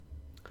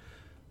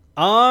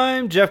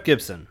I'm Jeff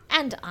Gibson.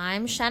 And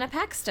I'm Shanna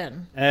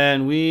Paxton.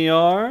 And we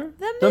are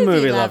the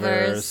Movie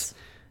Lovers.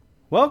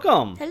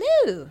 Welcome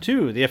Hello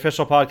to the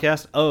official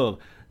podcast of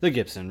the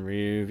Gibson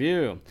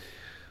Review.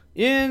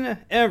 In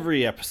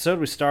every episode,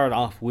 we start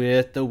off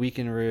with the week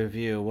in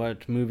review,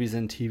 what movies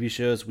and TV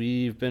shows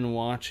we've been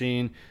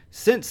watching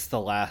since the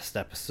last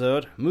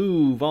episode.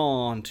 Move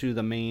on to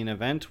the main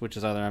event, which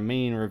is either a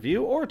main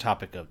review or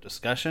topic of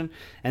discussion,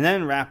 and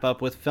then wrap up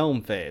with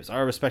Film Faves,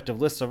 our respective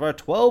lists of our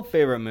 12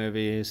 favorite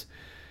movies,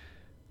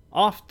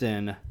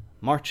 often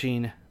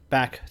marching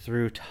back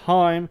through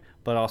time,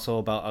 but also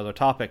about other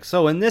topics.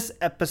 So in this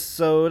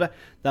episode,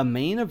 the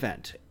main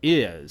event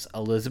is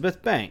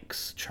Elizabeth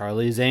Banks'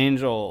 Charlie's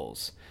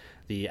Angels,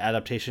 the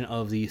adaptation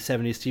of the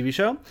 70s TV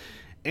show.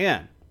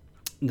 And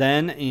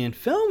then in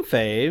Film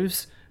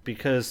Faves,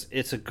 because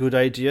it's a good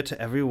idea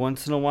to every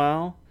once in a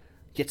while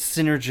get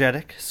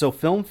synergetic, so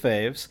Film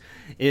Faves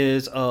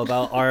is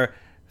about our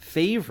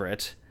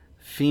favorite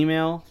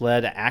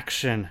female-led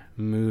action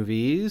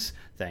movies,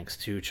 thanks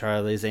to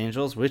Charlie's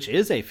Angels, which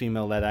is a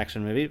female-led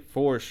action movie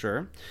for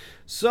sure.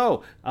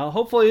 So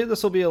hopefully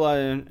this will be a lot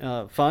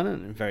of fun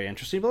and very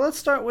interesting. But let's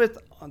start with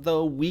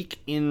the week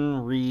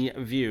in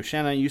review.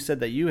 Shanna, you said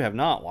that you have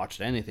not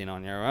watched anything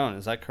on your own.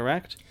 Is that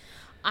correct?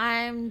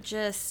 I'm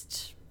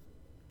just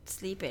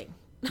sleeping.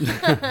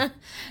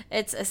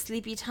 It's a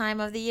sleepy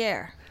time of the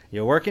year.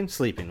 You're working,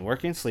 sleeping,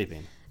 working,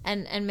 sleeping.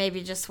 And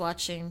maybe just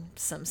watching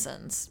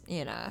Simpsons,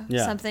 Yeah.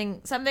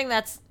 Something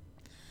that's,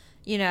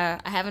 I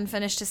haven't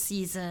finished a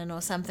season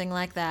or something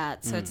like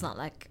that, so it's not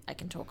like I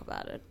can talk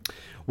about it.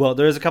 Well,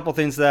 there's a couple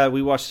things that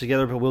we watched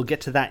together, but we'll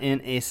get to that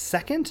in a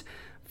second.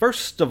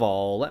 First of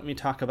all, let me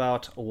talk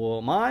about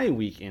my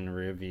week in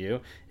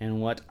review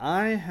and what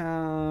I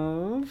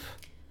have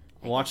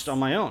watched on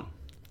my own.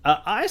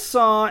 I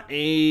saw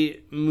a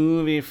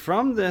movie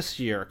from this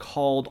year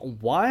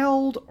called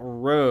Wild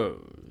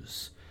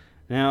Rose.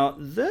 Now,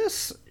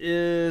 this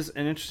is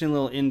an interesting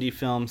little indie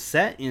film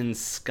set in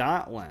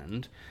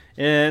Scotland.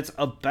 It's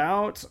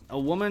about a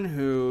woman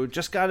who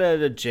just got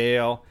out of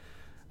jail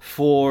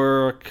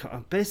for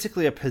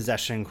basically a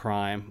possession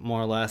crime,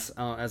 more or less,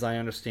 as I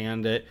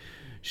understand it.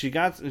 She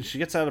gets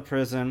out of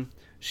prison.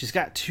 She's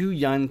got 2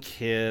 young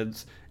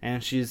kids,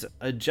 and she's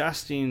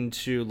adjusting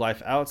to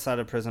life outside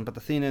of prison. But the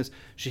thing is,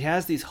 she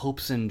has these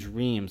hopes and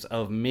dreams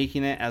of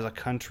making it as a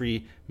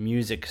country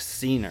music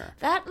singer.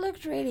 That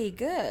looked really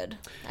good.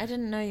 I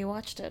didn't know you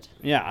watched it.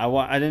 Yeah,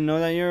 I didn't know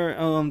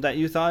that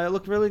you thought it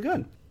looked really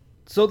good.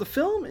 So the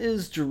film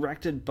is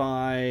directed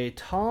by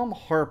Tom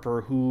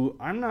Harper, who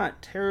I'm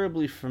not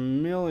terribly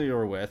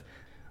familiar with.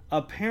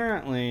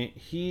 Apparently,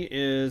 he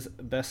is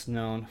best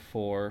known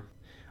for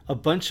a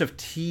bunch of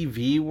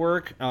TV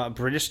work,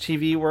 British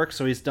TV work.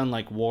 So he's done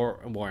like War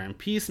and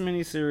Peace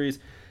miniseries.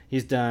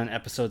 He's done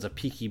episodes of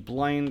Peaky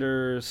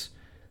Blinders.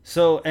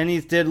 And he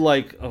did,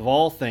 like, of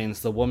all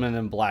things, The Woman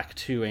in Black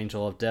 2,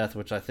 Angel of Death,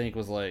 which I think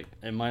was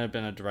it might have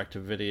been a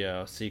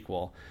direct-to-video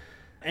sequel.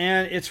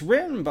 And it's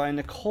written by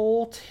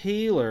Nicole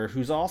Taylor,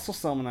 who's also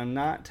someone I'm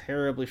not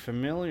terribly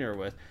familiar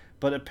with.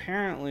 But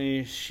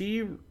apparently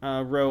she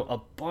wrote a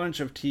bunch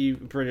of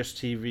British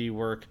TV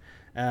work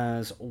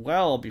as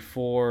well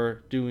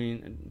before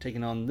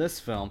taking on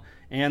this film.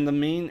 And the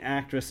main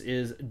actress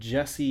is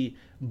Jessie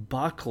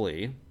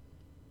Buckley,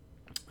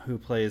 who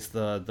plays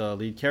the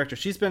lead character.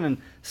 She's been in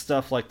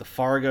stuff like The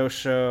Fargo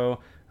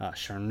Show,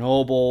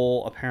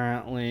 Chernobyl,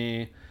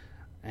 apparently,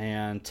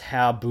 and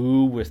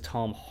Taboo with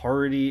Tom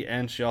Hardy,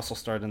 and she also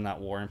starred in that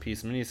War and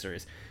Peace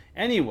miniseries.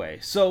 Anyway,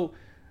 so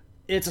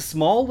it's a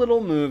small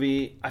little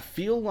movie. I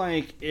feel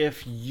like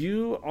if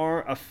you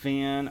are a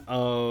fan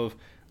of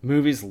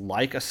movies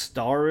like A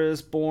Star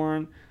Is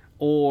Born,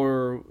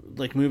 or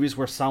like movies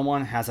where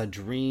someone has a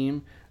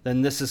dream,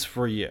 then this is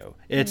for you.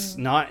 It's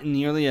not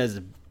nearly as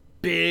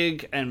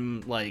big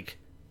and like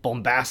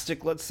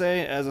bombastic, let's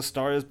say, as A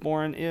Star Is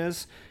Born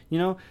is.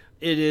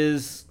 It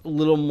is a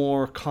little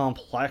more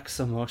complex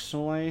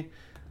emotionally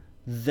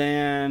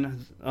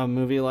than a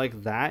movie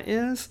like that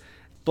is,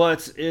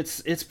 but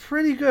it's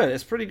pretty good.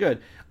 It's pretty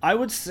good. I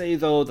would say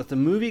though that the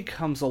movie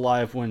comes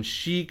alive when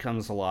she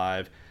comes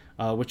alive,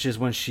 which is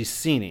when she's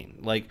singing.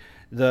 Like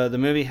the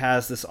movie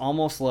has this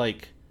almost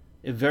like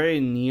a very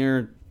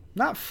near,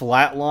 not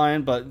flat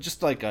line, but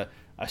just like a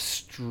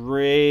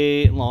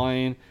straight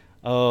line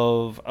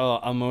of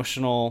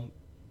emotional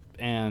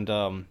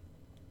and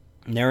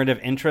narrative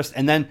interest.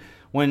 And then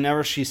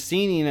whenever she's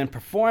singing and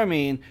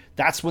performing,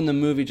 that's when the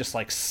movie just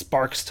like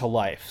sparks to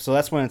life. So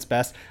that's when it's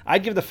best.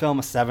 I'd give the film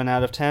a 7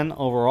 out of 10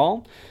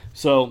 overall.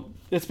 So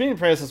it's being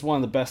praised as one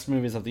of the best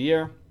movies of the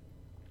year.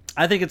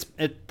 I think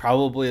it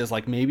probably is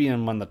like maybe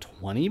in one of the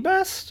 20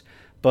 best,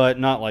 but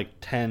not like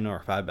 10 or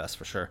 5 best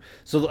for sure.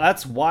 So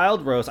that's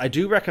Wild Rose. I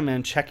do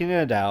recommend checking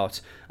it out.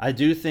 I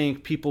do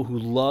think people who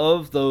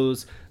love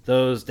those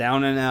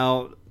down and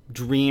out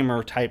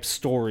dreamer type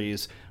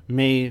stories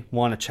may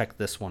want to check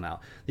this one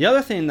out. The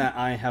other thing that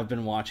I have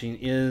been watching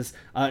is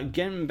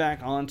getting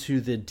back onto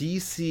the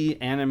DC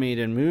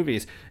animated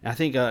movies. I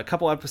think a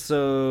couple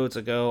episodes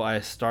ago I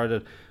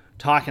started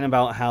talking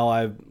about how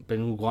I've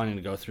been wanting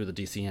to go through the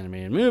DC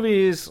animated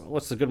movies.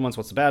 What's the good ones?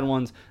 What's the bad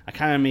ones? I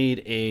kind of made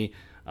a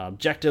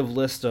objective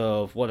list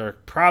of what are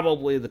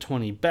probably the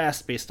 20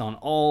 best based on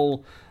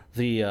all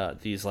the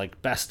these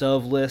like best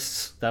of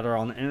lists that are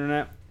on the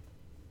internet.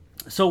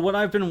 So what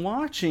I've been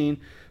watching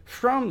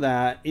from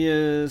that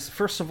is,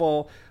 first of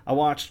all, I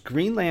watched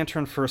Green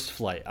Lantern First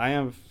Flight. I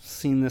have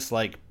seen this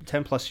like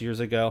 10 plus years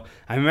ago.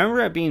 I remember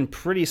it being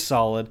pretty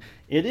solid.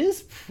 It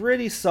is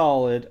pretty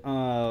solid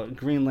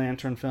Green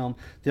Lantern film.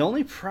 The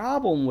only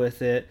problem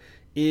with it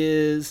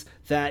is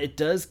that it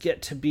does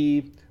get to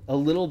be a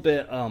little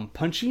bit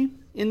punchy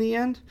in the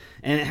end,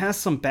 and it has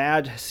some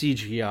bad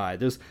CGI.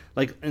 There's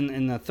like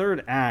in the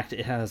third act,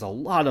 it has a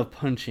lot of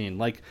punching.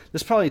 Like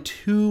there's probably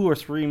 2 or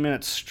 3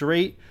 minutes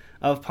straight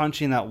of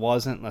punching that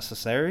wasn't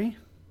necessary.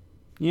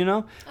 You know,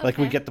 okay. Like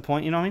we get the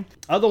point. You know what I mean?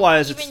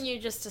 Otherwise, even you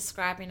just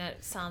describing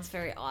it sounds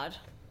very odd.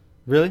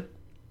 Really?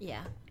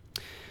 Yeah.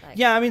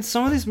 Yeah, I mean,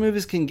 some of these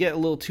movies can get a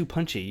little too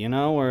punchy, you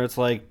know, where it's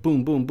like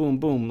boom, boom, boom,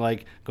 boom,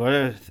 like go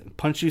to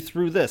punch you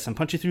through this and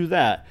punch you through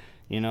that,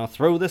 you know,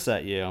 throw this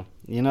at you,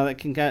 you know, that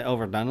can get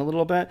overdone a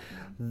little bit.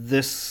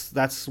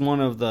 That's one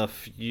of the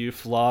few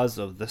flaws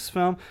of this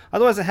film.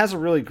 Otherwise, it has a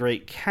really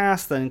great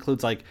cast that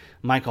includes like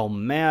Michael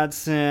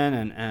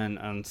Madsen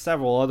and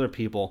several other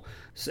people.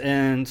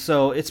 And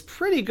so it's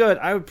pretty good.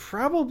 I would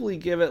probably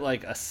give it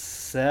like a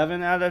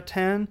 7 out of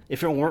 10.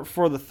 If it weren't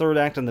for the third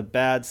act and the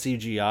bad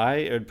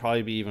CGI, it would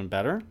probably be even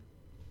better.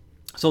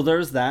 So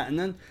there's that. And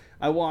then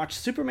I watched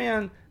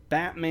Superman,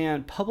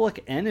 Batman,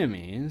 Public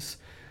Enemies,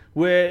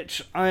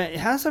 which it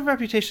has a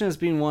reputation as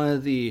being one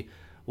of the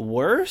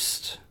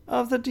worst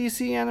of the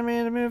DC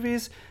animated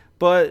movies.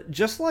 But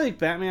just like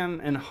Batman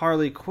and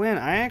Harley Quinn,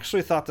 I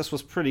actually thought this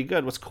was pretty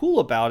good. What's cool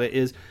about it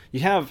is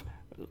you have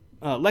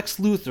Lex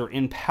Luthor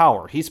in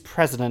power. He's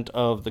president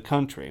of the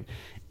country.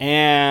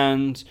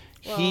 And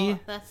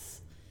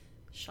that's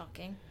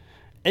shocking.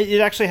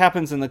 It actually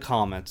happens in the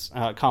comics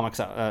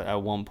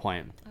at one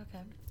point.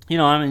 Okay. You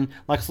know, I mean,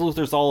 Lex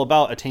Luthor's all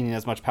about attaining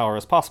as much power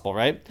as possible,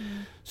 right?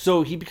 Mm-hmm.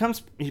 So he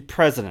becomes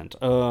president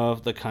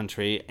of the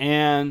country,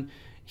 and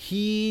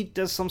he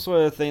does some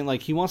sort of thing,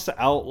 like he wants to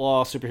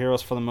outlaw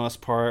superheroes for the most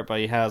part, but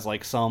he has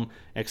like some,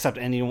 except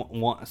any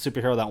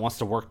superhero that wants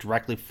to work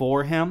directly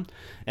for him,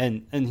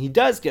 and he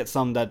does get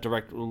some that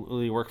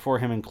directly work for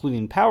him,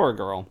 including Power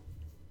Girl,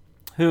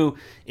 who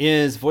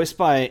is voiced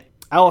by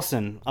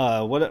Allison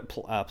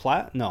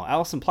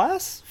Allison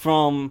Plass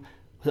from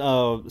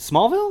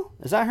Smallville?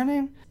 Is that her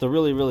name? The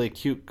really, really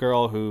cute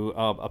girl who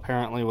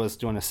apparently was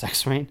doing a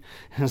sex ring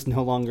and has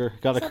no longer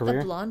got a career.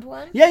 The blonde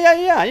one?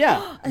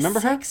 Yeah. Remember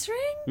her? Sex ring?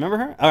 Remember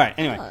her? All right.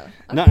 Anyway, okay.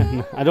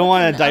 no, I don't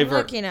want to divert. I'm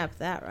looking up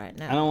that right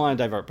now. I don't want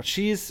to divert, but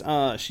she's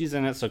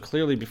in it. So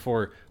clearly,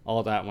 before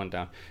all that went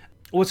down,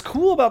 what's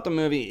cool about the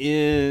movie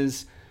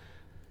is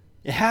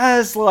it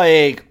has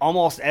like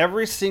almost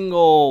every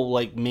single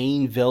like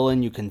main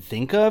villain you can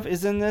think of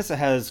is in this. It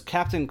has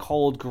Captain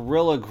Cold,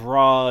 Gorilla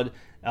Grodd.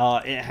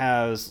 It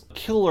has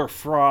Killer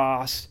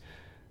Frost,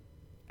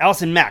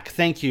 Allison Mack.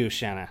 Thank you,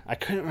 Shanna. I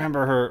couldn't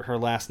remember her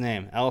last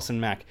name. Allison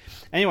Mack.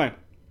 Anyway, it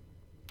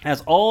has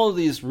all of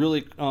these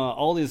really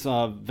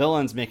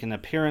villains make an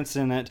appearance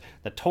in it.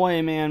 The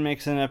Toy Man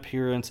makes an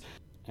appearance,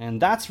 and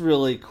that's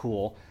really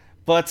cool.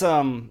 But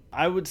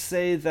I would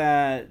say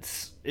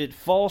that it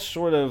falls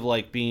short of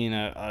like being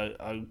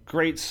a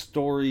great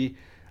story.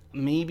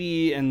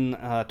 Maybe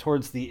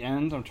towards the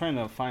end, I'm trying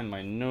to find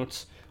my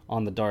notes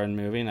on the darn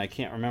movie, and I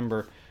can't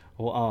remember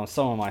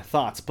some of my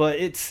thoughts, but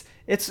it's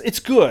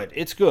good.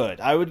 It's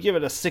good. I would give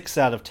it a 6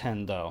 out of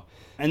 10 though.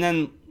 And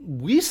then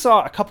we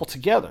saw a couple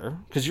together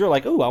because you're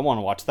like, oh, I want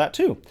to watch that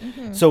too.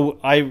 Mm-hmm. So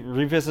I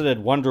revisited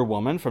Wonder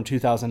Woman from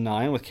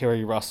 2009 with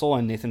Kerry Russell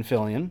and Nathan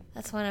Fillion.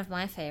 That's one of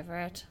my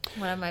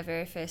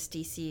very first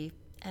DC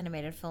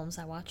animated films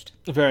I watched.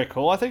 Very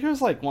cool. I think it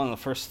was like one of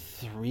the first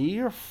 3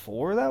 or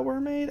 4 that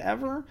were made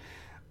ever.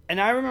 And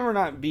I remember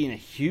not being a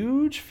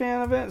huge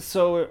fan of it,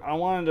 so I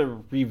wanted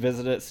to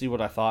revisit it, see what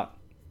I thought.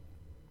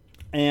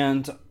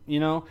 And,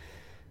 you know,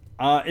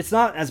 it's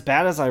not as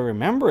bad as I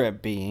remember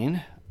it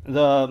being.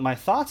 My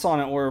thoughts on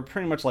it were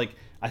pretty much like,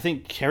 I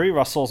think Kerry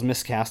Russell's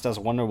miscast as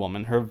Wonder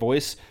Woman. Her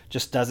voice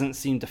just doesn't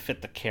seem to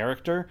fit the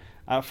character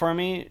for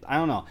me. I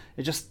don't know.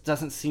 It just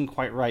doesn't seem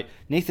quite right.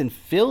 Nathan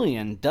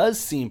Fillion does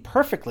seem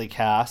perfectly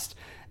cast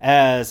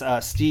as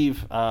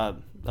Steve,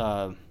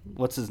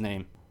 what's his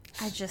name?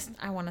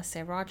 I want to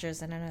say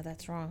Rogers, and I know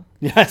that's wrong.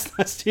 Yes,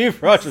 that's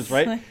Steve Rogers,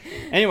 right?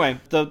 Anyway,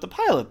 the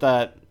pilot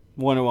that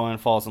Wonder Woman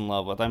falls in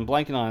love with, I'm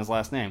blanking on his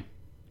last name.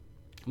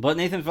 But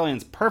Nathan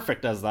Fillion's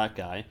perfect as that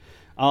guy.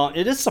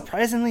 It is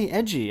surprisingly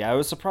edgy. I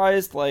was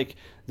surprised, like,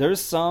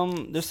 there's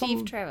some...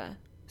 Trevor.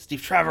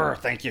 Steve Trevor,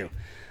 thank you.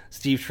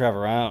 Steve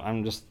Trevor.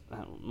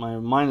 My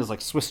mind is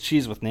like Swiss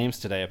cheese with names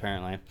today,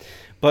 apparently.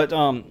 But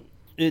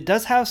it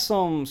does have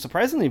some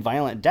surprisingly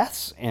violent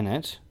deaths in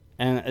it.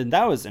 And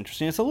that was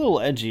interesting. It's a little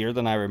edgier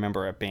than I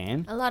remember it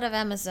being. A lot of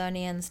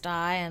Amazonians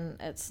die, and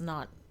it's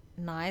not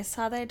nice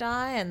how they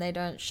die, and they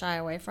don't shy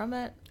away from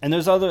it. And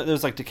there's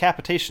like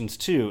decapitations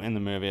too in the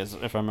movie,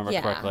 if I remember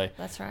correctly. Yeah,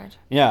 that's right.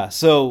 Yeah,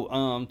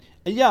 so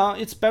yeah,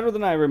 it's better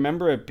than I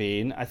remember it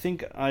being. I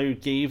think I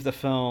gave the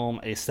film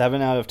a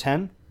 7 out of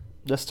 10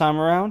 this time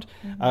around.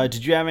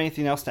 Did you have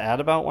anything else to add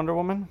about Wonder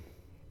Woman?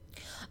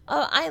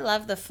 Oh, I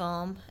love the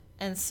film,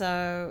 and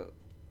so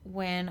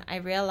when I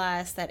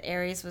realized that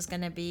Ares was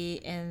going to be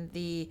in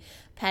the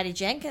Patty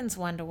Jenkins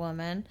Wonder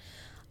Woman,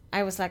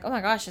 I was like, oh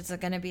my gosh, is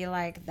it going to be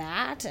like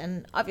that?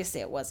 And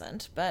obviously it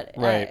wasn't, but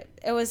right.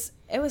 It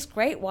was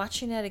great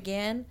watching it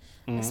again,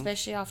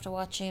 especially after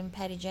watching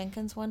Patty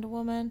Jenkins Wonder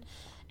Woman.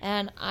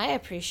 And I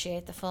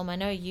appreciate the film. I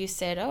know you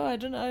said, oh, I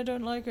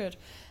don't like it.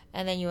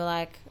 And then you were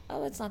like,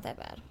 oh, it's not that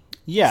bad.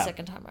 Yeah.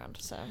 Second time around,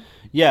 so.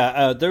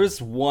 Yeah,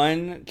 there's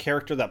one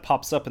character that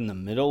pops up in the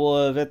middle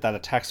of it that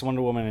attacks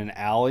Wonder Woman in an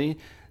alley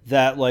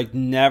that, like,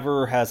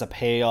 never has a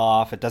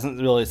payoff. It doesn't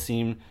really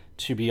seem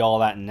to be all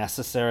that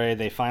necessary.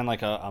 They find,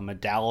 like, a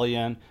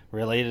medallion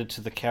related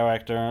to the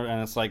character,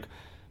 and it's like,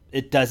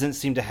 it doesn't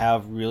seem to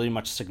have really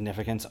much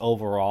significance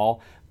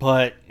overall.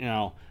 But, you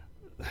know,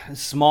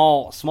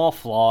 small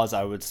flaws,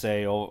 I would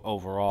say,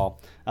 overall.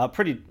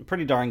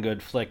 Pretty darn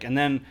good flick. And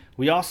then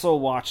we also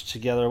watched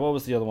together, what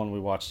was the other one we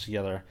watched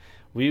together?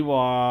 We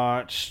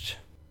watched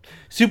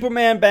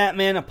Superman,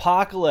 Batman,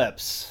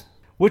 Apocalypse,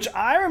 which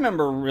I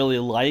remember really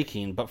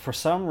liking, but for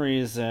some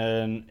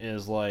reason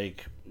is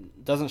like,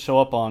 doesn't show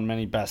up on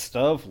many best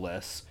of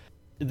lists.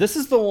 This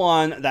is the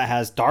one that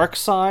has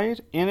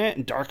Darkseid in it,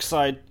 and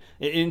Darkseid,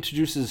 it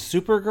introduces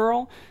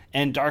Supergirl,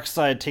 and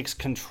Darkseid takes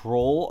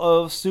control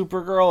of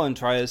Supergirl and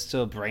tries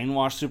to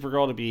brainwash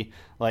Supergirl to be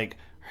like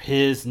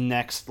his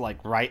next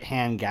like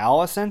right-hand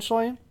gal,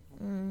 essentially.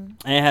 And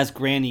it has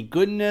Granny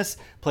Goodness,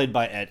 played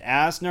by Ed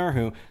Asner,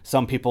 who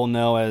some people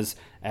know as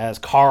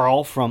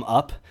Carl from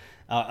Up,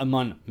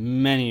 among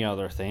many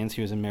other things.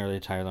 He was in Mary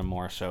Tyler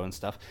Moore Show and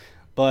stuff.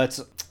 But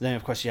then,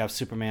 of course, you have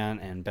Superman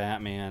and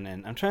Batman.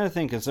 And I'm trying to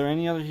think, is there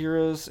any other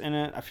heroes in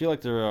it? I feel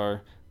like there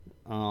are,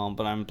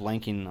 but I'm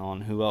blanking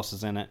on who else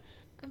is in it.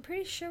 I'm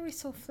pretty sure we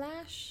saw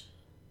Flash.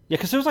 Yeah,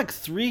 because there's like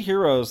 3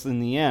 heroes in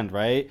the end,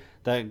 right?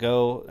 That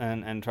go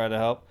and try to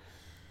help.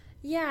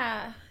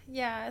 Yeah,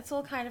 it's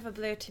all kind of a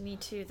blur to me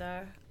too,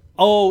 though.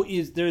 Oh,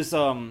 there's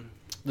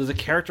a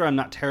character I'm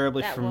not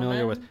terribly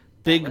familiar with.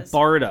 Big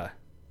Barda.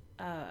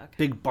 Oh, okay.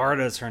 Big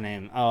Barda's her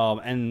name.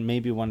 And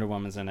maybe Wonder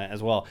Woman's in it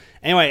as well.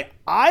 Anyway,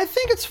 I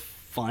think it's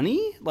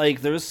funny.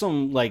 Like, there's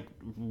some like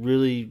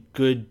really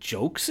good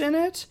jokes in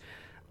it,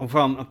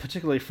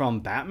 particularly from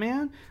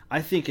Batman.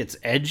 I think it's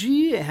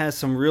edgy. It has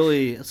some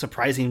really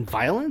surprising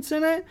violence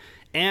in it.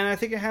 And I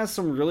think it has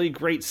some really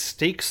great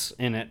stakes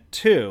in it,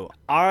 too.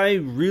 I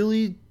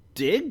really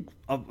dig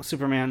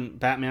Superman,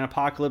 Batman,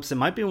 Apocalypse. It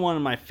might be one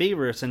of my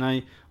favorites, and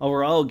I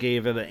overall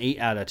gave it an 8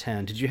 out of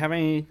 10. Did you have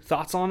any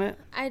thoughts on it?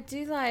 I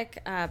do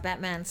like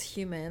Batman's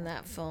humor in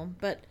that film.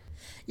 But,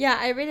 yeah,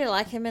 I really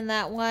like him in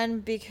that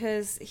one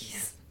because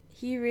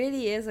he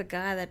really is a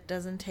guy that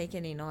doesn't take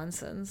any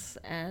nonsense.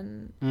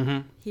 And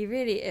he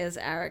really is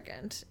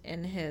arrogant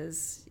in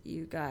his,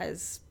 you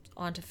guys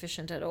aren't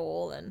efficient at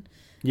all, and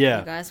you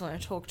guys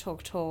want to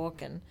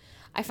talk, and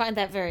I find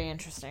that very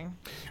interesting.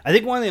 I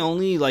think one of the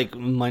only like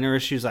minor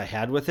issues I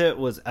had with it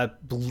was, I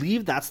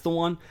believe that's the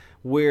one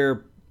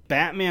where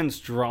Batman's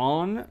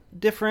drawn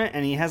different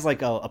and he has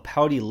like a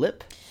pouty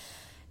lip.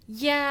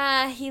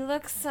 Yeah, he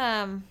looks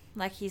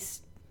like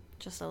he's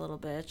just a little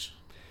bitch.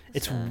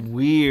 It's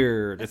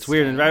weird. It's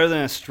weird. And rather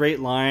than a straight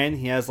line,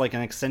 he has like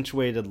an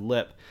accentuated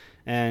lip,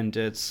 and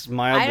it's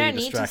mildly distracting. I don't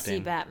need to see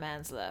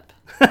Batman's lip.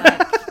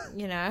 Like,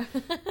 you know.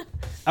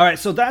 All right,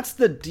 so that's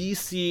the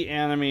DC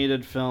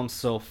animated film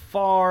so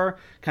far.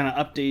 Kind of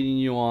updating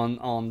you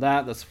on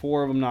that. That's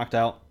 4 of them knocked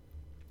out.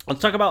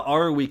 Let's talk about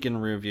our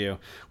weekend review.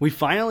 We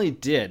finally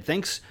did.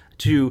 Thanks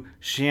to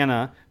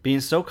Shanna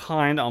being so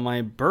kind on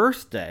my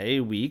birthday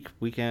week.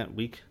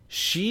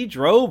 She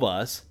drove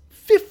us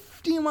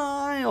 50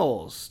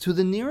 miles to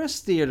the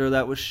nearest theater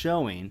that was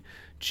showing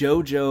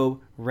Jojo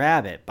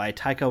Rabbit by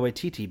Taika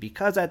Waititi,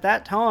 because at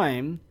that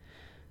time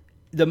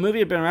the movie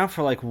had been around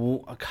for like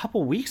a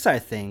couple weeks, I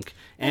think.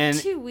 And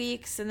 2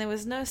 weeks, and there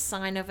was no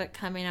sign of it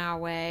coming our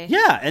way.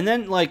 Yeah, and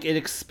then like it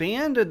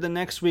expanded the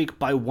next week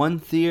by 1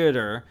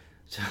 theater.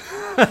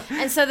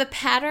 And so the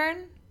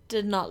pattern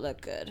did not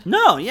look good.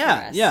 No,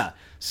 yeah.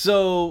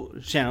 So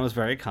Shanna was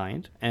very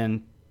kind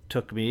and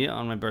took me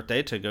on my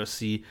birthday to go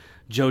see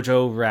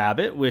Jojo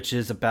Rabbit, which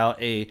is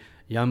about a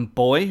young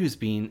boy who's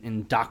being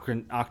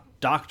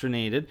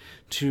indoctrinated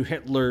to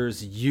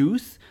Hitler's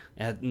youth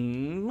toward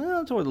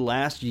the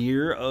last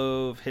year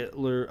of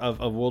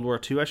World War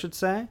II, I should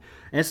say.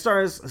 And it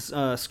stars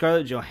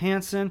Scarlett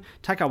Johansson,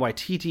 Taika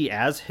Waititi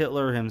as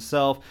Hitler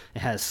himself. It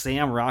has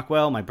Sam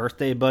Rockwell, my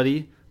birthday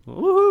buddy,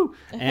 woohoo,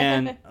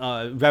 and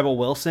Rebel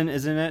Wilson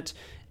is in it,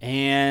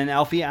 and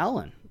Alfie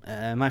Allen.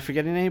 Am I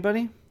forgetting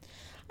anybody?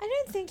 I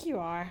don't think you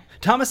are.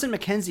 Thomasin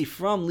McKenzie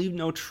from Leave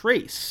No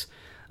Trace.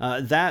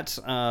 That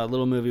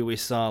little movie we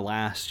saw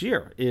last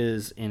year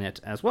is in it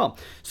as well.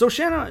 So,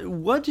 Shanna,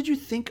 what did you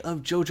think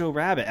of Jojo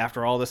Rabbit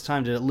after all this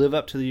time? Did it live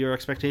up to your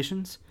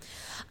expectations?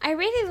 I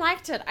really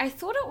liked it. I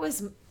thought it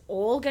was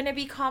all going to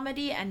be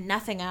comedy and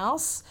nothing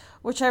else,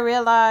 which I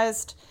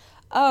realized,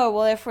 oh,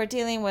 well, if we're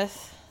dealing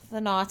with the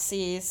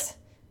Nazis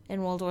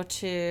in World War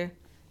II,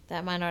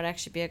 that might not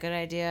actually be a good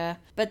idea.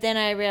 But then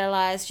I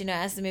realized,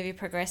 as the movie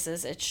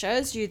progresses, it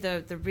shows you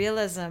the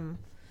realism,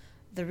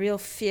 the real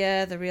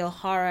fear, the real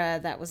horror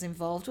that was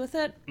involved with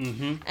it.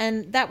 Mm-hmm.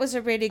 And that was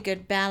a really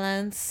good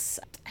balance.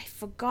 I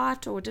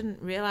forgot or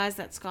didn't realize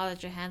that Scarlett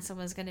Johansson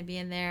was going to be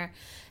in there.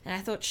 And I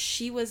thought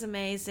she was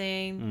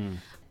amazing.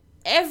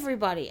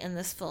 Everybody in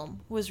this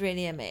film was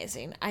really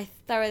amazing. I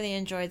thoroughly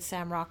enjoyed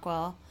Sam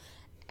Rockwell.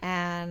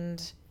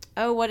 And,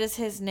 what is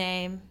his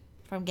name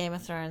from Game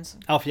of Thrones?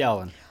 Alfie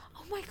Allen.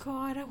 Oh my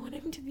God, I want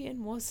him to be in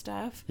more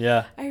stuff.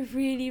 Yeah. I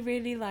really,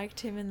 really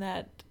liked him in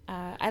that.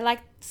 I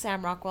liked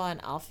Sam Rockwell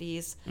and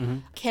Alfie's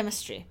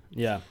chemistry.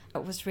 Yeah.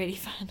 It was really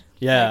fun.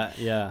 Yeah.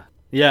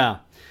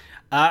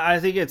 I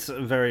think it's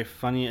very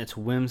funny. It's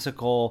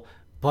whimsical,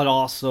 but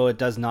also it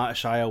does not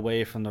shy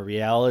away from the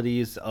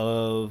realities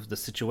of the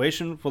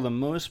situation for the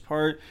most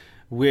part,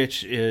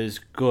 which is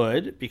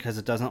good because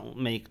it doesn't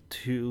make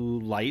too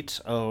light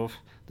of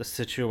the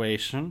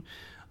situation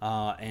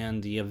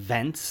and the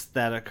events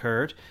that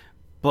occurred.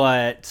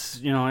 But,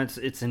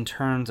 it's in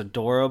turns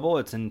adorable,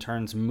 it's in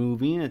turns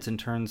moving, it's in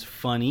turns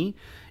funny,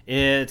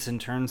 it's in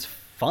turns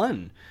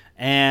fun.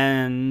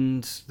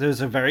 And there's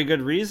a very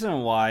good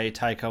reason why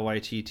Taika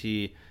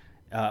Waititi,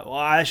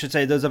 I should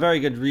say there's a very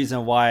good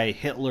reason why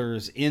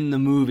Hitler's in the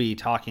movie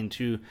talking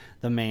to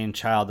the main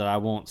child that I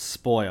won't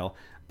spoil.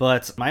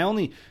 But my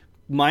only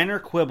minor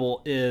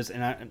quibble is,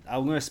 and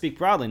I'm going to speak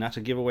broadly, not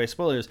to give away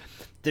spoilers,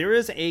 there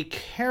is a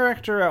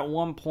character at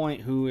one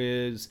point who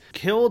is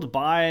killed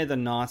by the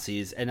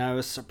Nazis, and I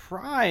was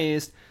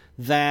surprised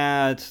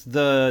that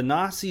the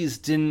Nazis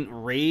didn't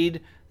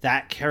raid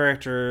that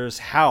character's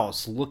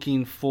house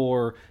looking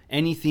for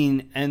any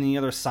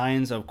other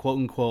signs of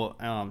quote-unquote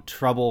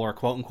trouble or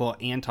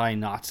quote-unquote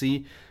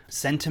anti-Nazi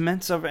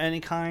sentiments of any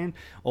kind,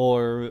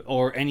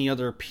 or any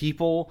other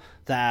people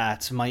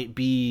that might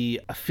be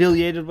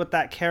affiliated with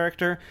that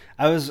character.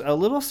 I was a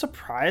little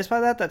surprised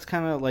by that. That's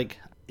kind of like,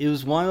 it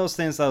was one of those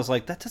things that I was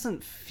like, that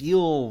doesn't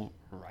feel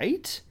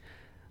right,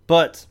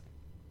 but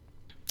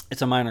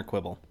it's a minor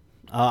quibble.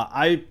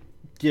 I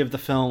give the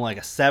film like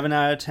a 7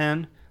 out of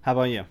 10. How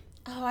about you?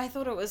 Oh, I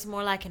thought it was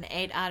more like an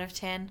 8 out of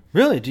 10.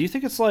 Really? Do you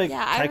think it's like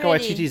Taika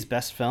Waititi's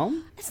best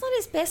film? It's not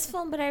his best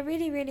film, but I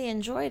really, really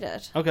enjoyed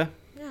it. Okay.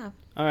 Yeah.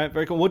 All right,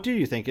 very cool. What do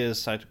you think is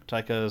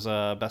Taika's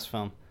best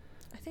film?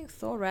 I think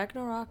Thor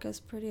Ragnarok is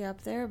pretty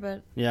up there,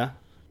 but... Yeah?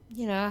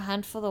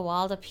 Hunt for the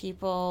Wilder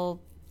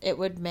People, it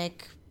would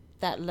make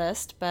that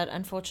list, but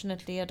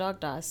unfortunately a dog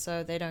dies,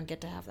 so they don't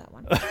get to have that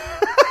one.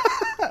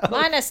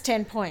 Minus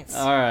 10 points.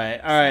 All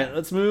right.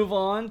 Let's move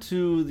on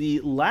to the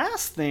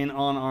last thing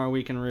on our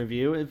weekend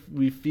review. If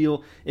we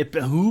feel it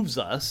behooves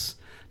us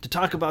to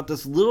talk about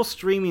this little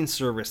streaming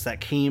service that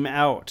came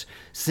out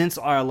since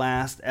our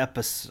last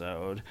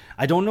episode.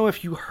 I don't know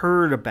if you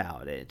heard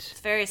about it. It's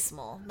very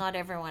small. Not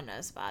everyone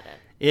knows about it.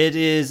 It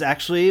is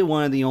actually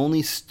one of the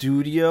only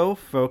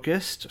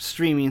studio-focused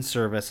streaming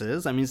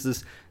services. That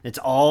means it's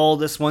all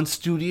this one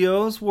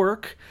studio's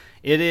work.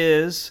 It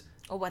is...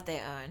 Or what they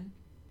own.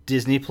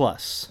 Disney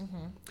Plus.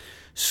 Mm-hmm.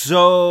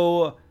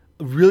 So,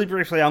 really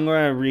briefly, I'm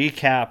going to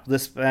recap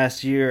this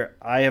past year.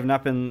 I've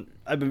been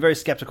very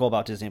skeptical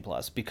about Disney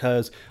Plus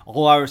because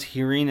all I was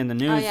hearing in the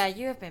news... Oh yeah,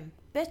 you have been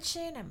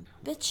bitching and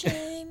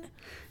bitching.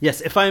 Yes,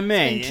 if I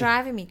may. It's been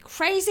driving me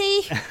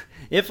crazy.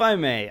 If I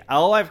may,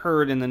 all I've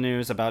heard in the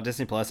news about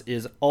Disney Plus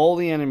is all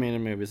the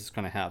animated movies it's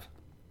going to have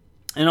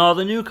and all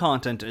the new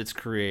content it's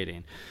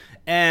creating.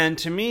 And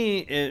to me,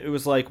 it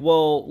was like,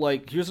 well,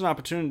 here's an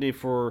opportunity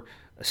for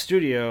a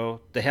studio.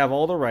 They have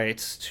all the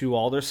rights to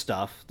all their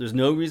stuff. There's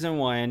no reason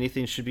why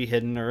anything should be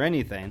hidden or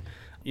anything,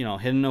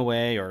 hidden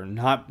away or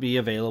not be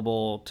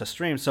available to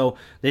stream. So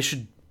they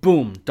should,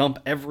 boom, dump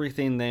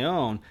everything they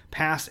own,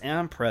 past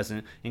and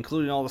present,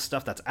 including all the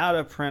stuff that's out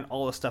of print,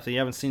 all the stuff that you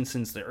haven't seen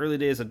since the early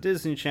days of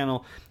Disney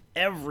Channel.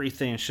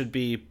 Everything should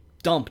be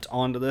dumped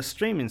onto this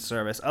streaming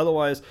service.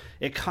 Otherwise,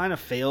 it kind of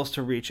fails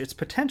to reach its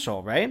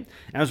potential, right?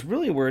 And I was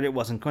really worried it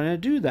wasn't going to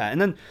do that. And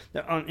then,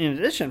 in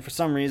addition, for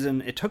some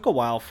reason, it took a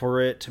while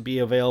for it to be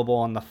available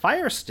on the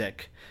Fire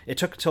Stick. It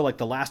took till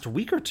the last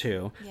week or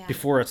two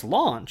before its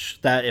launch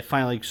that it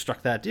finally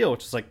struck that deal,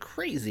 which is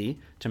crazy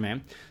to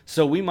me.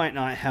 So we might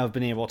not have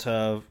been able to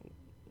have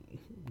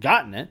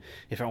gotten it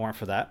if it weren't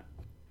for that.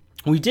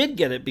 We did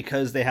get it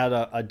because they had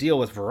a deal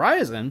with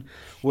Verizon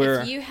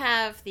where... If you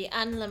have the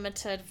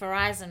unlimited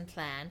Verizon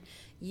plan,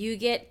 you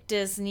get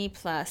Disney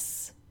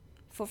Plus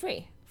for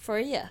free for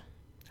a year.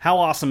 How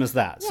awesome is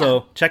that? Yeah.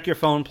 So check your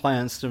phone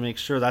plans to make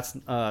sure that's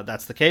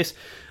the case.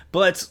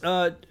 But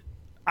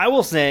I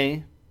will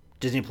say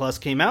Disney Plus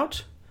came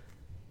out.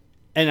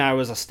 And I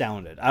was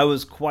astounded. I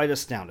was quite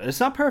astounded. It's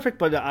not perfect,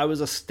 but I was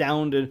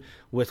astounded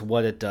with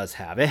what it does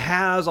have. It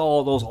has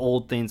all those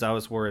old things I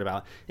was worried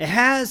about. It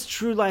has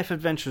True Life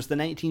Adventures, the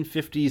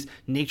 1950s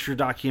nature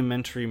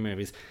documentary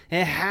movies.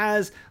 It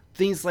has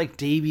things like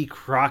Davy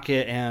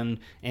Crockett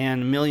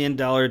and Million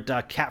Dollar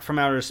Duck, Cat from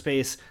Outer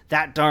Space,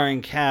 That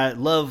Darn Cat,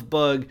 Love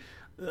Bug,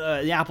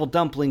 the Apple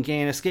Dumpling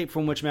Gang, Escape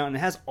from Witch Mountain. It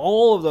has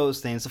all of those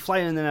things. The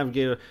Flight of the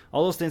Navigator,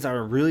 all those things that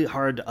are really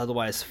hard to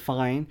otherwise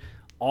find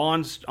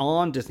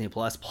on Disney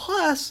Plus.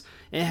 Plus,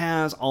 it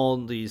has all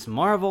these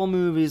Marvel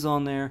movies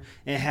on there.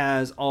 It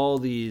has all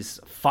these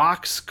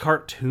Fox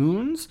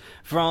cartoons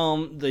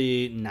from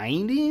the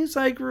 90s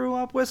I grew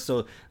up with.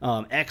 So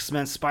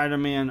X-Men,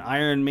 Spider-Man,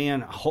 Iron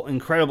Man,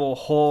 Incredible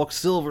Hulk,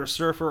 Silver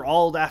Surfer,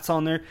 all that's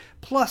on there.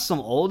 Plus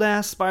some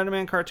old-ass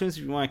Spider-Man cartoons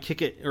if you want to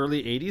kick it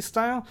early 80s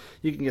style.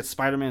 You can get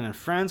Spider-Man and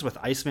Friends with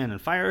Iceman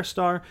and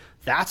Firestar.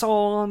 That's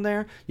all on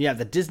there. Yeah,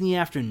 the Disney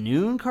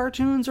Afternoon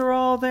cartoons are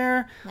all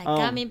there. Like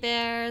Gummy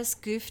Bears,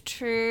 Goof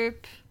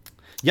Troop.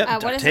 Yep,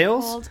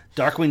 DuckTales,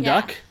 Darkwing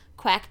Duck.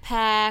 Quack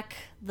Pack,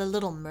 The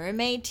Little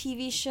Mermaid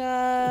TV show.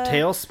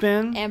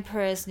 Tailspin.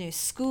 Emperor's New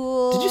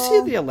School. Did you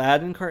see the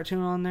Aladdin cartoon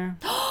on there?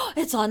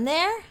 It's on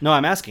there? No,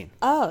 I'm asking.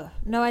 Oh,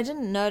 no, I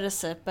didn't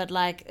notice it, but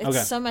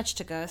it's so much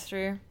to go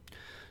through.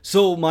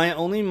 So my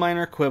only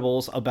minor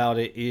quibbles about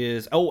it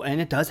is,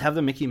 and it does have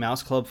the Mickey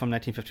Mouse Club from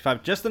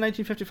 1955, just the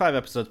 1955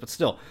 episodes, but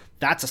still,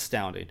 that's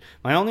astounding.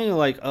 My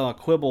only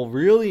quibble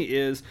really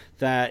is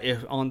that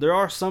there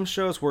are some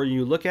shows where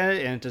you look at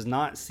it and it does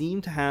not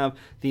seem to have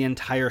the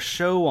entire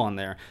show on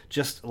there,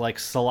 just like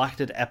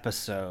selected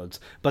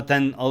episodes. But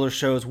then other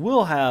shows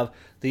will have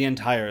the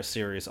entire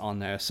series on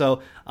there.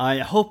 So I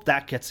hope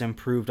that gets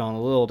improved on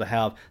a little to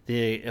have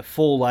the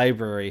full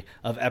library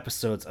of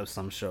episodes of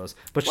some shows.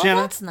 But well,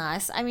 Shanna, that's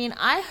nice. I mean,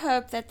 I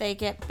hope that they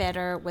get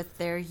better with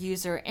their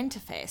user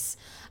interface.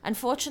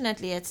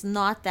 Unfortunately, it's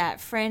not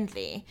that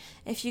friendly.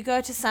 If you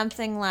go to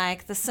something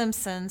like The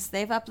Simpsons,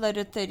 they've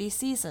uploaded 30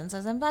 seasons.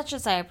 As much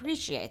as I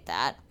appreciate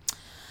that,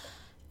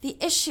 the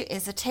issue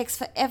is it takes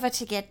forever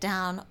to get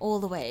down all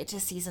the way to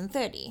season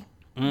 30.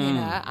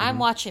 I'm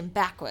watching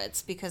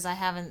backwards because I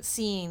haven't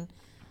seen,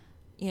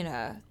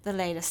 the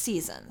latest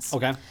seasons.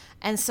 Okay.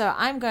 And so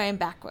I'm going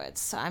backwards.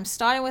 So I'm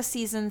starting with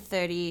season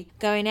 30,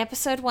 going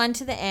episode 1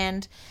 to the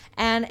end,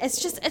 and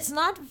it's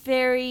not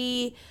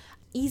very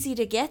easy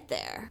to get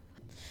there.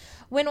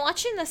 When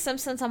watching The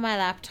Simpsons on my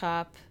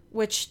laptop,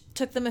 which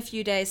took them a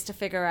few days to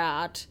figure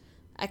out,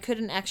 I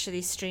couldn't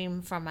actually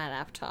stream from my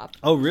laptop.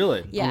 Oh,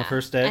 really? Yeah. On the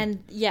first day?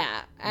 And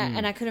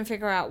and I couldn't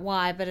figure out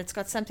why, but it's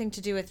got something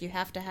to do with you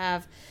have to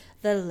have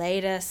the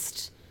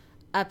latest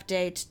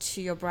update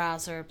to your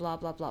browser, blah,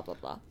 blah, blah, blah,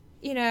 blah.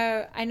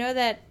 I know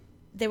that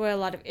there were a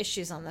lot of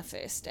issues on the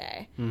first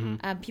day.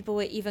 Mm-hmm. People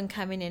were even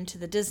coming into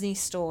the Disney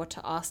store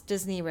to ask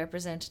Disney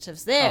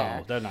representatives there.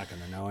 Oh, they're not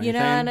going to know anything.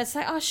 And it's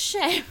like, oh,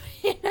 shame.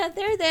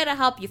 They're there to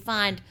help you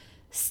find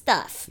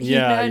stuff.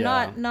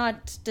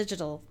 Not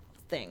digital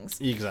things.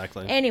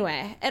 Exactly.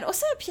 Anyway, it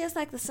also appears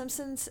like The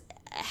Simpsons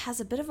has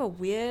a bit of a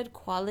weird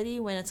quality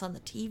when it's on the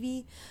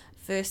TV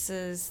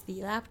versus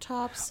the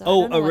laptop.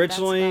 So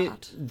originally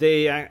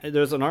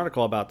there's an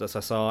article about this I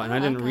saw, and I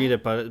didn't read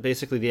it, but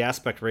basically the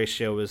aspect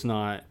ratio is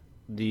not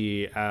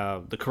the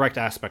correct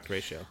aspect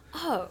ratio.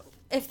 Oh,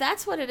 if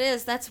that's what it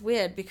is, that's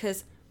weird,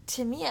 because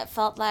to me it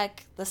felt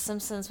like The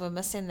Simpsons were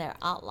missing their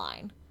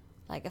outline.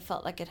 Like it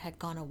felt like it had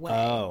gone away.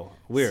 Oh,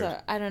 weird.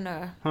 So I don't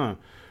know. Huh.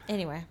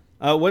 Anyway.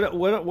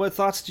 What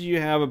thoughts do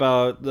you have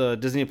about the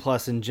Disney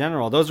Plus in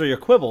general? Those are your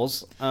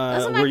quibbles.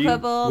 Those are my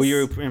quibbles. Were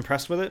you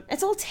impressed with it?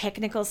 It's all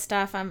technical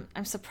stuff.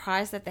 I'm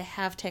surprised that they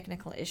have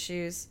technical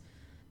issues.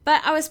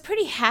 But I was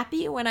pretty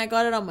happy when I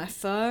got it on my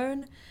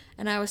phone,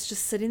 and I was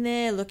just sitting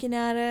there looking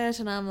at it,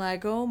 and I'm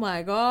like, oh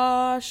my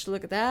gosh,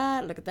 look at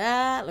that, look at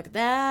that, look at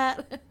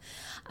that.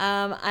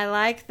 I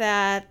like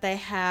that they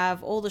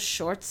have all the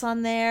shorts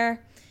on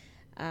there.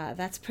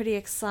 That's pretty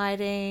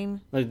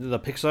exciting. Like the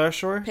Pixar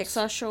shorts?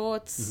 Pixar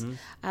shorts. Mm-hmm.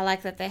 I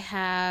like that they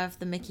have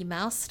the Mickey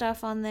Mouse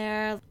stuff on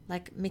there,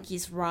 like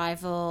Mickey's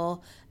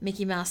Rival,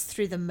 Mickey Mouse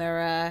Through the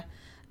Mirror.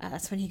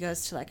 That's when he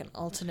goes to like an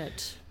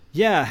alternate.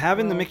 Yeah,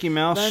 having the Mickey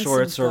Mouse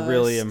shorts are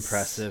really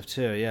impressive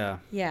too, yeah.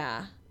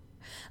 Yeah.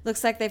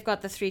 Looks like they've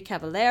got the 3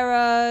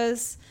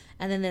 Caballeros,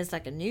 and then there's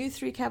like a new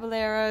 3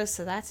 Caballeros,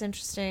 so that's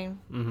interesting.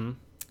 Mm-hmm.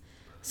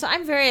 So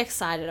I'm very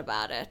excited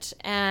about it.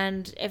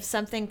 And if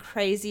something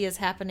crazy is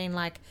happening,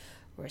 like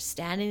we're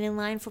standing in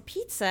line for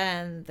pizza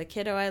and the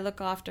kiddo I look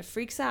after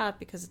freaks out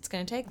because it's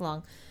going to take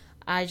long,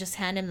 I just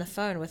hand him the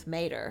phone with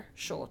Mater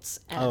shorts,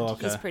 and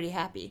he's pretty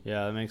happy.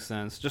 Yeah, that makes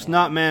sense. Just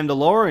not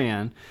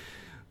Mandalorian,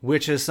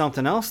 which is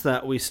something else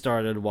that we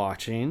started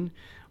watching.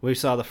 We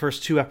saw the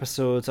first 2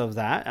 episodes of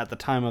that at the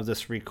time of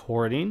this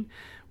recording.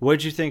 What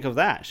did you think of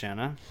that,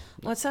 Shanna?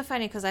 Well, it's so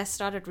funny because I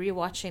started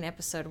rewatching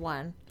episode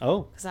 1.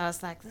 Oh. Because I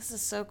was like, this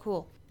is so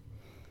cool.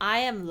 I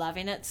am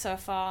loving it so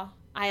far.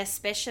 I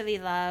especially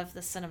love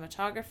the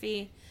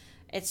cinematography.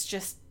 It's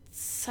just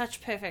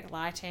such perfect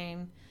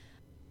lighting.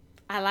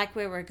 I like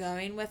where we're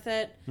going with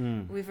it.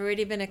 We've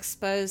already been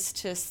exposed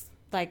to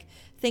like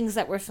things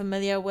that we're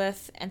familiar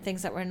with and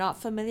things that we're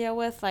not familiar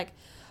with. Like,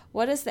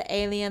 what is the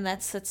alien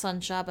that sits on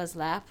Jabba's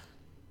lap?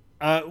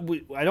 I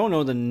don't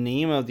know the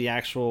name of the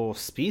actual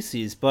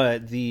species,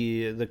 but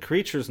the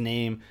creature's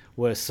name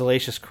was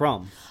Salacious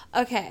Crumb.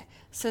 Okay,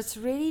 so it's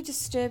really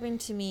disturbing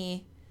to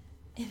me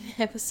in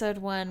episode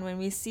 1 when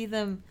we see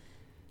them.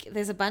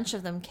 There's a bunch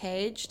of them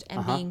caged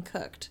and being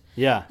cooked.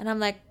 Yeah. And I'm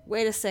like,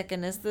 wait a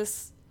second, is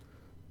this...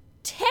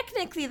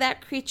 Technically,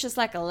 that creature's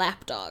like a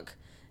lapdog.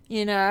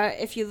 You know,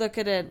 if you look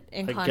at it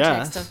in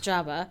context of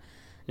Jabba.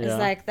 Yeah. It's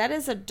like, that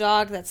is a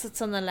dog that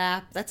sits on the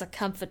lap. That's a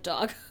comfort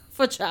dog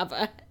for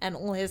Jabba and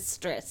all his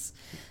stress.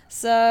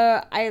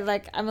 So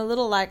I'm a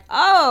little like,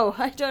 oh,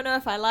 I don't know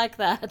if I like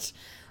that.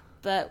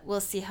 But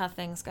we'll see how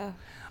things go.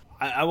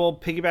 I will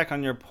piggyback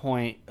on your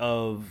point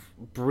of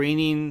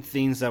bringing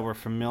things that we're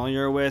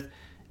familiar with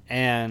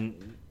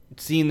and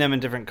seeing them in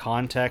different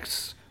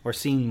contexts or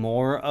seeing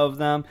more of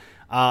them.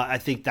 I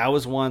think that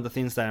was one of the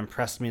things that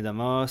impressed me the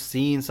most.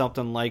 Seeing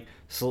something like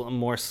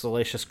more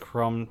Salacious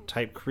Crumb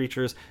type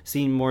creatures,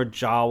 seeing more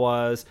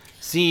Jawas,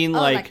 seeing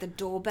like the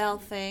doorbell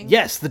thing.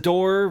 Yes, the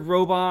door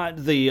robot,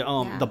 the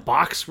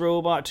box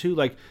robot too.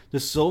 Like,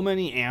 there's so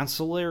many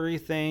ancillary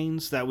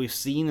things that we've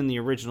seen in the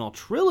original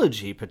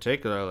trilogy,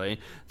 particularly,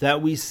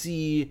 that we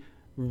see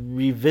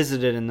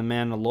revisited in The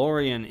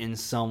Mandalorian in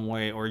some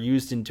way or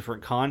used in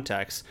different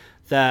contexts.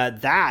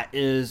 That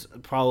is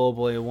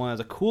probably one of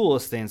the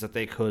coolest things that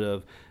they could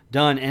have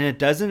done, and it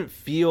doesn't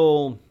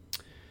feel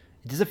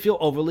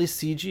overly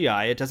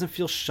CGI. It doesn't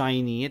feel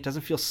shiny. It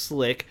doesn't feel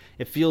slick.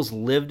 It feels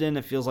lived in.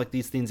 It feels like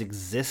these things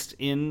exist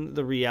in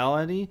the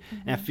reality.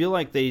 Mm-hmm. And I feel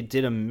like they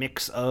did a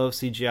mix of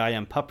CGI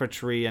and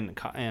puppetry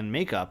and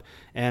makeup,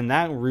 and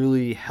that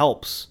really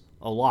helps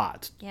a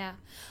lot. Yeah.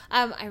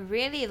 I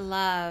really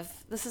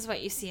love, this is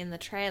what you see in the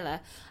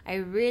trailer, I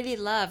really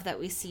love that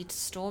we see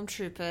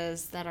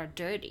stormtroopers that are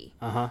dirty.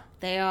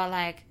 They are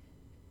like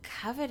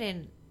covered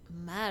in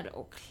mud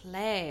or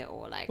clay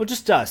or like... Well,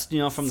 just dust,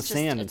 from the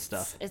sand and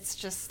stuff. It's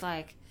just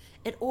like,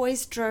 it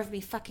always drove me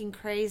fucking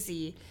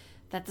crazy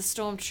that the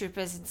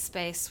stormtroopers in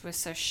space were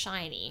so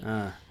shiny.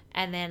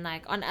 And then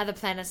like on other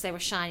planets they were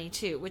shiny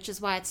too, which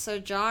is why it's so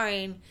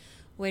jarring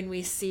when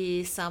we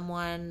see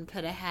someone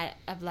put a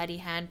bloody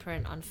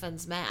handprint on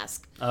Finn's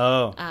mask.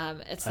 Oh,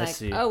 it's like,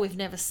 oh, we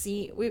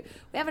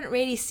haven't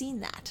really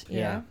seen that. You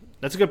know?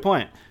 That's a good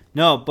point.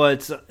 No,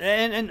 but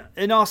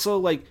and also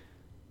like,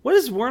 what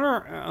is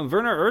Werner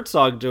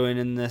Herzog doing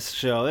in this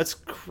show? That's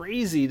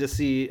crazy to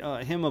see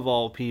him of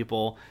all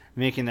people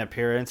making an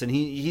appearance, and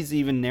he's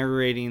even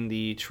narrating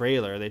the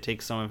trailer. They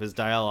take some of his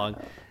dialogue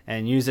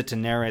and use it to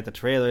narrate the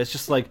trailer. It's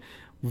just like,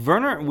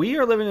 we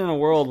are living in a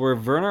world where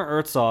Werner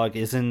Herzog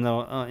is in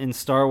the in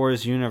Star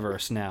Wars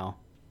universe now.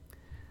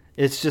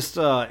 It's just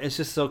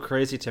so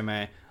crazy to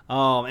me.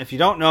 If you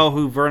don't know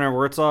who Werner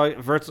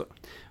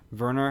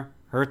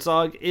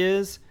Herzog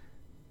is,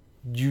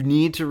 you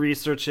need to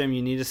research him.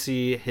 You need to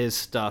see his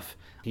stuff.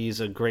 He's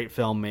a great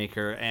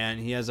filmmaker, and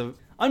he has an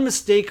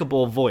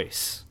unmistakable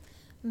voice.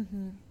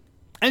 Mm-hmm.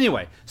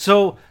 Anyway,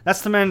 so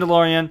that's The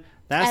Mandalorian.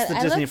 That's the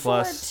Disney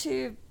Plus.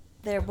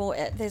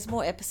 There's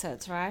more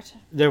episodes, right?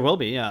 There will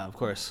be, yeah, of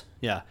course.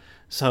 Yeah.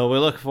 So we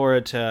look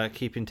forward to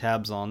keeping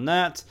tabs on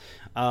that.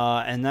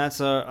 And that's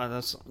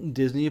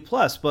Disney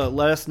Plus. But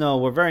let us know.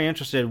 We're very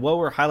interested. What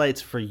were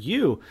highlights for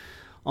you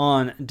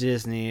on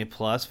Disney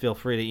Plus? Feel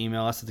free to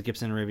email us at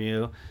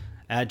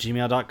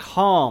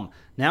thegibsonreview@gmail.com.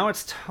 Now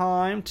it's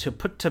time to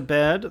put to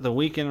bed the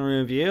weekend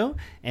review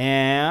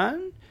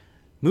and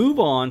move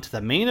on to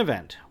the main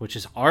event, which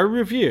is our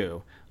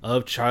review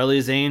of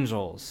Charlie's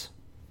Angels.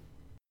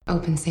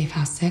 Open Safe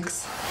House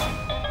 6.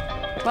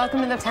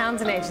 Welcome to the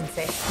Townsend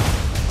Agency.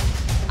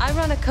 I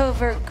run a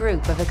covert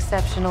group of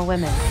exceptional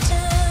women.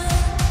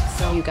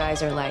 So you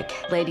guys are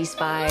like lady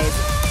spies.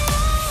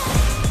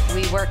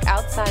 We work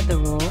outside the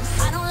rules.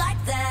 I don't like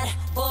that,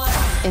 boy.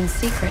 In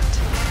secret.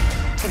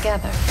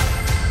 Together.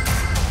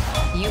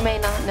 You may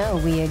not know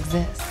we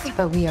exist,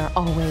 but we are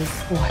always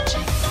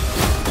watching.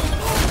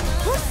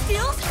 Who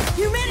steals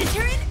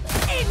humanitarian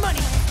aid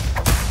money?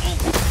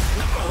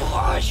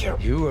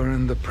 You are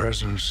in the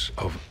presence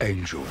of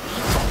angels.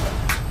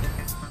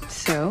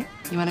 So,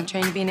 you want to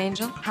train to be an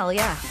angel? Hell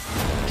yeah.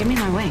 Give me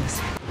my wings.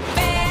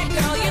 Bad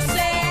girl, you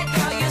said,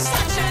 girl, you're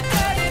such a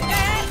dirty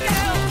bad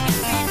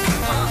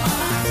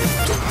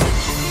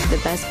girl.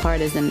 The best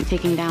part isn't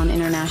taking down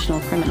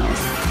international criminals.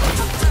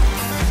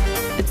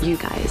 It's you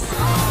guys.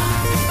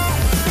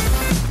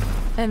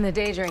 And the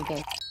day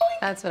drinking.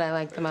 That's what I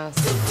like the most.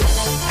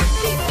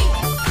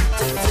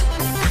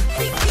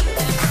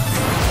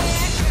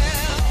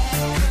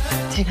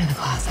 Take her to the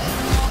closet. Oh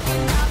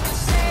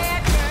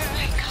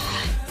my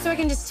God. So I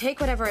can just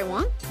take whatever I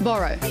want?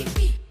 Borrow.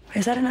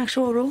 Is that an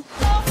actual rule?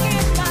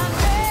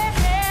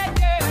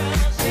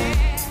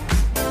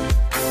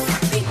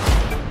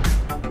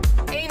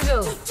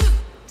 Angels.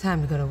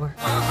 Time to go to work.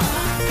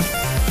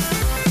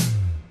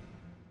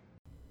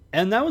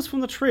 And that was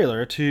from the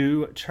trailer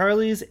to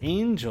Charlie's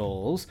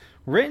Angels,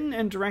 written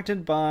and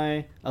directed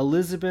by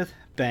Elizabeth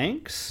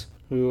Banks,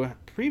 who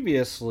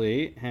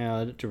previously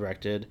had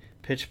directed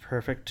Pitch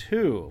Perfect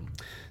 2.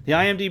 The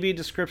IMDb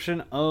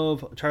description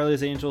of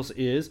Charlie's Angels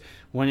is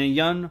when a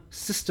young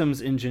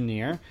systems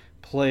engineer,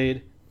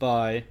 played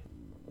by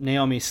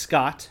Naomi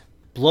Scott,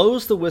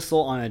 blows the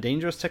whistle on a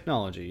dangerous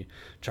technology,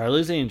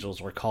 Charlie's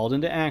Angels were called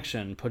into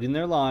action, putting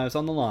their lives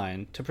on the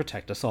line to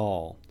protect us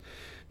all.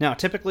 Now,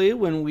 typically,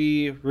 when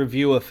we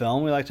review a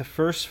film, we like to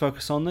first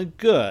focus on the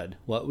good,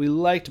 what we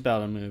liked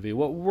about a movie,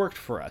 what worked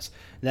for us,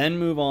 then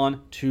move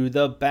on to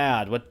the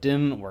bad, what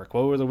didn't work,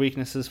 what were the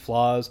weaknesses,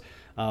 flaws,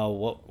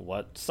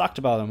 what sucked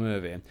about a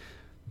movie,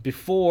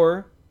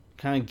 before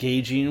kind of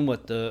gauging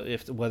whether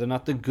or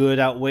not the good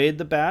outweighed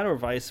the bad or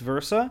vice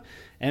versa,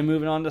 and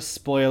moving on to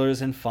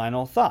spoilers and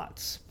final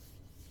thoughts.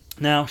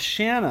 Now,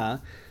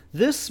 Shanna,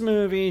 this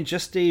movie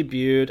just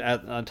debuted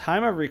at the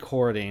time of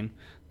recording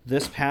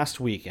this past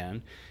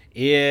weekend.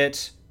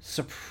 It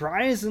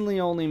surprisingly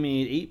only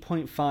made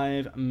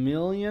 $8.5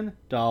 million.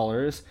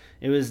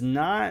 It was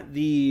not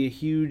the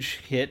huge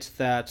hit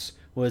that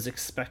was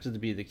expected to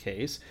be the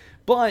case.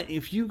 But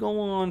if you go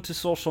on to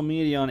social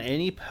media on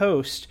any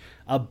post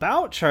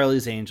about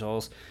Charlie's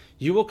Angels,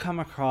 you will come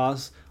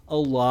across a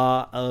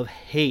lot of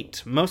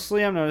hate.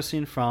 Mostly I'm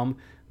noticing from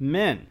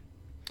men.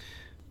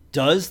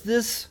 Does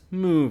this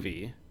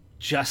movie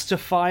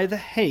justify the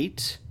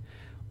hate?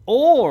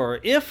 Or,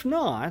 if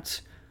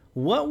not,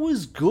 what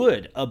was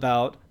good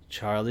about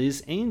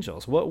Charlie's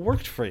Angels? What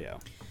worked for you?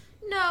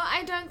 No,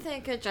 I don't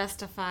think it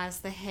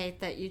justifies the hate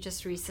that you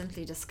just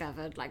recently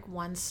discovered, like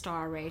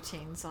 1-star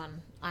ratings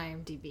on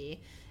IMDb.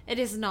 It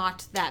is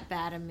not that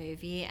bad a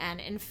movie, and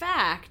in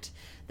fact,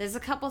 there's a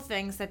couple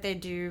things that they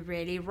do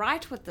really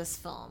right with this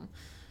film.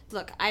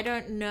 Look, I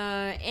don't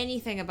know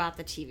anything about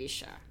the TV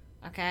show,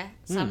 okay?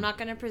 So I'm not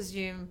going to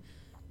presume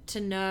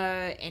to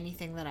know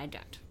anything that I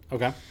don't.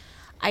 Okay.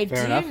 I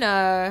Fair do enough.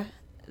 know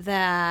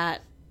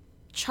that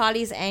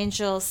Charlie's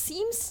Angels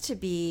seems to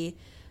be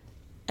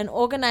an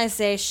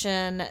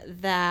organization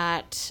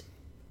that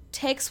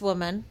takes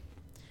women,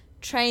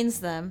 trains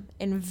them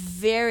in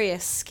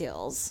various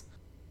skills,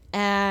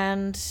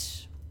 and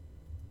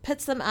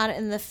puts them out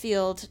in the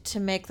field to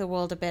make the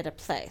world a better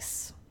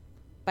place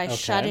by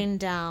shutting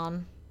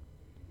down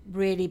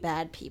really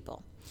bad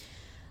people.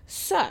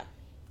 So,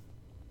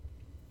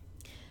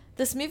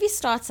 this movie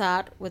starts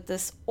out with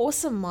this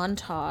awesome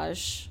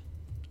montage,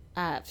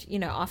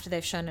 after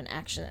they've shown an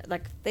action,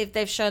 like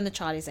they've shown the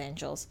Charlie's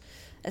Angels,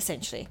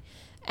 essentially.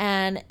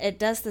 And it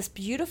does this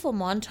beautiful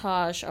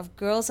montage of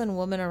girls and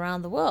women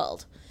around the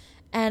world.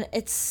 And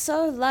it's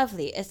so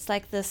lovely. It's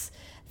like this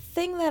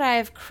thing that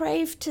I've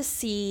craved to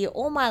see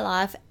all my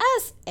life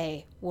as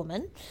a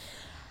woman.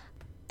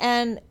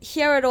 And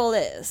here it all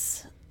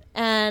is.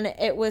 And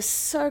it was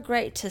so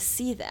great to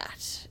see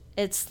that.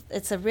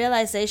 It's a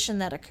realization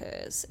that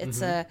occurs.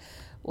 It's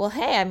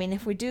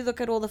if we do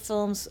look at all the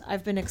films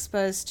I've been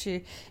exposed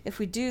to, if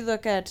we do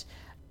look at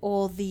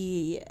all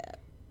the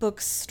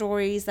books,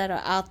 stories that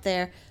are out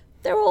there,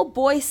 they're all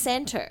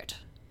boy-centered.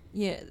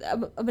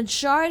 A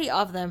majority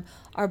of them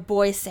are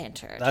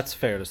boy-centered. That's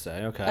fair to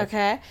say, okay.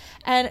 Okay?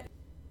 And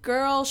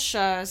girl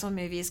shows or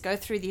movies go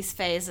through these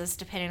phases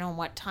depending on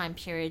what time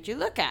period you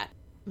look at,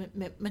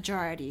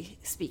 majority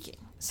speaking.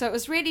 So it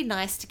was really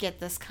nice to get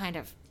this kind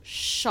of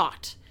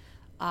shot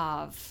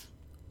of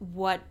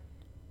what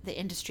the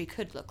industry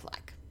could look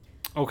like.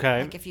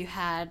 Okay. Like if you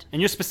had...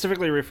 And you're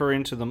specifically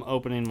referring to the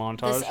opening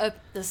montage?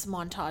 This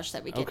montage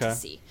that we get to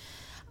see.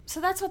 So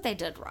that's what they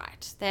did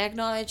right. They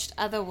acknowledged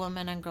other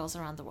women and girls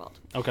around the world.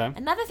 Okay.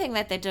 Another thing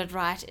that they did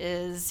right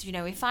is,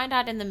 we find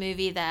out in the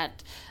movie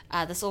that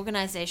this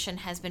organization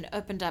has been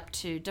opened up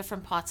to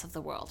different parts of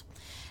the world.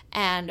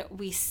 And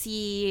we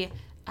see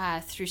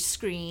through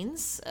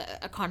screens,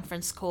 a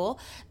conference call,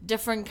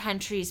 different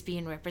countries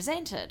being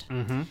represented.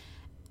 Mm-hmm.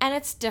 And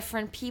it's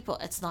different people.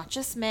 It's not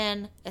just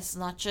men. It's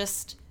not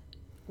just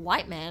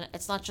white men.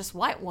 It's not just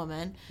white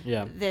women.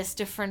 Yeah. There's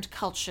different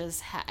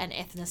cultures and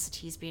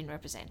ethnicities being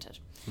represented.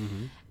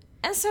 Mm-hmm.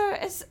 And so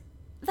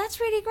that's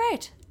really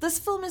great. This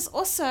film is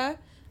also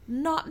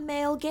not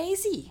male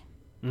gazy.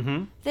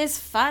 Mm-hmm. There's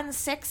fun,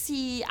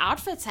 sexy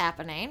outfits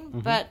happening,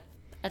 but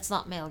it's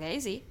not male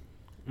gazy.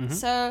 Mm-hmm.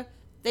 So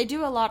they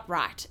do a lot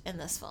right in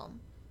this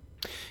film.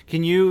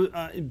 Can you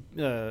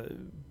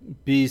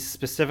be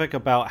specific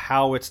about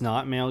how it's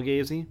not male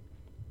gazy?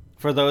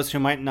 For those who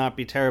might not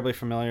be terribly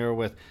familiar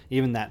with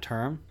even that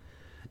term.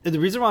 The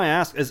reason why I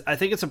ask is I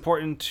think it's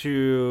important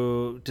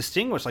to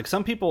distinguish. Like,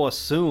 some people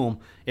assume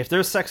if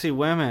there's sexy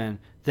women,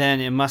 then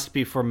it must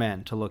be for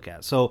men to look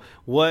at. So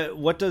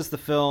what does the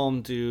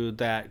film do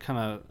that kind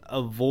of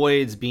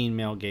avoids being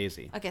male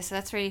gazy? Okay, so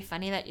that's really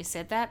funny that you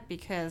said that,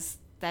 because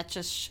that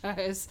just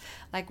shows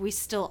like we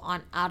still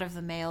aren't out of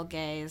the male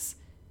gaze,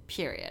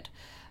 period.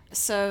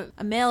 So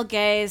a male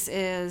gaze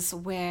is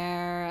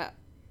where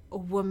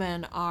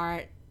women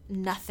are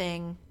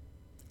nothing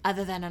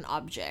other than an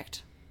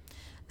object.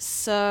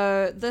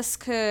 So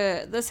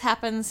this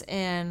happens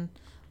in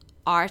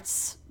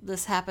arts,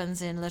 this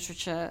happens in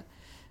literature,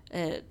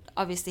 it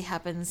obviously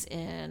happens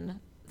in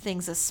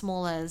things as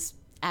small as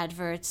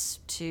adverts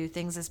to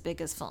things as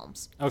big as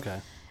films.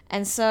 Okay.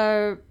 And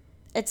so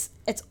it's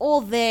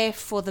all there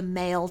for the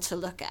male to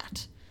look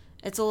at.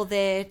 It's all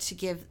there to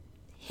give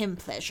him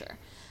pleasure,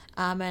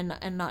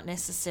 and not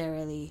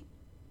necessarily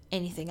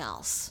anything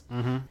else.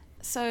 Mm-hmm.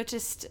 So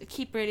just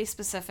keep really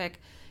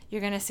specific. You're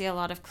going to see a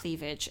lot of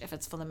cleavage if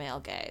it's for the male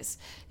gaze.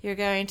 You're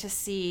going to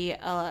see,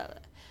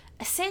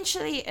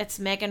 essentially, it's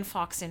Megan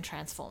Fox in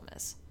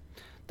Transformers.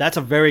 That's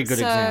a very good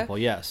example,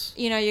 yes.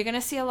 You know, you're going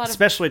to see a lot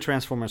especially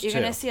Transformers 2. You're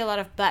going to see a lot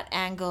of butt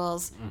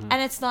angles.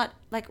 And it's not,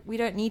 like, we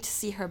don't need to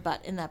see her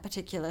butt in that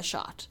particular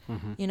shot.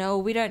 You know,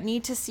 we don't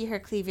need to see her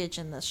cleavage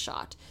in this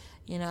shot,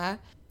 you know?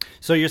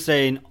 So you're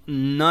saying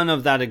none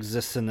of that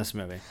exists in this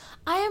movie?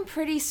 I am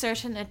pretty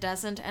certain it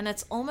doesn't, and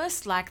it's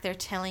almost like they're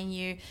telling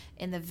you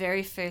in the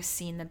very first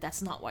scene that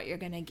that's not what you're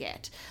going to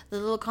get. The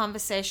little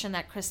conversation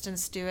that Kristen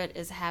Stewart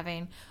is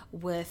having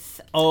with...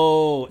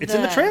 Oh, it's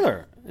in the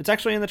trailer. It's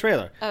actually in the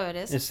trailer. Oh, it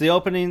is? It's the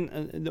opening...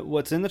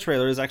 what's in the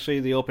trailer is actually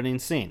the opening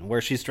scene, where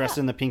she's dressed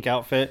in the pink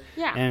outfit,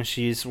 and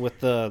she's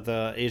with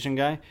the Asian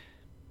guy.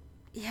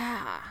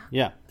 Yeah.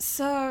 Yeah.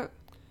 So,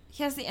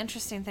 here's the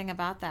interesting thing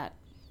about that.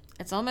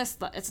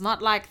 It's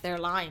not like they're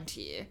lying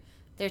to you.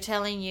 They're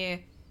telling you...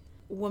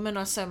 women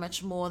are so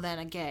much more than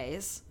a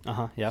gaze.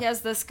 Yeah. Here's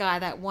this guy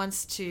that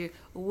wants to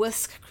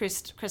whisk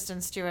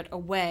Kristen Stewart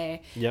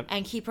away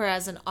and keep her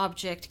as an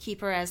object, keep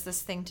her as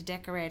this thing to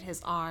decorate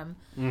his arm,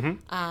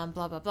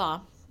 blah, blah,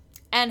 blah,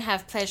 and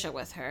have pleasure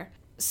with her.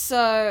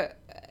 So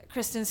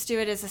Kristen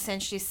Stewart is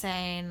essentially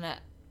saying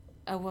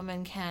a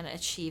woman can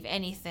achieve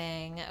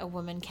anything, a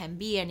woman can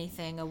be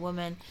anything, a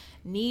woman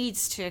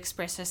needs to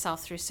express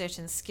herself through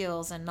certain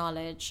skills and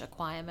knowledge,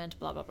 acquirement,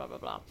 blah, blah, blah, blah,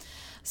 blah.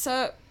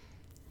 So...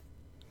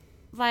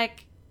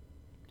 like,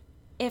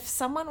 if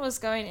someone was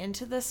going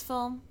into this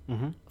film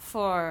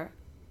for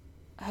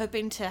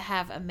hoping to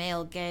have a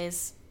male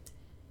gaze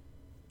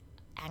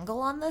angle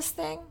on this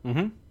thing,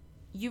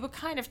 you were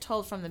kind of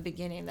told from the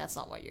beginning that's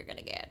not what you're going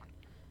to get.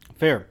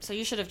 Fair. So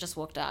you should have just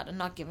walked out and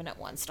not given it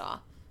 1 star.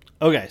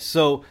 Okay,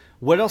 so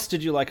what else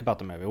did you like about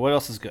the movie? What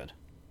else is good?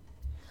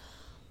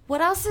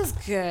 What else is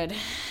good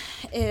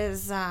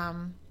is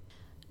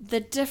the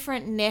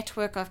different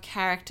network of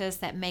characters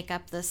that make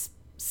up this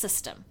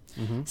system.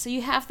 So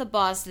you have the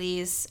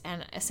Bosleys,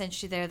 and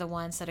essentially they're the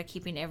ones that are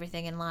keeping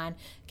everything in line,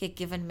 get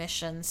given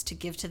missions to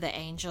give to the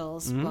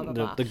angels, blah, blah,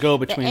 blah. The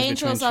go-betweens the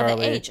angels between Charlie...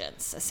 are the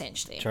agents,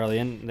 essentially. Charlie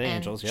and the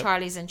angels, yep.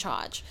 Charlie's in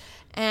charge.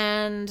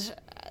 And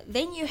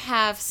then you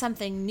have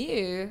something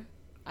new,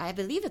 I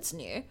believe it's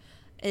new,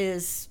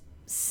 is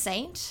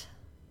Saint.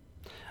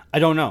 I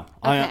don't know.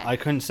 Okay. I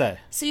couldn't say.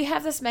 So you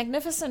have this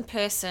magnificent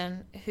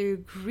person who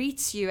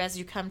greets you as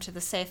you come to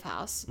the safe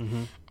house,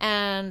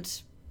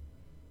 and...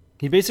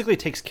 he basically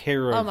takes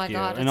care of you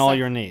and all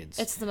your needs.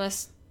 It's the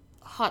most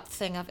hot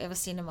thing I've ever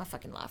seen in my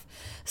fucking life.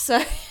 So,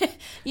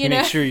 he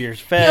makes sure you're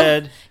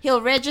fed.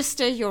 He'll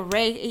register your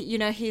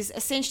he's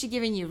essentially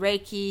giving you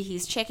Reiki.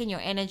 He's checking your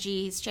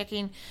energy. He's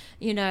checking,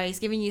 he's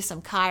giving you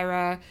some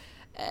Cairo.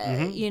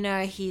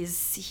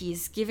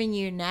 He's giving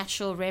you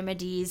natural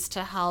remedies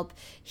to help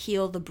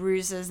heal the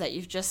bruises that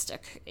you've just,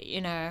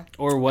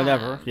 or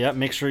whatever.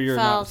 Make sure you're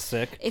not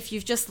sick. If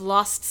you've just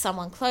lost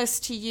someone close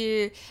to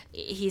you,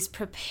 he's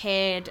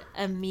prepared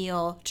a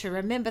meal to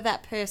remember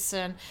that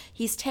person.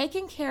 He's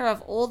taking care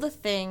of all the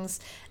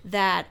things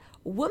that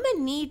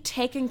women need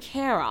taken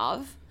care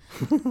of.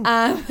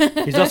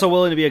 He's also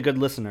willing to be a good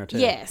listener, too.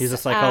 Yes. He's a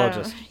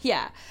psychologist.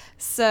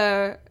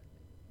 So...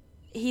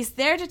 he's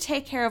there to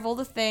take care of all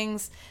the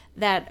things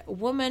that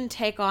women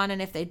take on,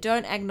 and if they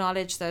don't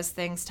acknowledge those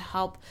things to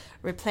help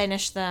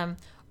replenish them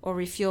or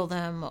refuel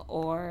them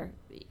or,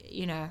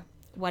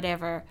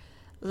 whatever,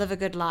 live a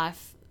good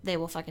life, they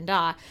will fucking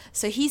die.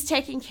 So he's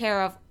taking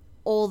care of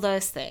all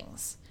those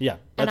things. Yeah.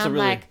 And I'm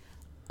like,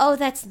 oh,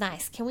 that's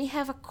nice. Can we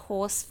have a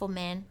course for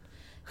men,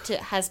 to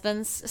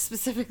husbands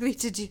specifically,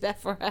 to do that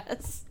for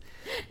us?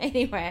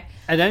 Anyway.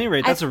 At any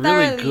rate, that's a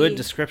really good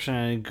description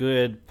and a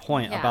good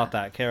point about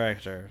that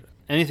character.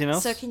 Anything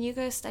else? So can you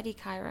go study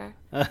Cairo?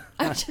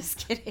 I'm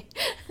just kidding.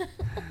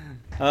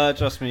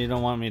 Trust me, you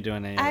don't want me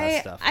doing any of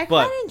that stuff. I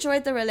quite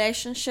enjoyed the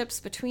relationships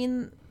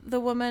between the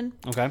women.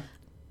 Okay.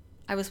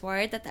 I was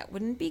worried that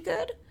wouldn't be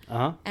good.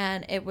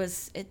 And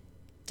it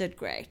did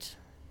great.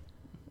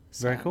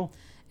 So very cool.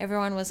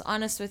 Everyone was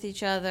honest with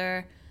each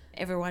other.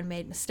 Everyone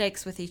made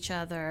mistakes with each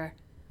other.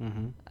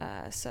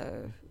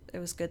 So it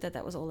was good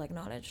that was all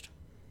acknowledged.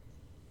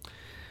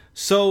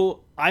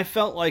 So I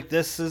felt like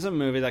this is a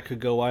movie that could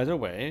go either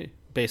way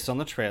based on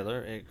the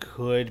trailer. It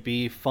could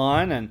be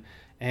fun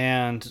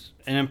and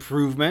an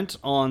improvement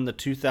on the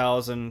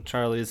 2000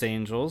 Charlie's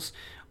Angels,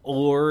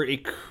 or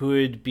it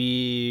could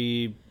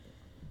be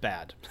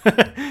bad.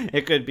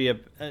 It could be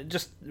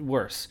just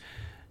worse.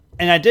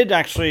 And I did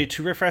actually,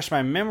 to refresh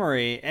my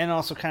memory and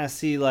also kind of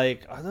see,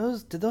 like,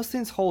 did those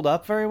things hold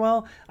up very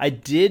well? I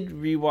did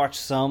rewatch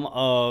some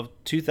of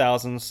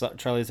 2000's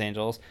Charlie's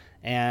Angels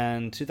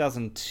and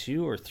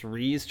 2002 or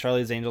 3's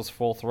Charlie's Angels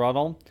Full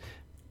Throttle,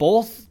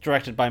 both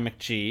directed by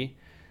McGee.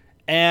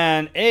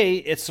 And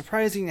it's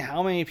surprising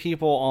how many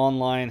people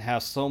online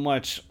have so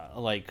much,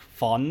 like,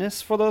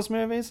 fondness for those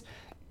movies.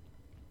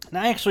 And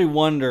I actually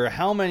wonder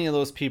how many of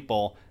those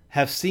people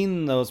have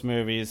seen those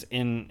movies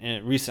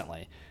in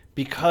recently,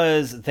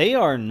 because they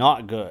are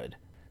not good.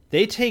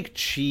 They take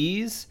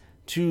cheese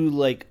to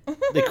like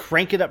they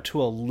crank it up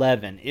to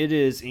 11. It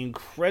is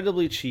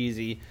incredibly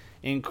cheesy,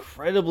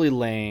 incredibly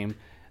lame.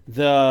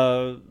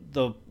 The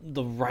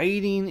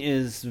writing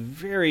is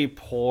very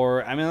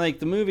poor. I mean, like,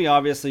 the movie,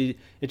 obviously,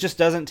 it just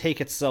doesn't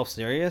take itself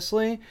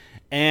seriously,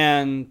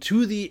 and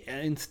to the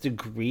nth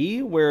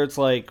degree where it's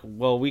like,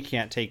 well, we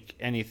can't take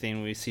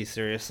anything we see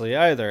seriously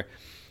either.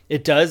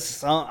 It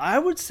does, I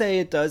would say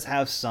it does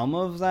have some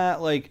of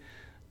that, like,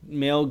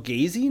 male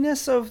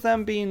gaziness of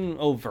them being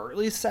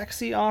overtly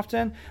sexy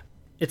often.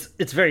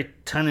 It's very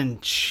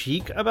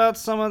tongue-in-cheek about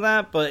some of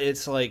that, but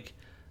it's like,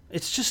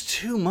 it's just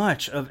too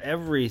much of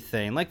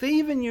everything. Like, they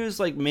even use,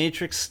 like,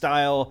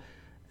 Matrix-style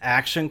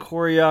action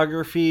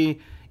choreography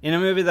in a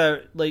movie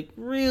that, like,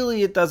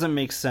 really it doesn't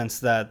make sense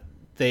that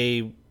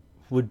they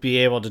would be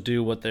able to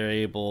do what they're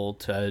able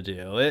to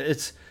do.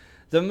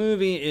 The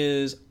movie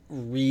is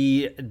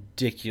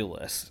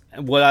ridiculous.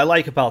 What I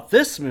like about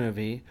this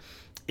movie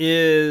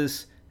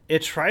is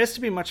it tries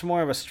to be much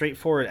more of a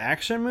straightforward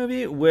action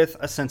movie with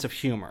a sense of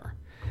humor.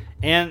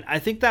 And I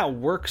think that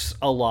works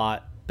a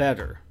lot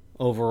better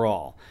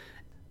overall.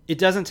 It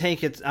doesn't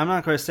take it. I'm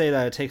not going to say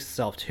that it takes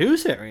itself too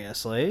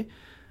seriously.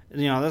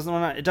 You know,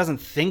 it doesn't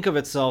think of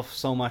itself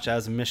so much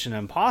as Mission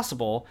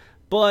Impossible,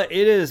 but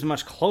it is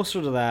much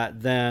closer to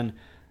that than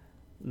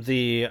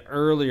the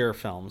earlier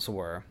films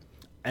were.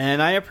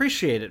 And I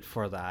appreciate it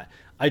for that.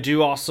 I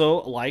do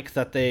also like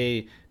that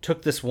they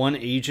took this one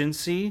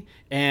agency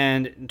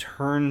and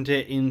turned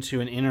it into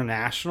an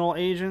international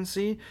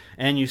agency.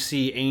 And you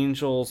see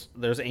angels,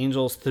 there's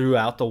angels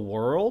throughout the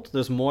world.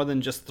 There's more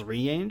than just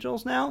 3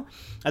 angels now.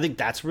 I think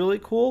that's really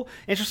cool.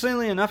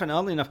 Interestingly enough, and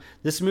oddly enough,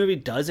 this movie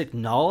does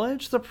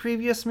acknowledge the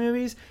previous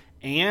movies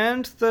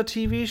and the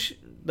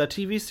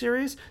TV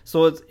series.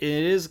 So it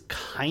is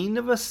kind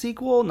of a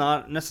sequel,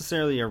 not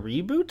necessarily a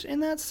reboot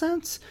in that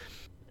sense.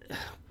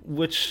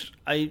 Which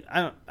I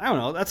don't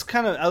know. That's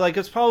kind of like,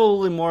 it's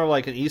probably more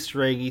like an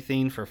Easter eggy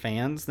thing for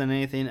fans than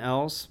anything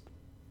else.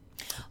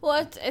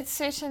 Well, it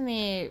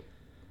certainly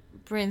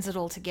brings it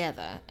all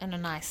together in a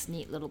nice,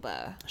 neat little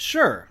bow.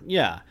 Sure,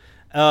 yeah.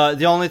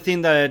 The only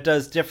thing that it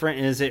does different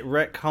is it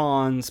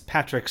retcons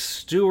Patrick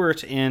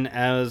Stewart in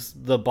as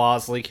the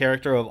Bosley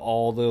character of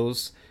all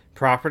those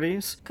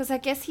properties. Because I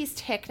guess he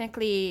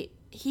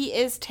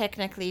is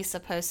technically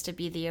supposed to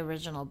be the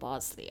original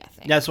Bosley, I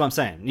think. That's what I'm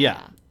saying.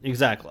 Yeah.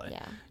 Exactly.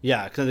 Yeah.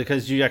 Yeah,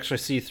 because you actually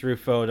see through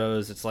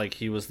photos, it's like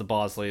he was the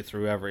Bosley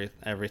through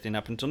everything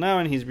up until now,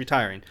 and he's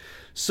retiring.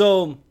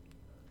 So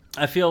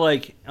I feel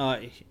like,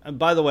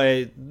 by the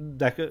way,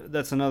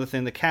 that's another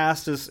thing. The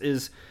cast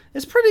is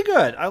pretty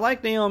good. I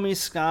like Naomi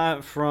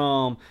Scott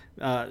from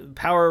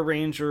Power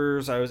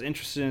Rangers. I was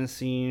interested in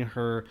seeing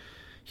her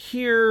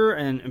here,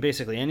 and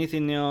basically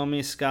anything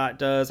Naomi Scott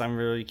does, I'm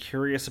really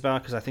curious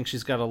about, because I think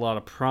she's got a lot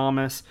of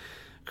promise.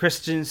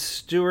 Kristen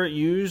Stewart,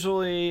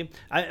 usually,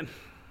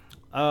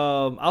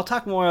 I'll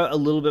talk a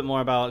little bit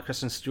more about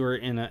Kristen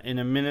Stewart in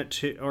a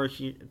minute or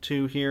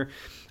two here.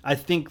 I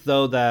think,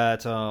 though,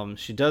 that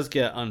she does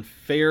get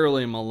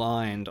unfairly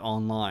maligned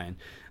online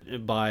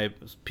by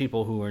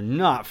people who are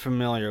not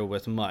familiar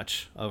with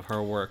much of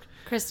her work.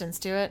 Kristen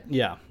Stewart?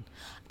 Yeah.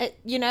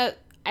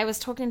 I was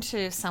talking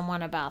to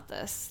someone about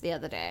this the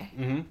other day.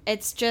 Mm-hmm.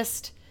 It's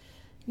just,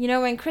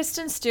 when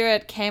Kristen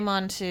Stewart came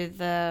onto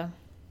the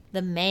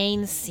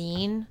main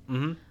scene,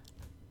 mm-hmm.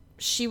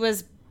 she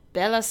was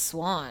Bella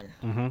Swan,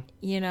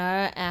 mm-hmm.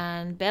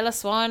 And Bella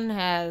Swan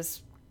has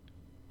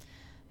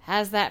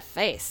that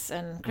face,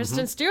 and Kristen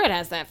mm-hmm. Stewart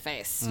has that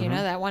face, mm-hmm.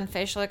 that one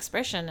facial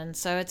expression. And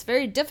so it's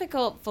very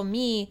difficult for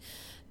me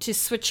to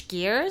switch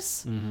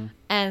gears mm-hmm.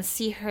 and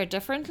see her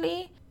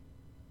differently.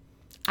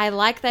 I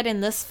like that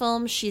in this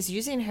film, she's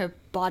using her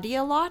body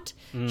a lot.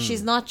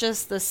 She's not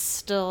just this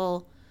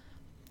still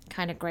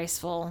kind of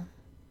graceful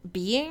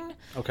being.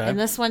 Okay. In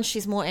this one,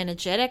 she's more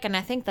energetic, and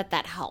I think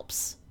that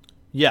helps.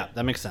 Yeah,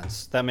 that makes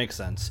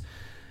sense.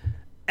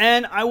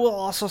 And I will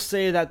also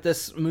say that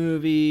this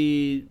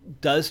movie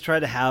does try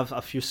to have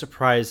a few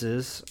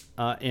surprises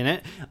in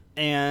it,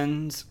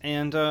 and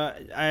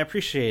I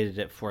appreciated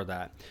it for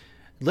that.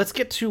 Let's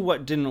get to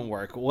what didn't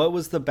work. What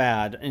was the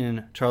bad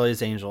in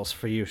Charlie's Angels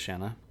for you,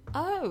 Shanna?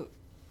 Oh,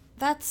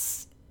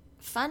 that's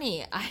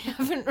funny. I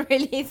haven't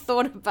really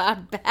thought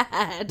about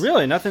bad.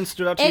 Really? Nothing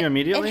stood out to you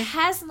immediately? It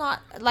has not,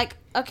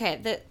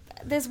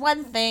 there's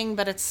one thing,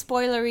 but it's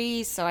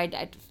spoilery, so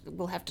I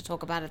will have to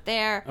talk about it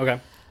there. Okay.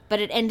 But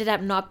it ended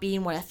up not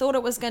being what I thought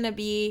it was going to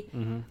be.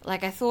 Mm-hmm.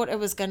 Like, I thought it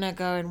was going to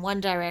go in one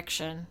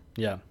direction.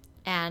 Yeah.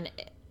 And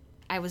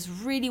I was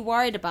really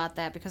worried about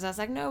that, because I was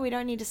like, no, we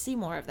don't need to see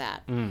more of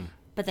that.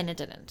 But then it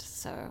didn't.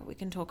 So we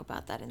can talk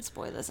about that in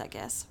spoilers, I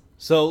guess.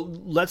 So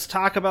let's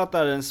talk about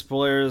that in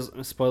spoilers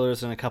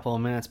in a couple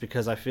of minutes,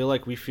 because I feel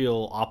like we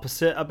feel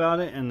opposite about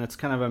it, and it's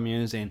kind of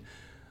amusing.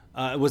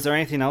 Was there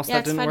anything else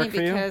that didn't work for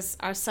you? Yeah, it's funny because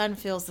our son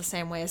feels the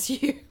same way as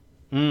you.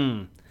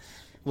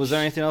 Was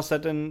there anything else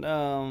that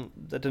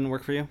didn't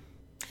work for you?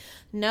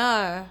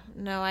 No,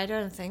 I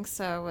don't think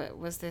so.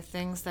 Was there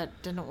things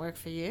that didn't work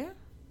for you?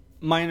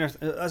 Minor,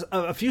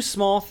 a few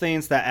small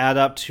things that add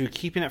up to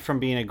keeping it from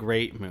being a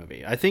great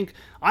movie. I think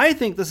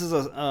this is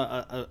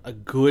a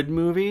good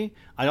movie.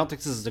 I don't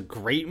think this is a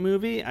great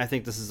movie. I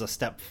think this is a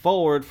step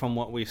forward from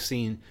what we've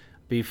seen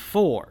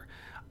before.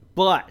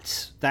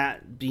 But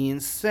that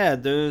being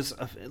said, there's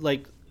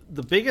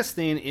the biggest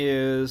thing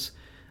is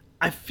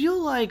I feel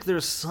like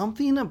there's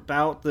something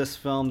about this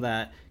film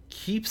that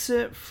keeps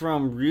it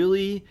from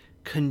really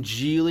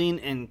congealing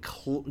and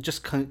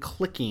just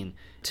clicking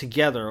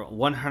together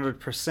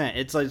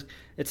 100%.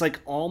 It's like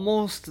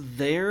almost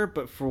there,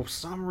 but for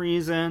some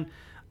reason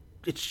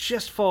it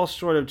just falls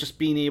short of just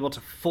being able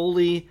to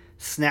fully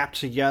snap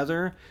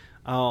together.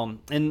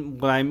 And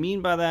what I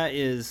mean by that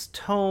is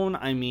tone.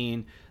 I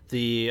mean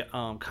the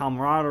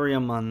camaraderie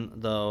among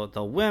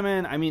the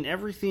women. I mean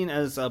everything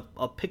as a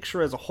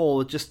picture as a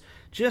whole. It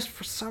just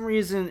for some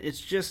reason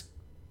it's just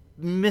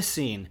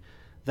missing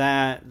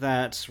that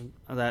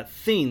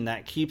thing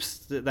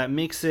that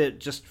makes it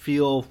just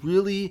feel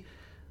really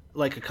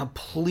like a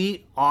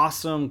complete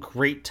awesome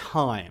great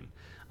time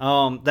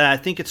that I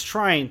think it's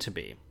trying to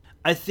be.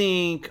 I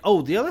think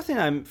the other thing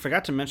I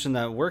forgot to mention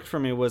that worked for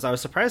me was I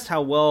was surprised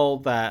how well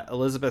that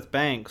Elizabeth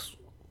Banks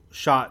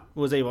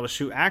was able to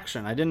shoot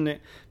action. I didn't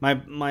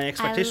my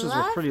expectations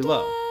were pretty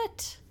low.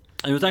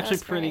 It was actually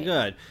pretty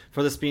good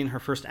for this being her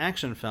first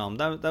action film.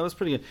 That was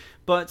pretty good.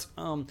 But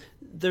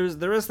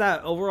there is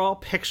that overall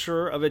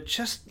picture of it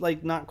just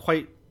like not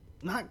quite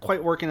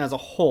working as a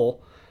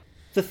whole.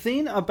 The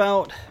thing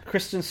about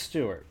Kristen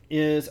Stewart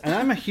is, and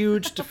I'm a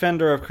huge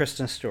defender of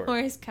Kristen Stewart.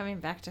 Always coming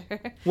back to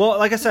her. Well,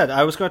 like I said,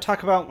 I was going to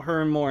talk about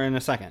her more in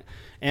a second.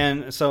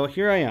 And so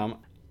here I am.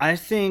 I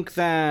think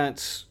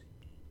that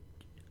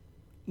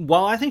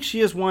while I think she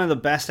is one of the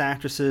best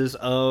actresses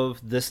of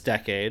this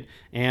decade,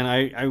 and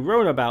I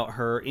wrote about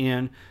her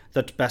in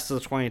the Best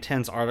of the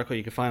 2010s article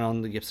you can find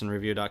on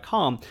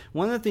thegibsonreview.com,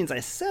 one of the things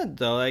I said,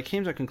 though, I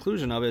came to a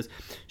conclusion of is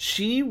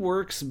she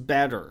works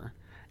better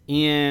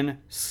in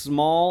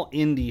small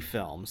indie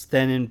films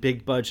than in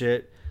big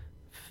budget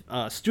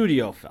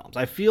studio films.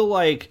 I feel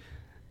like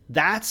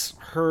that's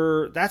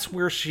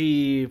where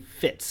she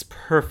fits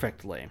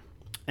perfectly.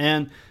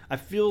 And I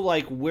feel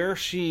like where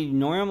she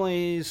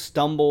normally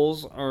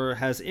stumbles or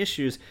has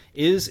issues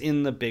is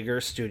in the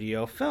bigger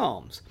studio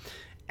films.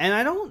 And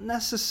I don't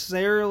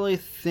necessarily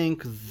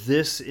think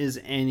this is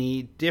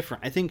any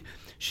different. I think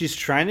she's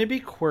trying to be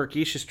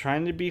quirky. She's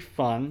trying to be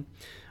fun.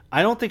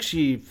 I don't think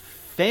she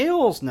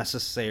fails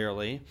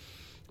necessarily,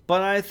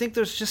 but I think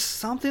there's just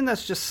something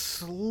that's just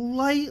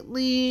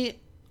slightly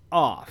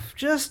off.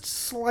 Just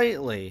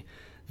slightly.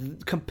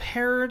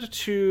 Compared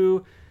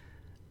to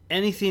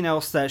anything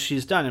else that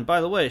she's done. And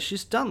by the way,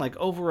 she's done like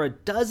over a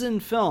dozen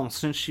films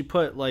since she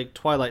put like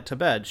Twilight to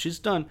bed. She's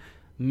done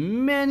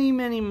many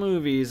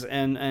movies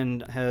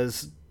and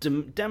has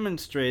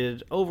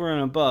demonstrated over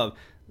and above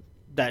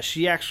that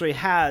she actually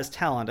has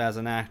talent as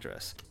an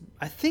actress.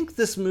 I think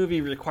this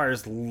movie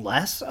requires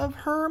less of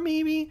her,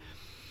 maybe,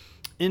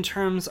 in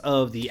terms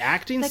of the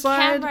acting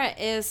side. The camera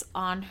is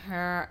on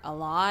her a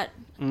lot,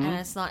 and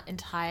it's not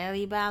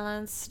entirely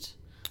balanced,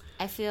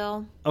 I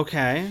feel.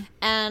 Okay.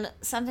 And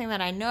something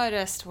that I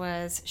noticed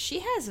was she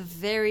has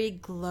very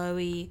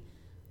glowy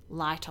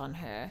light on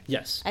her.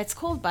 Yes. It's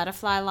called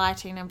butterfly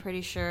lighting, I'm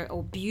pretty sure,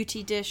 or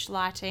beauty dish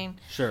lighting.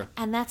 Sure.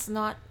 And that's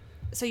not...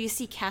 So you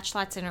see catch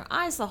lights in her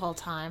eyes the whole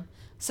time.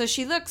 So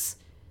she looks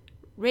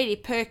really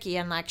perky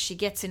and like she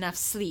gets enough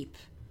sleep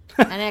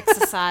and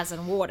exercise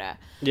and water.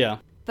 Yeah.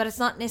 But it's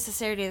not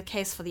necessarily the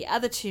case for the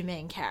other two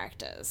main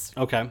characters.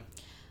 Okay.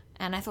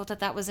 And I thought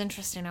that was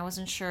interesting. I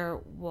wasn't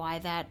sure why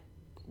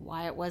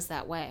it was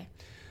that way.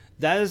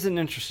 That is an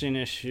interesting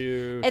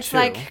issue, It's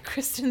like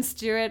Kristen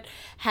Stewart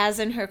has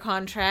in her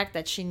contract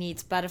that she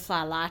needs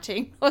butterfly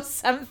lighting or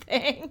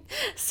something.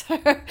 So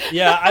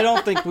yeah, I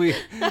don't think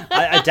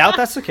I doubt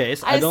that's the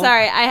case. I'm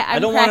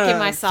cracking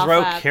myself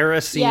throw up.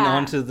 Kerosene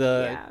onto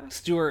the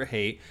Stewart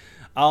hate.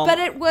 But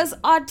it was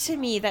odd to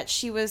me that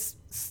she was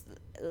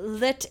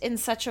lit in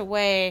such a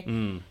way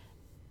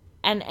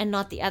and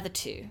not the other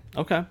two.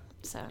 Okay.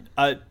 So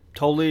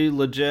totally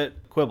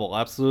legit quibble,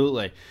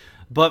 absolutely.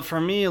 But for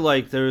me,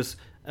 like, there's...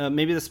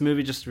 maybe this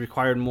movie just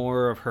required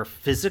more of her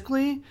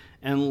physically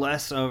and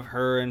less of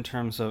her in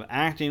terms of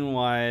acting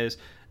wise.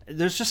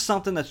 There's just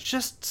something that's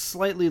just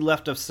slightly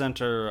left of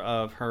center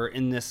of her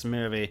in this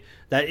movie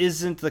that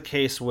isn't the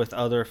case with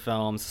other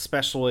films,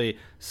 especially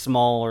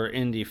smaller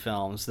indie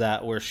films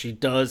where she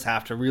does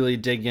have to really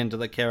dig into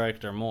the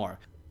character more.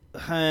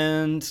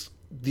 And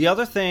the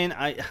other thing,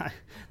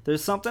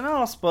 there's something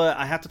else, but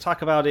I have to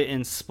talk about it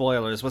in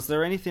spoilers. Was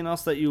there anything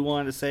else that you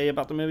wanted to say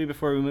about the movie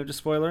before we move to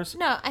spoilers?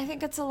 No, I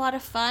think it's a lot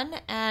of fun,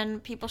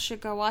 and people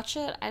should go watch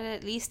it. I'd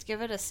at least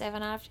give it a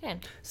 7 out of 10.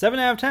 7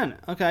 out of 10.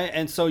 Okay,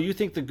 and so you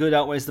think the good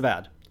outweighs the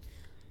bad?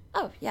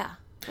 Oh, yeah,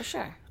 for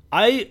sure.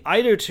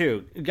 I do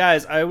too.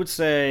 Guys, I would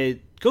say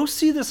go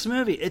see this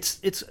movie.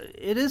 It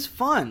is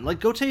fun.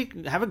 Like,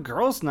 have a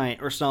girls' night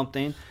or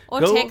something.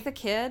 Or take the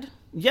kid.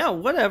 yeah,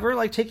 whatever.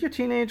 Like, take your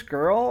teenage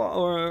girl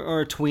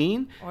or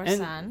tween Or and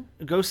son.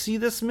 go see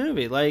this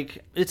movie.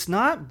 Like, it's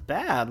not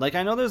bad. Like,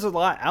 I know there's a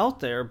lot out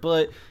there,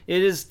 but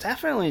it is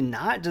definitely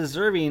not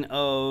deserving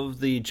of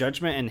the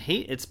judgment and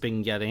hate it's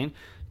been getting.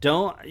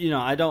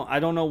 I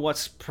don't know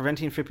what's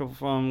preventing people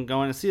from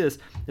going to see this.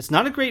 It's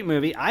not a great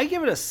movie. I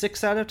give it a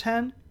 6 out of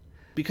 10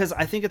 because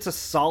I think it's a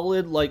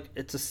solid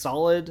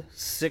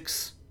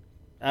 6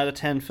 out of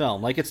 10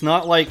 film. Like, it's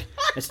not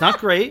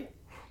great.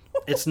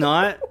 It's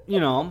not,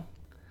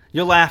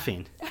 you're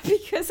laughing.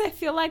 Because I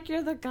feel like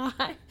you're the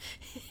guy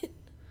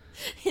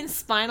in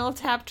Spinal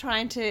Tap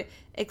trying to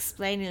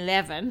explain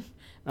 11,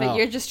 but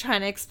you're just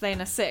trying to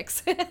explain a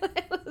 6.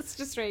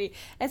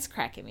 It's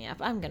cracking me up.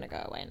 I'm going to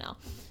go away now.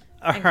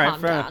 All right, calm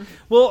fair down. enough.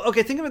 Well,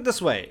 okay, think of it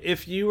this way.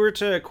 If you were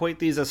to equate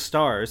these as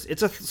stars,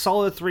 it's a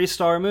solid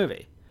 3-star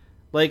movie.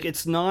 Like,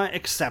 it's not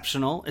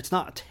exceptional. It's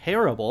not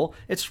terrible.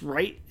 It's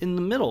right in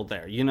the middle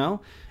there,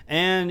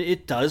 And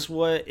it does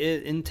what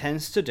it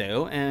intends to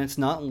do, and it's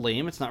not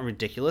lame. It's not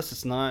ridiculous.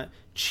 It's not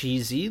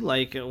cheesy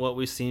like what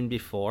we've seen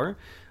before.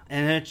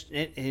 And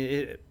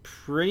it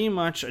pretty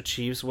much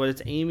achieves what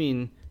it's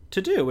aiming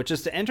to do, which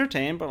is to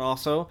entertain, but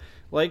also,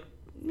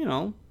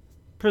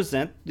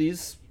 present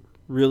these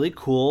really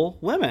cool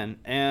women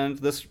and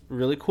this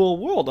really cool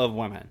world of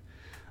women.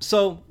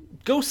 So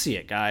go see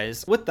it,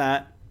 guys. With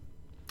that,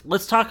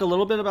 let's talk a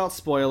little bit about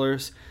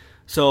spoilers.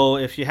 So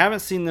if you haven't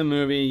seen the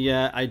movie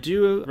yet, I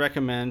do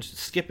recommend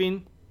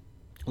skipping.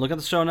 Look at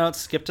the show notes,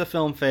 skip to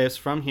Film Faves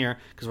from here,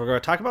 because we're going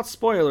to talk about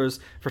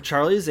spoilers for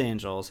Charlie's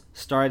Angels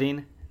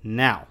starting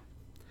now.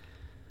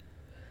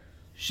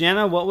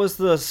 Shanna, what was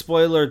the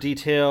spoiler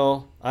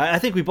detail? I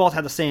think we both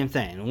had the same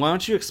thing. Why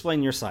don't you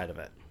explain your side of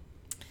it?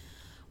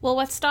 Well,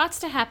 what starts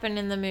to happen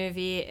in the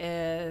movie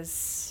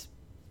is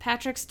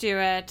Patrick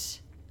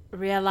Stewart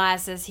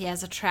realizes he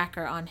has a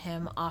tracker on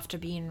him after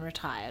being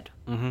retired.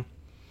 Mm-hmm.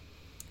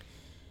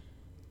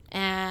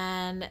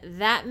 And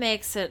that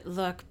makes it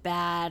look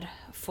bad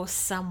for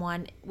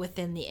someone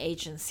within the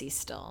agency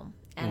still.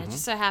 And it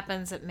just so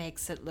happens it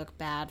makes it look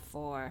bad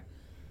for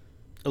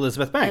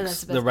Elizabeth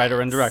Banks, the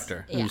writer and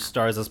director, who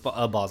stars as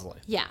Bosley.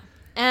 Yeah.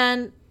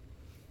 And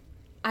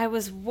I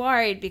was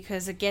worried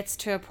because it gets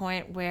to a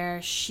point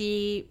where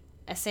she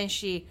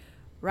essentially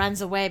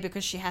runs away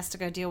because she has to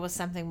go deal with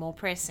something more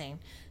pressing.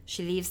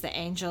 She leaves the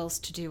angels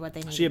to do what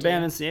they need to do. She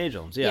abandons the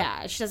angels, yeah.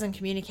 Yeah, she doesn't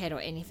communicate or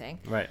anything.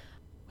 Right.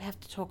 We have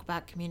to talk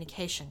about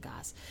communication,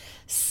 guys.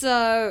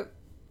 So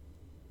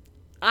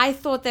I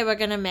thought they were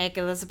going to make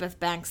Elizabeth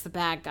Banks the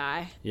bad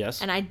guy.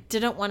 Yes. And I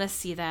didn't want to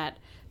see that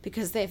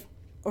because they've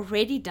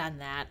already done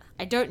that.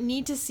 I don't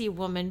need to see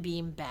women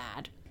being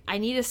bad. I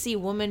need to see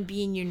women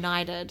being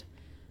united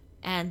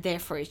and there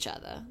for each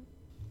other.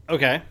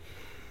 Okay.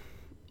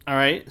 All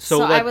right.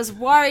 So I was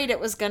worried it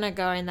was going to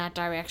go in that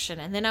direction,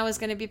 and then I was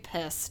going to be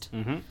pissed.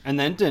 Mm-hmm. And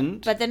then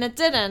didn't. But then it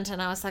didn't,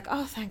 and I was like,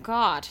 oh, thank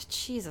God.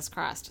 Jesus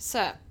Christ.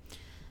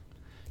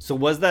 So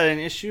was that an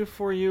issue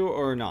for you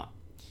or not,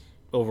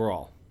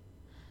 overall?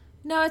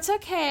 No, it's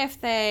okay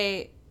if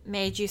they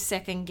made you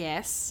second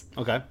guess.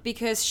 Okay.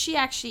 Because she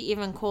actually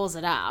even calls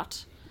it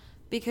out.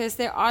 Because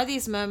there are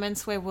these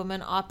moments where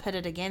women are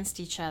pitted against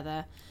each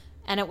other,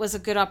 and it was a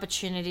good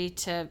opportunity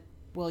to,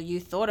 well, you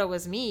thought it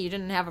was me. You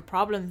didn't have a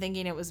problem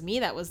thinking it was me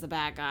that was the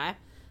bad guy.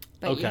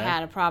 But you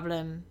had a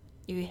problem.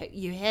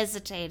 You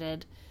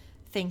hesitated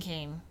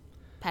thinking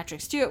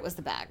Patrick Stewart was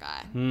the bad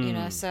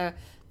guy. So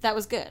that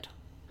was good.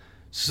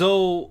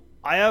 So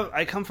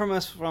I come from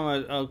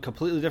a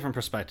completely different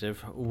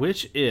perspective,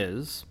 which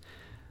is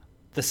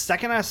the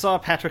second I saw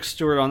Patrick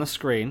Stewart on the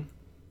screen,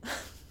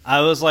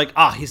 I was like,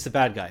 he's the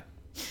bad guy.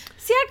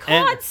 See, I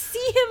can't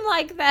see him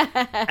like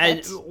that.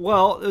 And,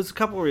 well, there's a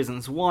couple of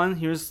reasons. One,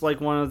 he was like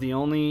one of the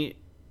only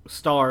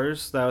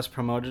stars that was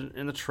promoted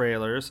in the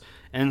trailers,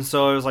 and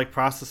so it was like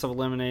process of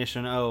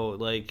elimination.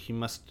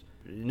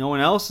 No one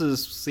else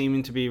is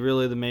seeming to be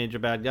really the major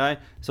bad guy,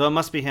 so it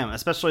must be him,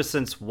 especially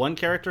since one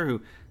character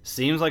who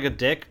seems like a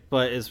dick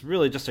but is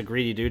really just a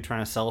greedy dude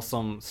trying to sell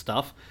some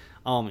stuff,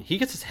 he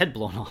gets his head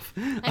blown off.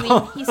 I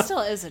mean, he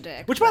still is a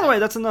dick. Which, by the way,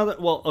 that's another...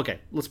 Well, okay,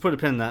 let's put a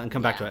pin in that and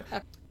come back to it.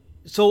 Okay.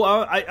 So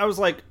I was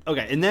like,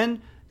 okay, and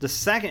then the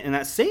second, in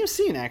that same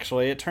scene,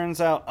 actually, it turns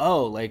out,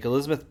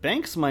 Elizabeth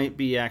Banks might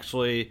be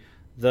actually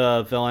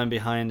the villain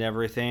behind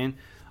everything.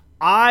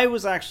 I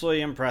was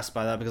actually impressed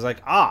by that because,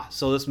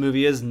 so this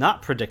movie is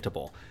not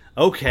predictable.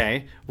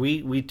 Okay,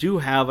 we do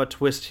have a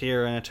twist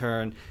here and a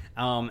turn.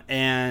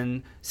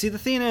 And see, the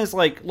thing is,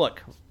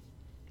 look,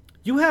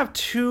 you have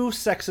two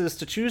sexes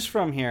to choose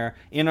from here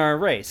in our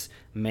race,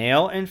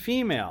 male and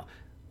female.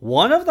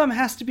 One of them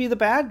has to be the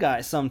bad guy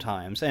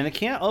sometimes, and it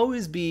can't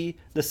always be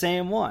the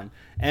same one.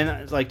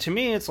 And to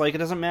me, it's it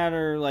doesn't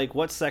matter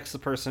what sex the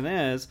person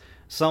is.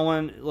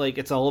 Someone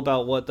it's all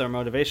about what their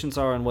motivations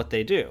are and what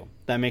they do.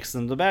 That makes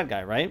them the bad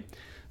guy, right?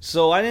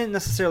 So I didn't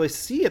necessarily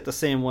see it the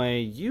same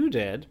way you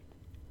did,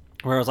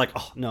 where I was like,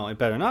 oh no, it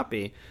better not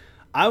be.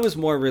 I was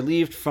more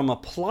relieved from a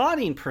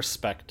plotting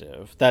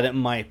perspective that it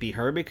might be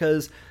her,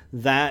 because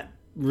that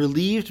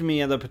relieved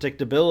me of the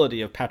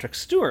predictability of Patrick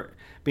Stewart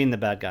being the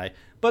bad guy.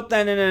 But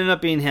then it ended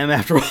up being him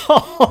after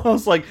all. It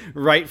was like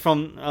right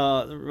from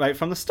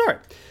the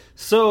start.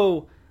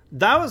 So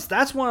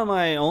that's one of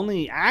my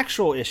only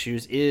actual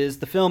issues, is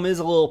the film is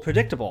a little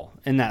predictable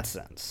in that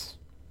sense.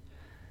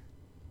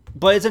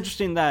 But it's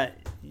interesting that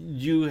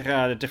you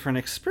had a different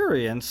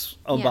experience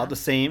about the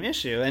same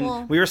issue.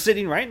 And we were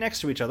sitting right next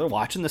to each other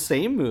watching the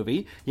same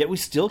movie, yet we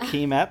still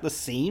came at the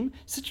same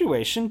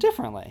situation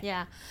differently.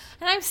 Yeah.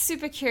 And I'm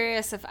super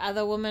curious if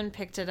other women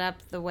picked it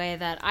up the way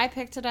that I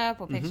picked it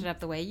up, or picked it up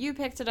the way you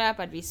picked it up.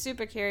 I'd be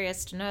super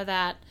curious to know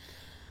that.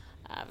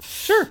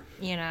 Sure.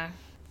 You know.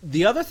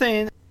 The other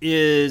thing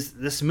is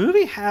this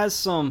movie has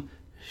some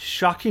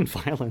shocking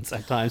violence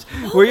at times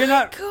where you're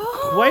not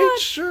quite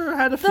sure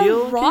how to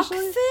feel. The rock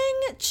thing?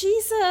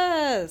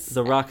 Jesus.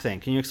 The rock thing.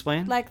 Can you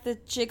explain? Like the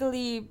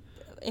jiggly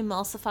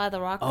emulsify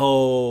the rock.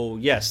 Oh,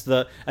 yes.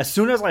 As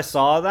soon as I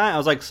saw that, I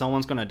was like,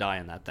 someone's going to die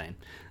in that thing.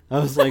 I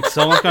was like,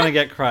 someone's going to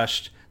get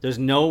crushed. There's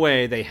no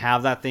way they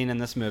have that thing in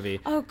this movie.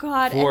 Oh,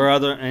 God. For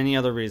any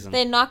other reason.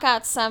 They knock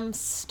out some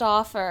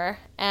staffer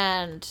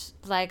and,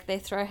 like, they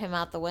throw him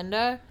out the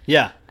window.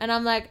 Yeah. And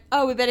I'm like,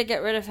 oh, we better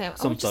get rid of him.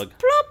 Some just thug.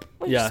 plop.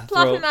 We just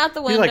plop him out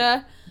the window. He,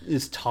 like,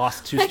 is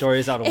tossed 2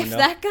 stories out a window. If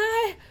that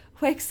guy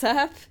wakes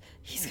up,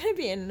 he's going to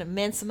be in an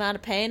immense amount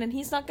of pain, and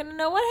he's not going to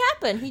know what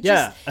happened. He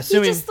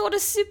just thought a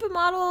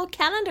supermodel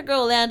calendar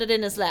girl landed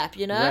in his lap,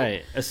 you know?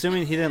 Right.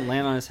 Assuming he didn't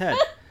land on his head.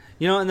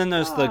 You know, and then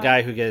there's the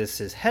guy who gets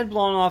his head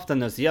blown off. Then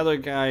there's the other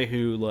guy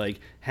who, like,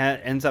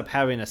 ends up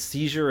having a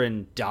seizure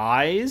and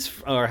dies,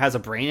 or has a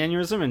brain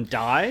aneurysm and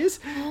dies.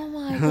 Oh,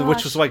 my gosh.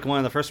 Which was, like, one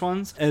of the first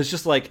ones. And it's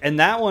just, like, and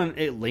that one,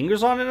 it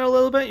lingers on it a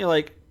little bit. You're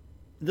like,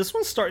 this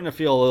one's starting to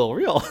feel a little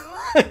real.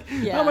 How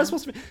am I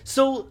supposed to be?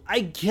 So I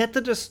get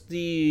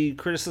the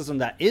criticism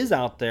that is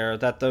out there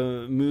that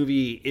the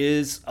movie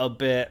is a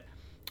bit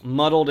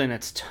muddled in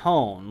its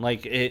tone.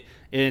 Like,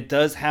 it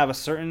does have a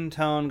certain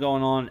tone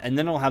going on, and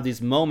then it'll have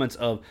these moments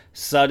of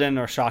sudden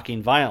or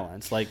shocking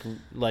violence, like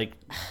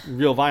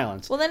real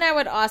violence. Well, then I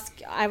would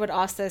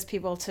ask those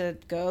people to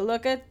go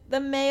look at the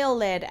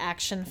male-led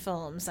action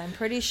films. I'm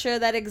pretty sure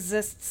that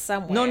exists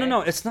somewhere. No.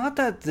 It's not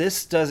that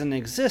this doesn't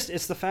exist.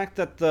 It's the fact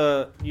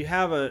that you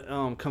have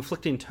a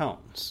conflicting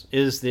tones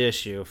is the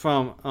issue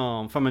from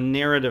a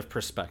narrative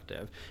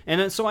perspective,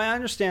 and so I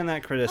understand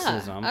that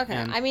criticism. Okay,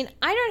 I mean,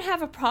 I don't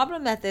have a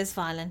problem that there's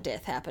violent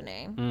death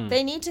happening.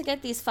 They need to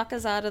get these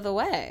fuckers out of the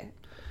way.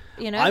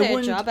 You know,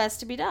 their job has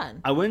to be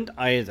done. I wouldn't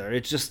either.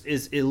 It just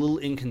is a little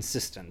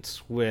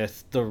inconsistent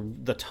with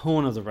the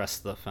tone of the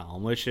rest of the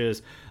film, which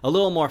is a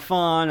little more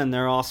fun, and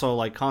they're also,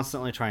 like,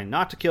 constantly trying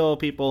not to kill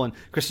people, and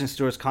Kristen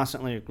Stewart's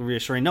constantly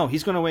reassuring, no,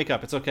 he's going to wake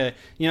up, it's okay.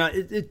 You know,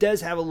 it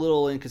does have a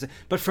little inconsistent.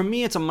 But for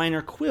me, it's a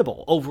minor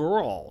quibble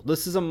overall.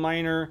 This is a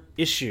minor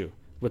issue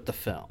with the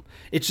film.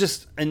 It's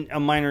just a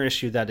minor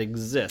issue that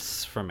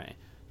exists for me.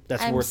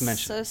 That's worth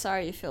mentioning. I'm so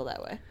sorry you feel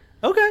that way.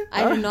 Okay.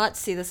 I do not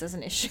see this as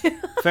an issue.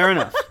 Fair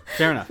enough.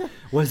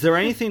 Was there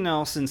anything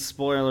else in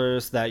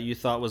spoilers that you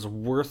thought was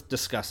worth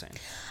discussing?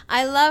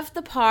 I love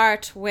the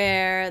part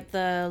where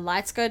the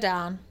lights go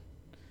down.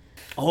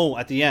 Oh,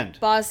 at the end.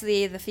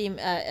 Bosley,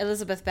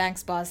 Elizabeth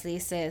Banks Bosley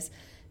says,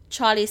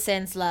 Charlie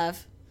sends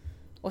love,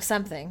 or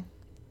something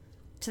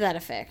to that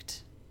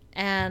effect.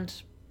 And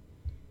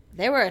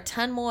there were a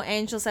ton more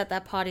angels at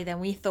that party than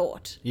we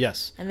thought.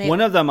 Yes. And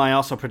one of them I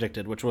also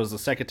predicted, which was the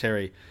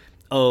secretary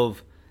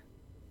of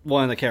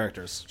one of the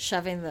characters.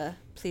 Shoving the,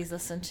 please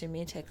listen to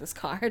me, take this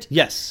card.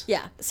 Yes.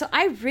 Yeah. So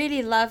I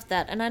really love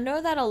that. And I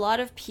know that a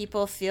lot of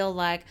people feel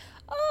like,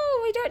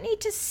 oh, we don't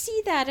need to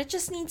see that. It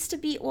just needs to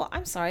be, well,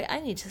 I'm sorry, I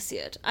need to see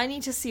it. I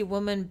need to see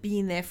women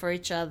being there for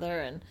each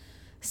other and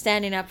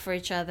standing up for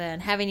each other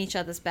and having each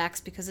other's backs,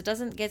 because it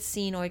doesn't get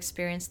seen or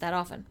experienced that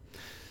often.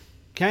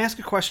 Can I ask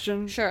a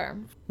question? Sure.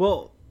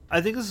 Well,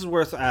 I think this is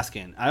worth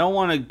asking. I don't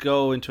want to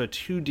go into a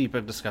too deep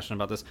a discussion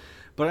about this,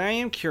 but I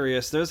am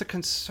curious. There's a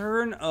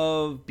concern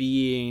of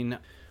being,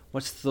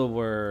 what's the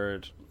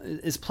word?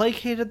 Is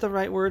placated the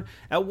right word?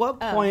 At what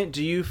point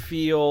do you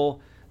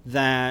feel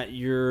that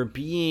you're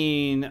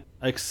being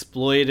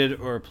exploited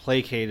or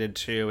placated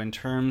to in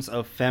terms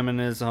of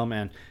feminism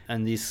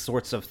and these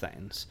sorts of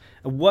things?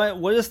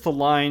 What is the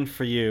line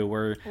for you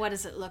where... What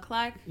does it look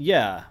like?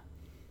 Yeah.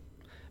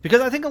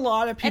 Because I think a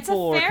lot of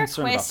people are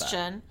concerned about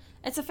that.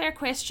 It's a fair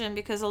question,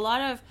 because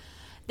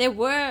there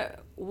were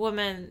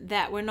women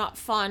that were not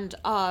fond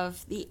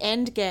of the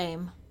end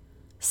game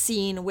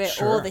scene where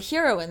all the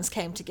heroines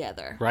came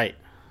together. Right.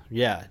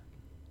 Yeah.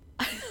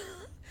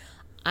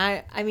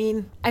 I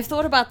mean, I've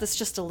thought about this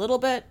just a little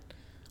bit.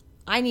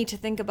 I need to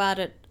think about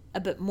it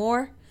a bit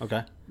more.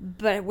 Okay.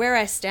 But where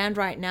I stand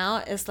right now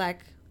is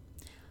like,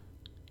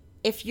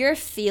 if you're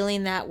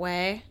feeling that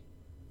way,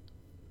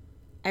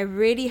 I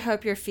really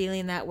hope you're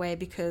feeling that way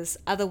because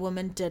other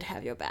women did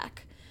have your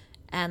back,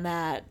 and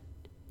that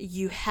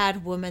you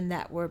had women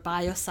that were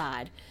by your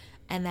side,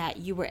 and that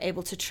you were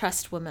able to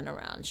trust women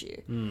around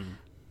you.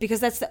 Because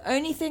that's the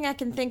only thing I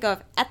can think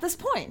of at this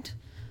point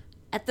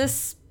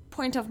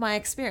of my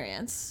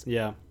experience.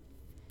 Yeah.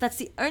 That's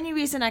the only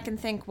reason I can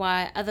think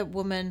why other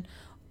women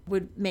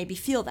would maybe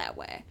feel that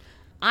way.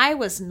 I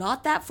was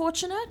not that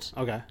fortunate,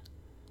 Okay.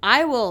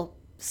 I will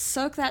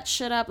soak that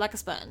shit up like a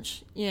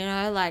sponge. You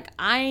know, like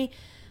I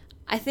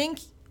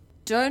think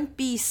don't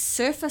be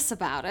surface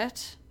about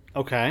it.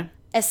 Okay.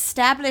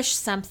 Establish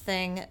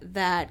something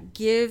that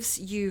gives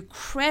you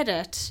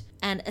credit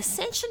and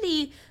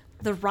essentially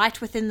the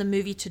right within the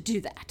movie to do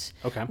that.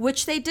 Okay.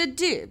 Which they did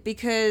do,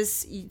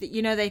 because,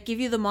 you know, they give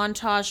you the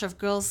montage of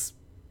girls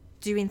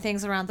doing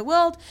things around the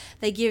world.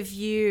 They give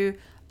you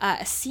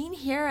a scene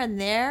here and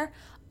there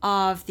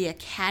of the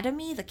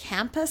academy, the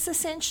campus,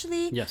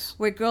 essentially. Yes.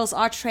 Where girls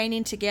are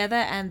training together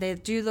and they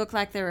do look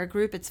like they're a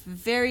group. It's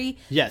very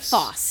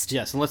fast.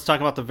 Yes, and let's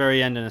talk about the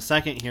very end in a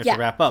second here Yeah. to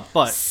wrap up.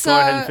 But So- go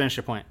ahead and finish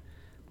your point.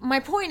 My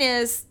point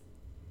is,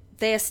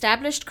 they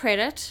established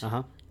credit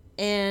Uh-huh.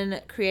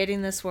 in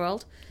creating this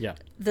world. Yeah.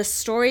 The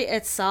story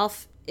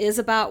itself is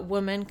about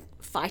women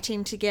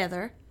fighting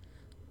together.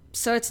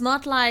 So it's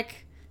not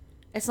like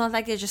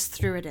they just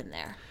threw it in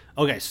there.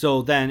 Okay,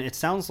 so then it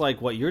sounds like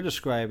what you're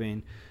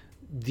describing,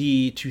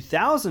 the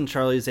 2000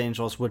 Charlie's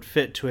Angels would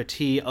fit to a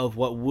T of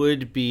what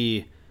would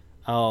be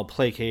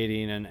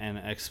placating and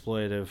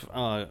exploitive,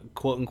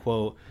 quote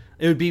unquote.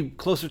 It would be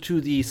closer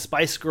to the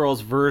Spice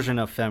Girls version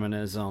of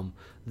feminism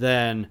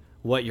than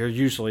what you're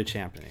usually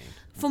championing.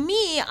 For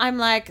me, I'm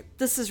like,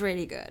 this is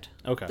really good.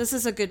 Okay. This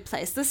is a good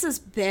place. This is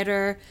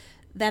better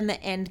than the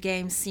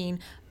Endgame scene.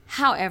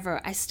 However,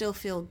 I still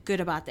feel good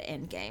about the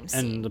Endgame scene.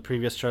 And the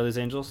previous Charlie's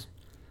Angels?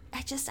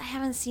 I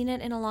haven't seen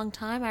it in a long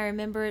time. I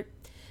remember it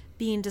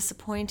being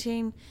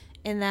disappointing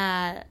in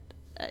that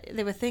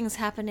there were things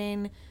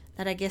happening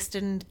that I guess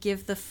didn't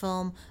give the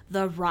film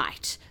the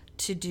right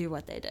to do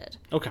what they did.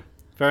 Okay,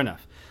 fair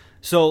enough.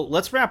 So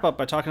let's wrap up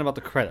by talking about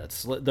the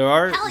credits. There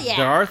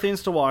are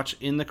things to watch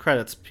in the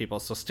credits, people.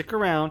 So stick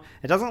around.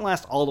 It doesn't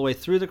last all the way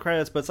through the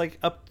credits, but it's like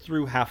up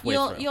through halfway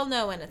through. You'll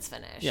know when it's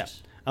finished. Yeah.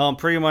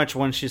 Pretty much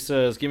when she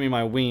says, "Give me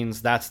my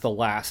wings," that's the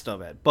last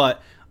of it.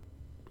 But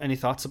any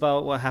thoughts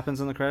about what happens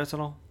in the credits at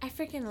all? I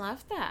freaking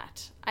love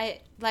that.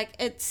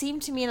 It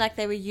seemed to me like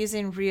they were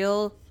using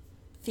real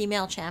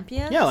female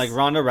champions. Yeah, like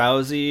Ronda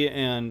Rousey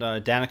and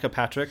Danica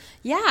Patrick.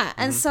 Yeah,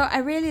 and so I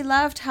really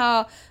loved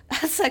how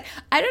it's like,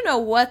 I don't know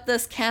what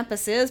this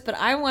campus is, but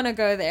I want to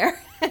go there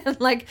and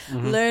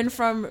learn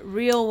from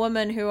real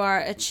women who are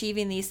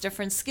achieving these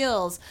different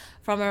skills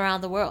from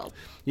around the world.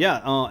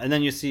 Yeah, and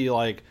then you see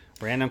like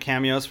random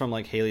cameos from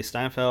like Haley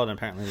Steinfeld and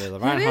apparently Layla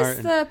Who Reinhart.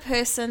 is the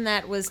person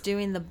that was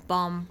doing the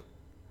bomb?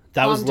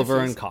 That was bomb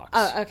Laverne defense? Cox.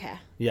 Oh, okay.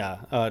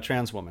 Yeah,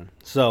 trans woman.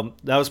 So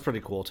that was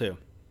pretty cool too.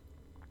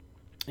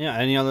 Yeah,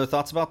 any other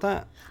thoughts about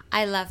that?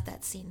 I loved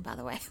that scene, by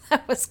the way.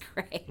 That was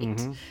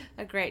great.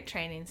 A great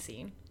training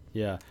scene.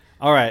 Yeah.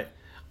 All right.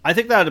 I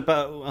think that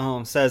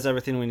about says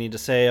everything we need to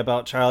say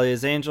about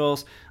Charlie's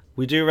Angels.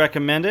 We do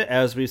recommend it,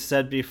 as we've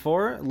said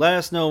before. Let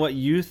us know what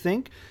you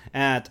think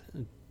at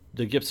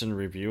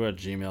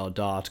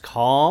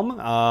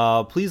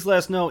thegibsonreview@gmail.com. Please let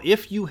us know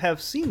if you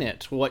have seen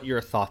it, what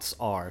your thoughts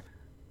are.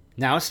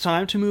 Now it's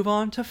time to move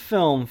on to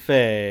film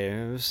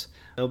faves.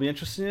 It'll be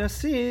interesting to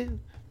see.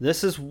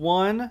 This is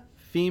one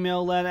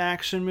female-led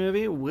action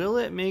movie. Will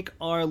it make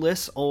our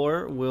list,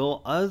 or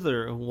what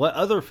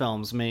other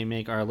films may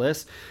make our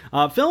list?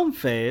 Film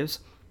Faves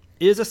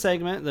is a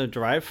segment that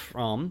derived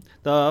from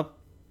the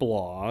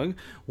blog,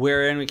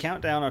 wherein we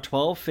count down our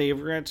 12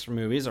 favorite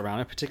movies around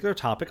a particular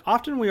topic.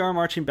 Often we are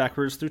marching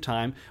backwards through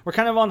time. We're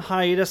kind of on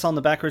hiatus on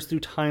the backwards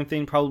through time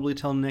thing, probably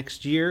till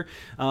next year.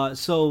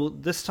 So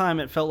this time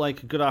it felt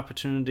like a good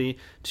opportunity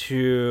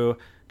to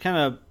kind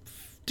of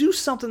do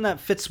something that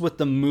fits with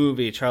the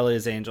movie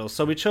Charlie's Angels.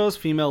 So we chose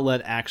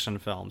female-led action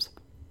films.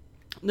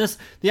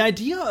 The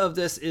idea of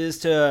this is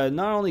to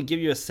not only give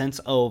you a sense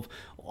of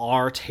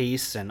our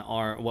tastes and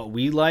what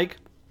we like,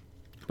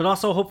 but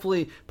also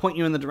hopefully point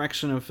you in the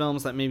direction of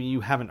films that maybe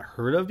you haven't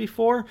heard of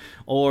before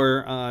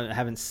or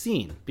haven't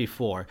seen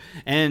before.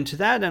 And to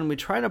that end, we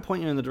try to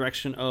point you in the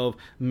direction of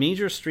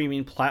major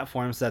streaming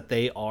platforms that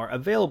they are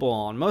available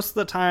on. Most of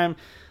the time,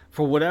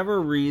 for whatever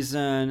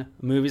reason,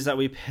 movies that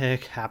we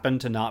pick happen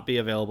to not be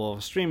available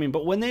for streaming,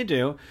 but when they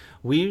do,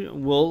 we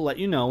will let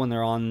you know when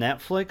they're on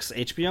Netflix,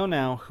 HBO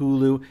Now,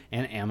 Hulu,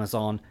 and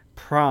Amazon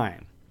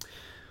Prime.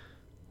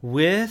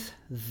 With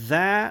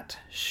that,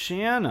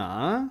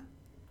 Shanna,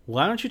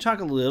 why don't you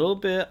talk a little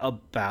bit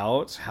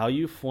about how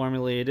you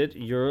formulated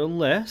your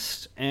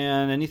list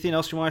and anything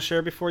else you want to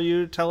share before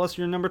you tell us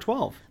your number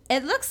 12?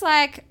 It looks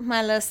like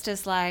my list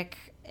is like,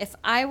 if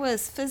I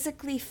was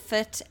physically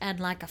fit and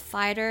like a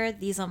fighter,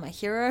 these are my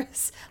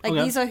heroes. Like,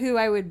 Okay. these are who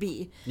I would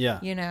be. Yeah.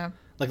 You know?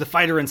 Like the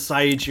fighter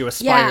inside you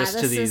aspires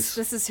to these.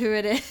 This is who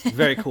it is.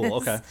 Very cool.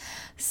 Okay.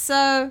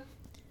 So,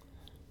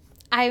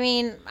 I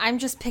mean, I'm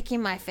just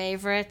picking my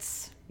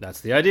favorites.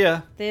 That's the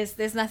idea.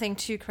 There's nothing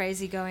too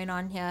crazy going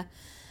on here.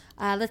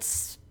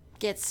 Let's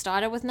get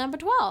started with number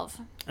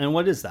 12. And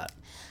what is that?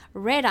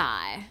 Red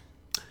Eye.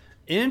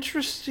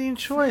 Interesting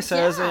choice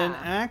as an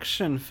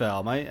action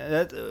film.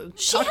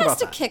 She has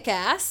to kick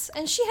ass,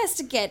 and she has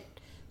to get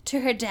to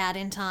her dad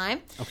in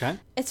time. Okay.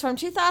 It's from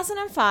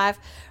 2005.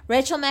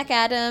 Rachel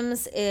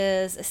McAdams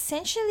is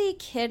essentially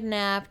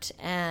kidnapped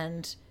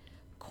and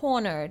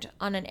cornered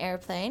on an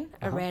airplane,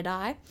 a red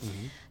eye.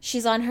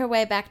 She's on her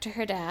way back to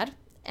her dad,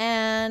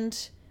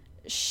 and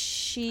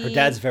Her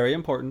dad's very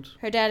important.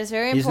 Her dad is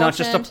very important. He's not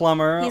just a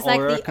plumber He's or like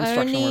a the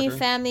construction only worker.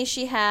 family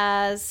she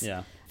has.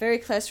 Yeah. Very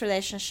close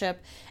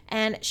relationship.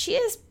 And she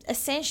is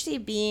essentially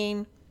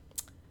being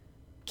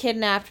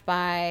kidnapped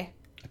by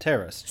A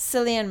terrorist.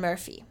 Cillian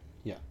Murphy,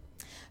 Yeah.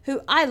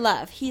 who I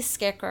love. He's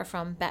Scarecrow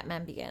from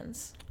Batman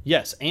Begins.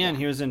 Yes, and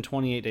he was in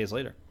 28 Days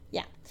Later.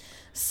 Yeah.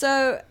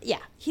 So, yeah,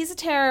 he's a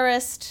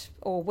terrorist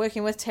or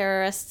working with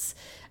terrorists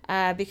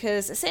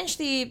because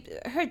essentially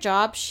her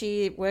job,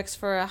 she works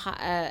for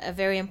a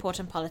very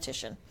important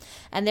politician.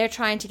 And they're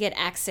trying to get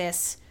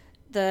access,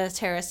 the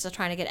terrorists are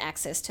trying to get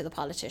access to the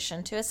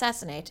politician to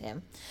assassinate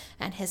him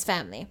and his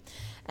family.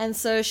 And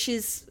so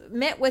she's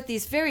met with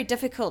these very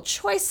difficult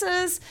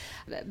choices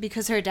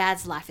because her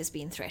dad's life is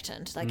being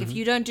threatened. Like, if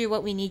you don't do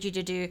what we need you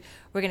to do,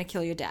 we're going to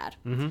kill your dad.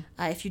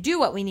 If you do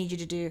what we need you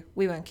to do,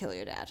 we won't kill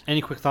your dad.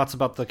 Any quick thoughts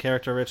about the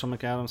character Rachel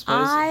McAdams plays?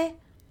 I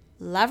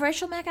love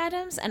Rachel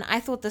McAdams, and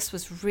I thought this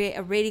was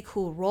a really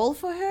cool role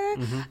for her.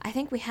 I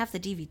think we have the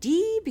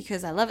DVD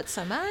because I love it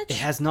so much. It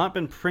has not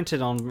been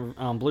printed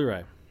on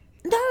Blu-ray.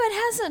 No, it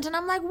hasn't. And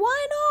I'm like,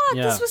 why not?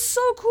 Yeah. This was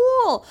so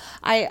cool.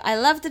 I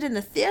loved it in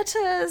the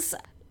theaters.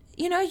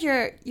 You know,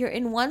 you're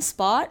in one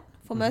spot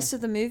for most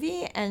of the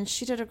movie, and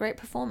she did a great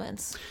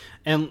performance.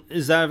 And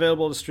is that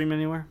available to stream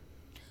anywhere?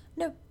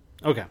 No.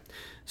 Okay.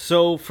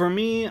 So for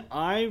me,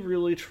 I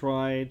really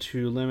try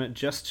to limit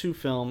just to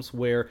films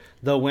where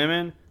the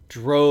women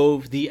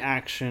drove the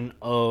action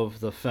of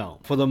the film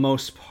for the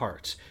most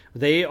part.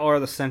 They are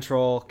the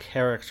central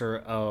character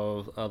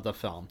of the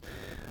film.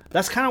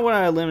 That's kind of what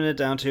I limited it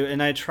down to,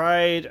 and I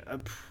tried,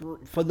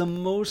 for the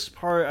most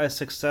part, I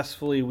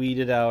successfully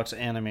weeded out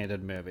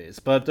animated movies.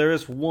 But there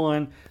is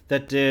one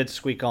that did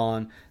squeak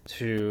on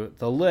to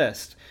the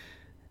list.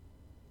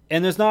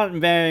 And there's not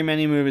very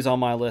many movies on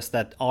my list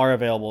that are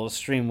available to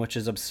stream, which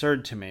is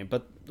absurd to me.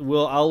 But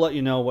I'll let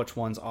you know which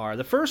ones are.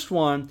 The first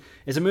one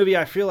is a movie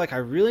I feel like I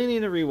really need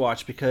to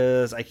rewatch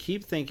because I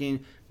keep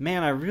thinking,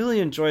 man, I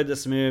really enjoyed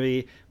this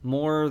movie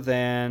more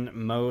than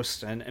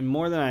most and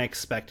more than I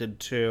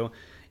expected to.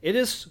 It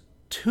is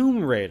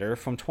Tomb Raider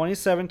from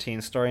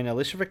 2017, starring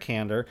Alicia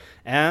Vikander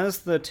as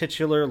the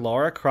titular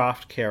Lara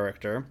Croft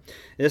character.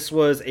 This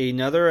was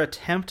another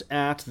attempt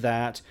at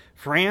that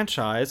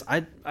franchise.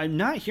 I'm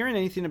not hearing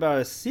anything about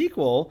a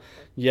sequel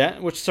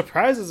yet, which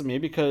surprises me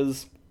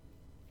because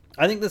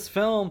I think this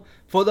film,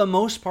 for the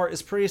most part,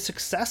 is pretty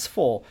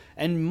successful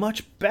and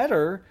much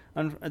better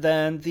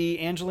than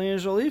the Angelina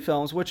Jolie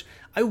films, which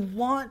I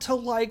want to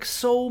like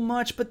so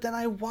much, but then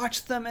I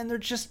watch them and they're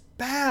just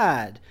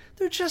bad.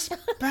 They're just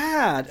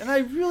bad, and I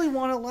really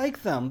want to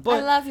like them. But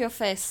I love your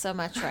face so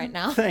much right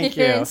now. Thank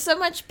You're you. in so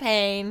much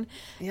pain,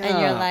 and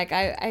you're like,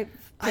 I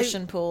push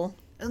and pull.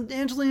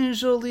 Angelina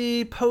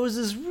Jolie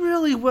poses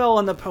really well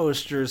on the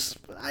posters.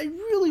 I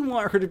really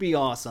want her to be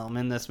awesome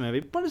in this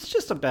movie, but it's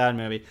just a bad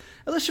movie.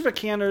 Alicia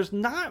Vikander's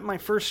not my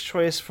first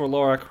choice for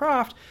Lara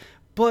Croft,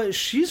 but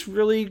she's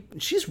really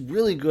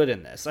good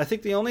in this. I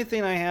think the only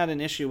thing I had an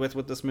issue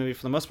with this movie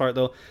for the most part,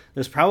 though,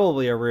 there's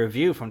probably a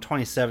review from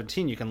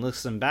 2017 you can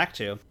listen back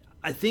to,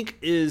 I think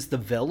is the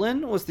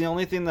villain was the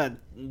only thing that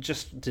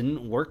just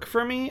didn't work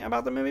for me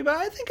about the movie, but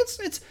I think it's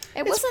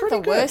It wasn't the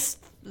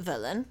worst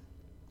villain.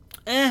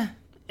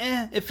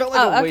 It felt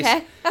like a waste.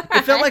 Okay.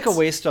 It felt like a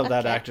waste of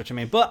that actor to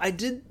me. But I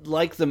did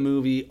like the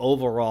movie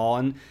overall,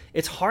 and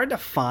it's hard to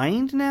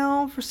find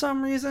now for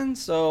some reason.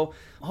 So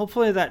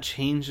hopefully that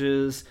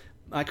changes.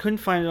 I couldn't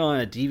find it on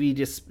a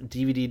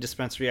DVD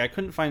dispensary. I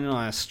couldn't find it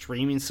on a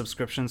streaming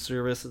subscription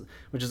service,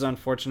 which is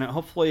unfortunate.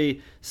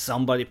 Hopefully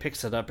somebody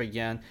picks it up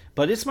again.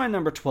 But it's my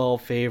number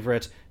 12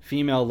 favorite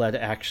female-led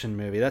action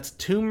movie. That's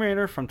Tomb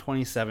Raider from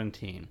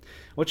 2017.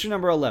 What's your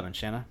number 11,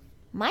 Shanna?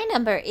 My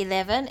number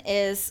 11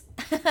 is,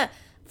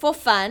 for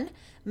fun,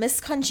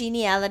 Miss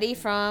Congeniality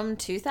from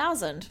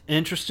 2000.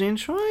 Interesting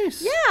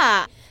choice.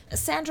 Yeah.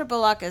 Sandra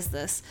Bullock is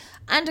this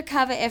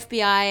undercover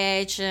FBI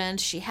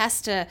agent. She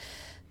has to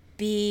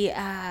be,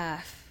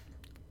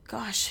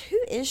 who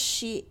is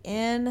she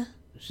in?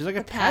 She's like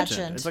a pageant?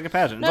 pageant. It's like a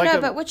pageant.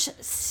 No, but which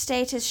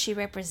state is she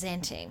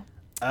representing?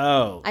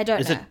 Oh. I don't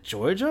know. Is it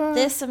Georgia?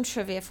 There's some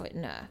trivia for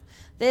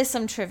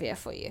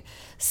you.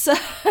 So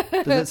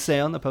Does it say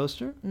on the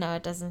poster? No,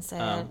 it doesn't say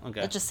Oh, it.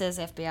 okay. It just says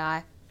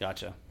FBI.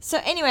 Gotcha. So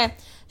anyway,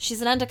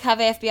 she's an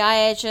undercover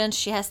FBI agent.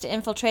 She has to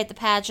infiltrate the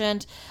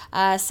pageant.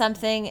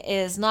 Something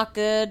is not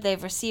good.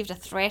 They've received a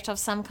threat of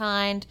some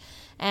kind,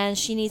 and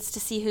she needs to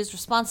see who's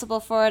responsible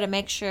for it and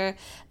make sure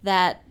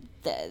that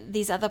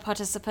these other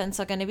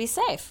participants are going to be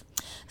safe.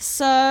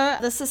 So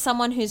this is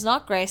someone who's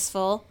not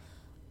graceful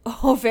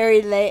or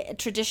very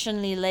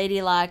traditionally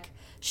ladylike.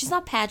 She's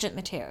not pageant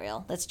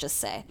material, let's just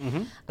say.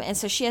 Mm-hmm. And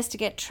so she has to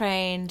get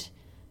trained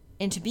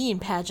into being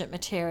pageant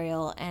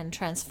material and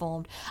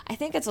transformed. I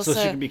think it's also...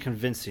 So she can be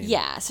convincing.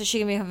 Yeah, so she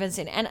can be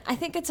convincing. And I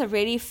think it's a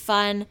really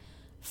fun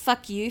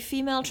fuck you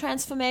female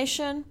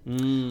transformation.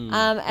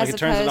 As it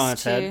turns it on opposed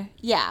its to... head?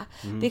 Yeah,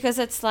 because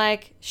it's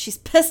like she's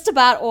pissed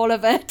about all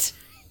of it.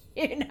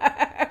 You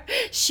know,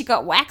 she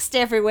got waxed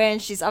everywhere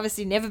and she's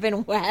obviously never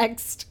been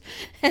waxed.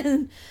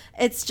 And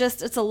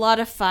it's a lot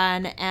of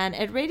fun, and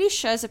it really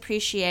shows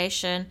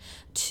appreciation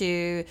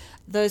to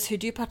those who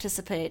do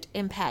participate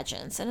in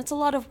pageants. And it's a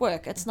lot of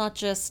work. It's not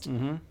just,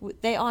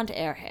 they aren't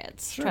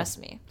airheads, trust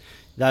me.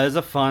 That is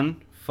a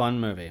fun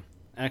movie.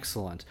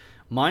 Excellent.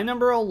 My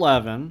number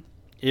 11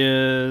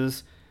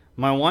 is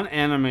my one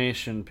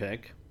animation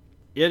pick.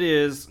 It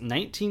is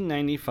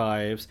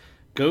 1995's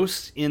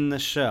Ghost in the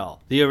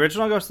Shell. The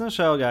original Ghost in the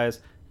Shell, guys,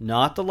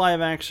 not the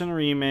live action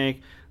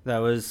remake. That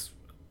was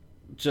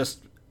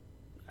just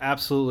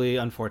absolutely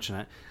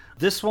unfortunate.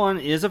 This one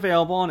is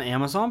available on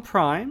Amazon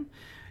Prime.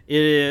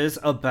 It is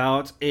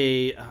about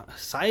a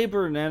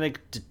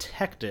cybernetic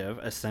detective,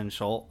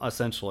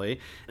 essentially,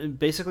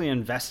 basically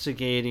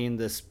investigating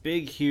this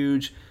big,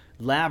 huge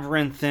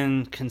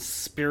labyrinthine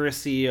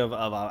conspiracy of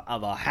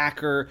a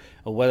hacker,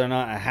 or whether or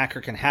not a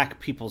hacker can hack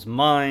people's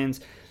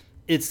minds.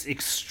 It's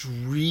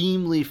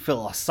extremely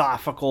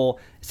philosophical.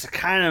 It's the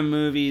kind of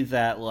movie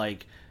that,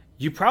 like,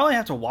 you probably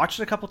have to watch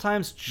it a couple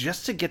times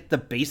just to get the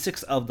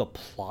basics of the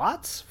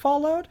plots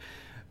followed,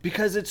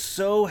 because it's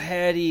so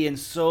heady and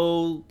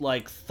so,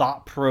 like,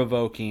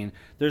 thought-provoking.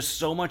 There's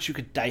so much you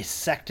could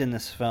dissect in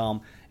this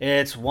film.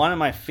 It's one of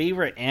my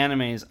favorite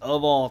animes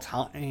of all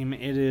time.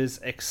 It is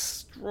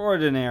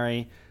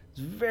extraordinary. It's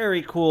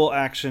very cool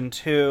action,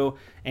 too.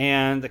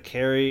 And the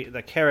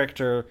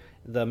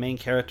main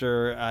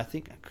character, I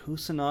think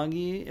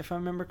Kusanagi, if I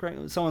remember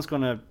correctly. Someone's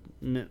going to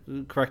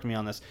correct me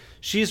on this.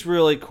 She's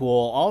really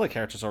cool. All the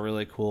characters are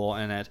really cool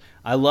in it.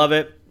 I love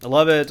it. I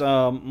love it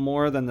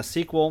more than the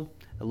sequel.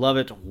 I love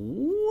it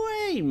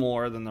way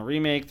more than the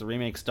remake. The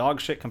remake's dog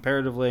shit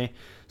comparatively.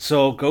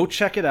 So go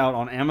check it out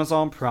on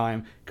Amazon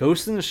Prime.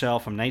 Ghost in the Shell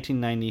from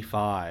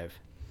 1995.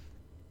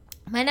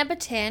 My number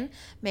 10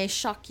 may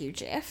shock you,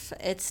 Jeff.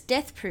 It's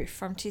Death Proof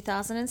from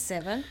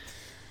 2007.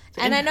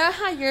 And I know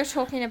how you're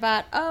talking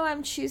about,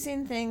 I'm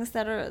choosing things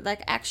that are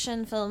like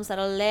action films that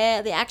are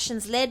the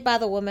action's led by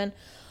the woman.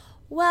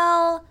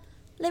 Well,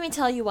 let me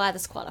tell you why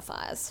this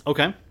qualifies.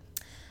 Okay.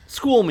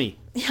 School me.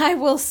 I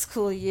will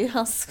school you.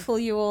 I'll school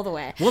you all the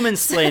way.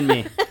 Woman-splain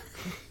me.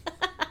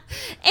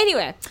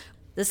 Anyway,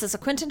 this is a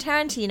Quentin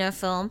Tarantino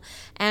film,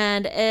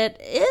 and it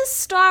is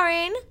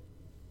starring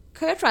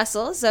Kurt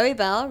Russell, Zoe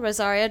Bell,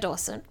 Rosario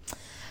Dawson.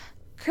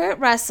 Kurt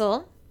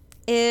Russell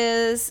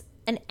is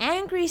an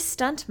angry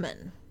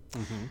stuntman.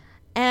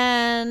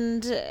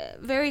 And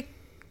very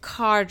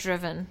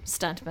car-driven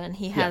stuntman.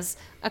 He has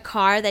a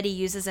car that he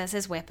uses as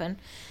his weapon,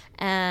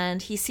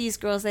 and he sees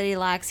girls that he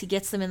likes, he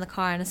gets them in the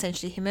car, and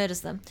essentially he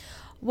murders them.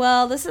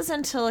 Well, this is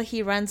until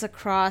he runs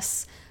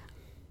across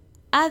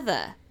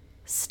other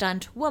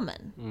stunt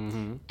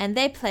women, and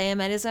they play him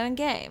at his own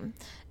game.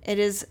 It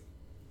is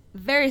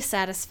very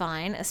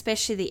satisfying,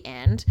 especially the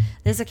end.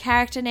 There's a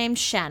character named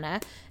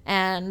Shanna,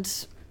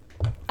 and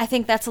I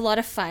think that's a lot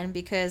of fun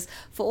because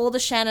for all the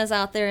Shannas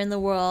out there in the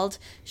world,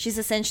 she's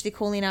essentially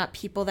calling out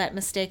people that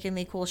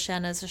mistakenly call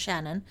Shannas a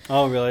Shannon.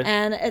 Oh, really?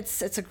 And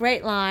it's a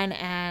great line,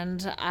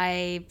 and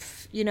I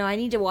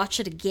need to watch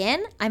it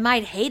again. I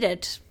might hate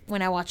it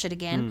when I watch it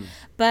again,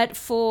 but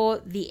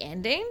for the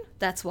ending,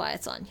 that's why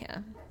it's on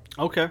here.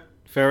 Okay,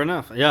 fair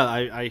enough. Yeah,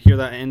 I hear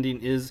that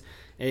ending is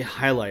a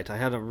highlight. I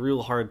had a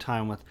real hard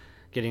time with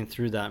getting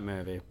through that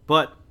movie,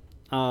 but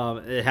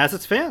it has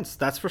its fans,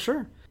 that's for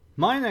sure.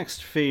 My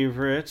next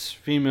favorite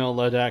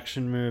female-led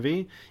action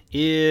movie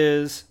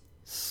is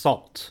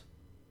Salt,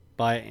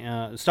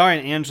 by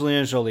starring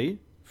Angelina Jolie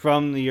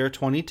from the year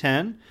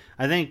 2010.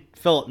 I think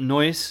Philip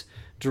Noyce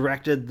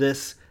directed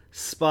this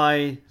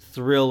spy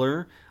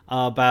thriller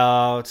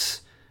about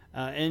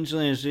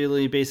Angelina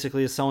Jolie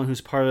basically is someone who's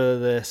part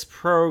of this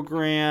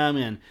program,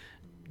 and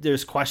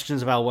there's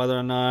questions about whether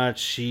or not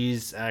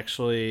she's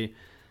actually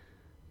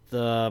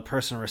the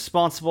person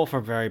responsible for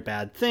very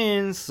bad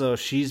things, so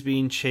she's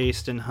being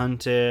chased and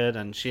hunted,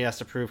 and she has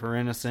to prove her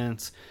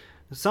innocence.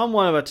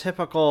 Somewhat of a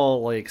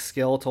typical, like,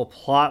 skeletal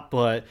plot,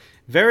 but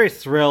very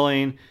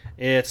thrilling.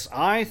 It's,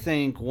 I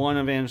think, one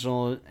of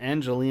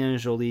Angelina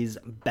Jolie's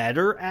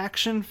better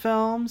action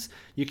films.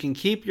 You can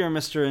keep your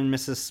Mr. and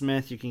Mrs.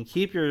 Smith, you can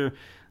keep your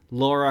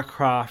Lara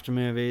Croft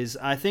movies.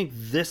 I think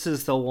this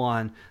is the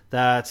one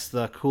that's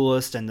the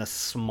coolest and the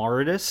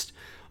smartest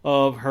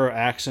of her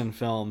action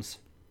films.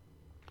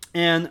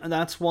 And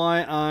that's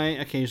why I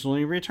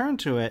occasionally return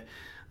to it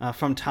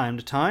from time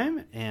to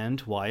time,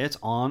 and why it's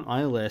on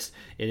my list.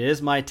 It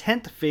is my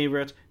 10th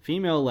favorite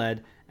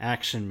female-led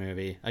action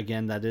movie.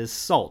 Again, that is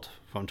Salt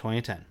from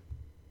 2010.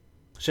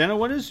 Shanna,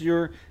 what is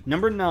your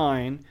number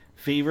 9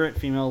 favorite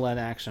female-led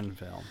action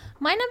film?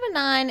 My number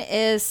 9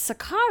 is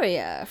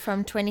Sicario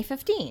from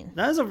 2015.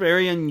 That is a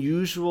very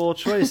unusual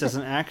choice as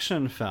an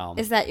action film.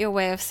 Is that your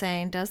way of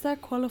saying, does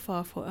that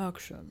qualify for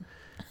action?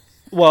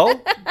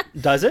 Well,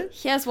 does it?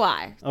 Here's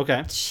why.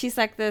 Okay. She's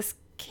like this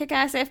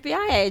kick-ass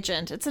FBI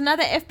agent. It's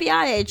another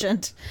FBI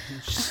agent.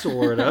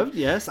 Sort of,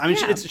 yes. I mean,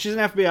 Yeah. she's an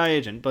FBI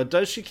agent, but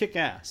does she kick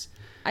ass?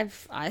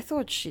 I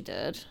thought she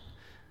did.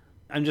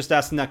 I'm just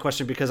asking that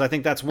question because I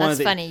think that's one That's of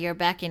the... funny. You're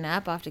backing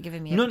up after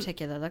giving me a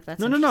particular look. That's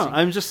No. interesting.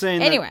 I'm just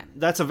saying Anyway.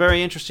 that's a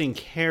very interesting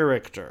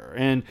character.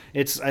 And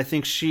I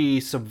think she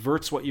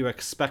subverts what you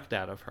expect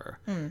out of her.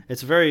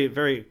 It's very,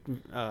 very...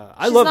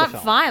 I love the film. She's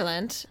not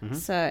violent.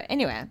 So,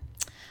 anyway.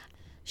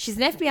 She's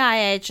an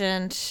FBI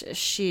agent.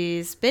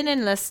 She's been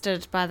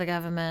enlisted by the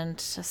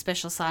government, a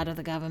special side of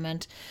the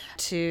government,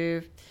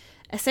 to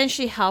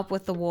essentially help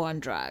with the war on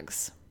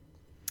drugs,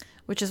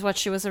 which is what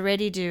she was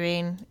already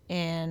doing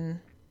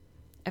in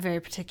a very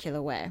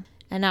particular way.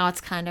 And now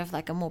it's kind of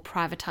like a more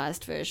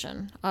privatized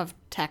version of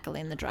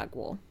tackling the drug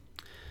war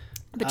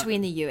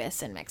between the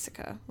US and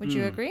Mexico. Would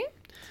you agree?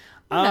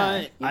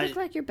 No, you look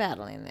like you're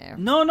battling there.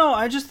 No,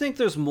 I just think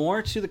there's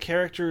more to the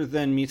character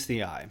than meets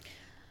the eye.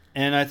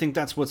 And I think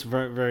that's what's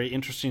very, very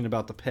interesting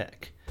about the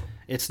pick.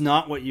 It's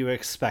not what you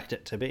expect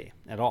it to be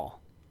at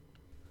all.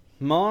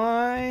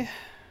 My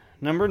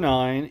number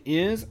 9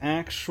 is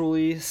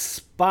actually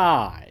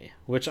Spy,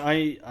 which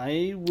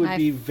I would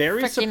be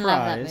very surprised.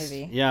 Love that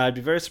movie. Yeah, I'd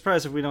be very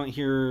surprised if we don't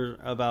hear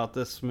about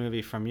this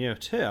movie from you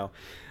too.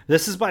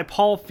 This is by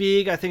Paul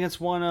Feig. I think it's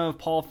one of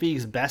Paul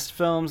Feig's best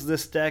films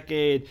this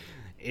decade.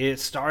 It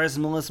stars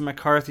Melissa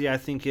McCarthy. I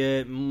think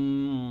it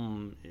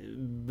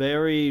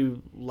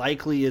very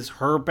likely is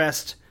her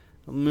best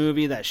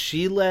movie that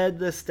she led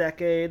this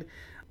decade.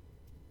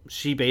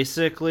 She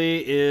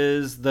basically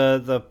is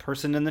the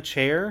person in the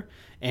chair,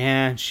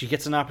 and she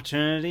gets an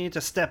opportunity to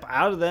step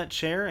out of that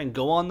chair and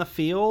go on the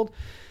field.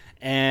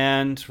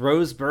 And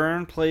Rose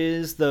Byrne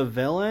plays the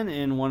villain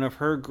in one of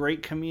her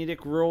great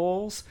comedic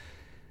roles.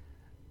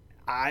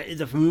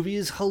 The movie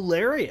is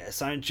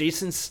hilarious.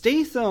 Jason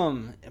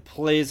Statham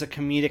plays a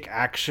comedic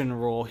action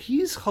role.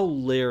 He's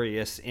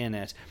hilarious in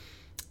it.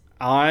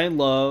 I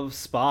love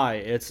Spy.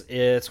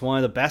 It's one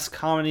of the best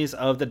comedies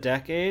of the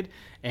decade,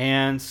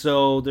 and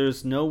so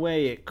there's no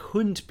way it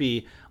couldn't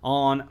be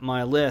on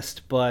my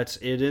list, but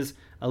it is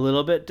a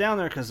little bit down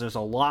there because there's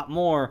a lot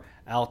more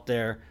out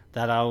there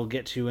that I will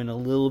get to in a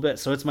little bit.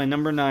 So it's my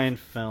number 9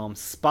 film,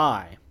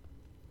 Spy.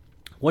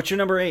 What's your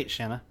number 8,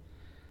 Shanna?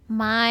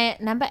 My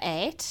number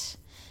 8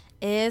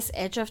 is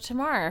Edge of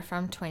Tomorrow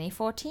from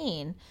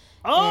 2014.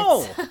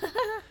 Oh!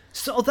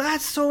 So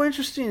that's so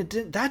interesting.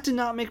 That did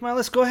not make my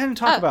list. Go ahead and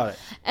talk about it.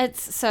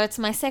 It's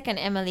my second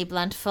Emily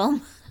Blunt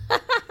film.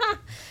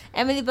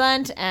 Emily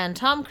Blunt and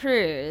Tom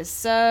Cruise.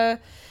 So,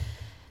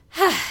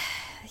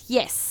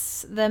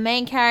 yes, the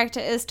main character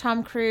is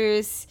Tom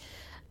Cruise.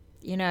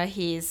 You know,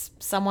 he's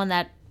someone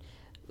that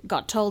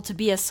got told to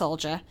be a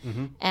soldier,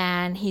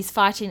 and he's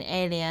fighting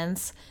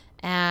aliens.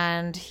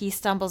 And he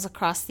stumbles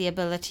across the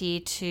ability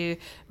to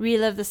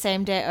relive the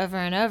same day over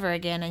and over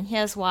again. And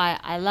here's why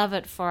I love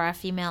it for our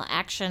female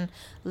action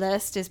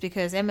list, is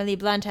because Emily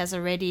Blunt has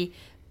already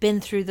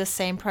been through the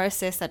same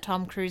process that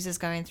Tom Cruise is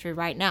going through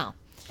right now.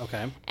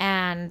 Okay.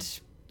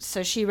 And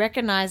so she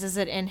recognizes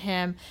it in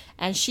him,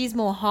 and she's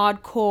more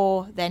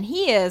hardcore than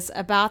he is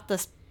about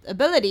this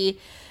ability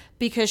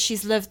because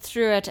she's lived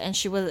through it, and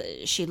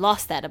she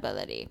lost that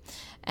ability.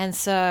 And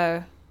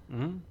so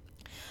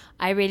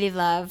I really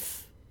love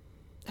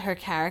her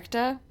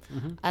character.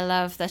 I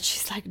love that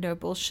she's like, no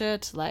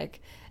bullshit. Like,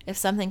 if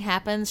something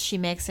happens, she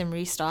makes him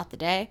restart the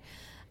day.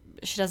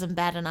 She doesn't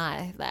bat an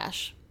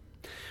eyelash.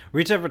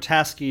 Rita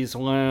Vertasky is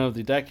one of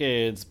the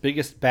decade's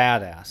biggest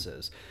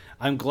badasses.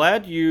 I'm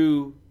glad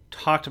you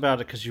talked about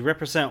it because you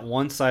represent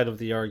one side of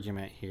the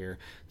argument here.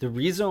 The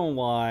reason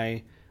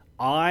why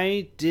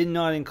I did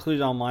not include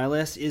it on my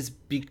list is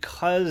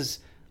because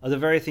of the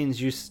very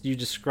things you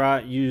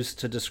used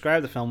to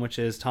describe the film, which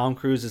is Tom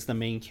Cruise is the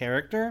main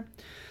character.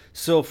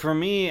 So for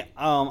me,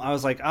 I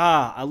was like,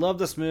 I love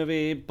this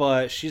movie,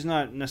 but she's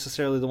not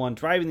necessarily the one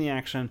driving the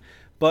action.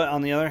 But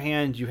on the other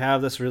hand, you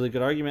have this really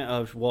good argument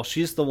of, well,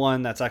 she's the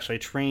one that's actually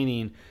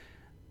training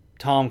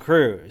Tom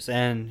Cruise.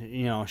 And,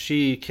 you know,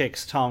 she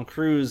kicks Tom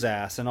Cruise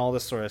ass and all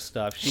this sort of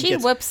stuff. She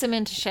whips him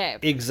into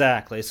shape.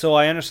 Exactly. So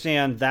I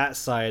understand that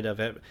side of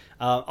it.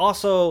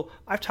 Also,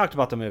 I've talked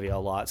about the movie a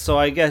lot, so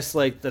I guess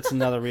like that's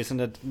another reason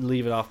to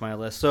leave it off my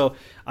list. So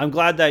I'm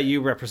glad that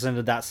you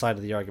represented that side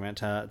of the argument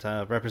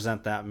to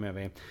represent that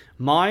movie.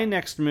 My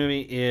next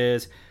movie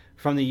is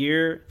from the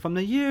year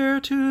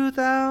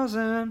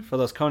 2000. For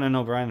those Conan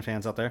O'Brien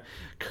fans out there,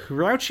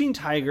 Crouching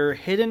Tiger,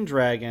 Hidden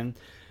Dragon.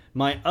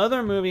 My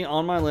other movie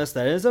on my list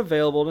that is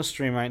available to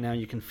stream right now.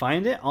 You can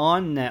find it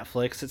on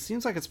Netflix. It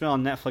seems like it's been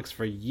on Netflix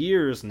for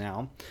years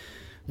now.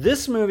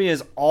 This movie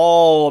is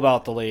all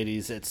about the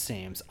ladies, it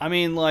seems. I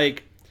mean,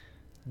 like,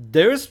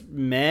 there's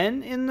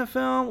men in the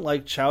film,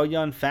 like Chow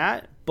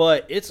Yun-fat,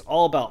 but it's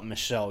all about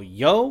Michelle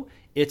Yeoh.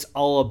 It's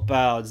all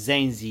about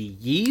Zhang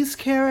Ziyi's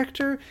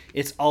character.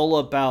 It's all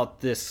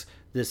about this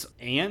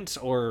aunt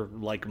or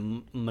like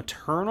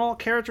maternal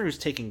character who's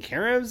taking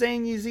care of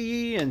Zhang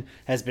Ziyi and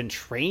has been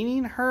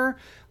training her.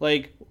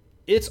 Like,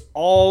 it's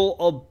all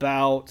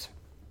about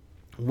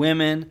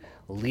women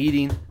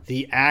leading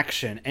the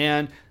action.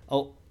 And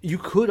you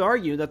could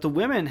argue that the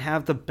women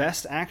have the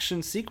best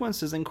action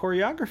sequences and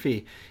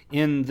choreography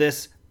in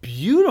this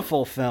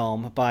beautiful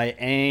film by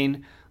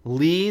Aang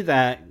Lee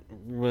that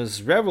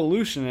was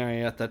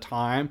revolutionary at the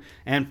time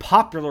and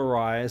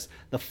popularized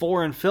the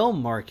foreign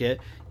film market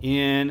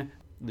in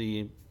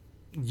the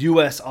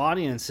U.S.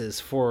 audiences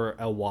for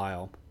a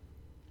while.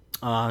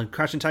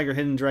 Crouching Tiger,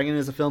 Hidden Dragon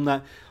is a film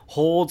that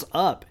holds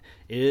up.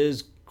 It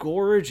is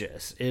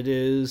gorgeous. It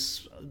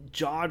is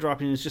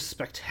jaw-dropping. It's just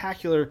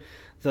spectacular.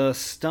 The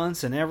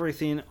stunts and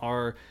everything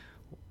are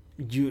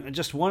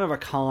just one of a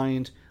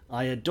kind.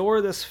 I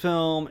adore this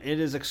film. It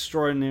is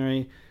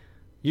extraordinary.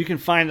 You can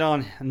find it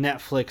on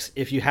Netflix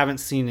if you haven't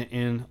seen it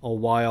in a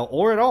while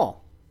or at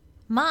all.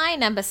 My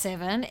number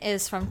 7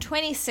 is from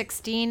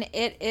 2016.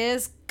 It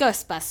is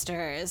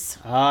Ghostbusters.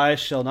 I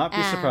shall not be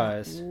And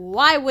surprised.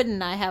 Why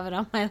wouldn't I have it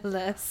on my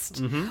list?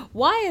 Mm-hmm.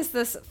 Why is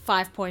this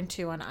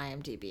 5.2 on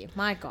IMDb?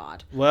 My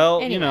God. Well,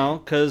 Anyway.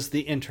 because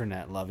the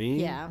internet, Lovey.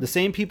 Yeah. The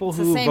same people It's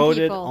the who same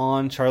voted people.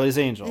 on Charlie's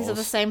Angels. These are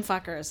the same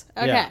fuckers.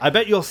 Okay. Yeah, I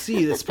bet you'll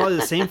see it's probably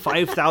the same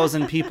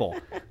 5,000 people.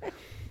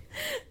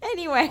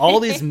 Anyway.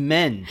 All these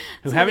men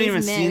who All haven't these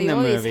even men, seen the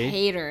all these movie.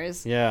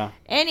 haters. Yeah.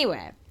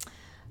 Anyway,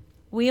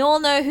 we all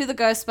know who the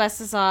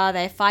Ghostbusters are.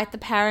 They fight the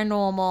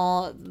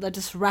paranormal, the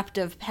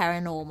disruptive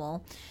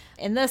paranormal.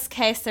 In this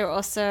case, they're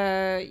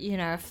also,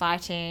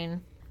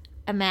 fighting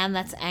a man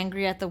that's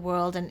angry at the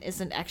world and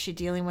isn't actually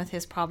dealing with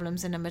his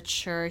problems in a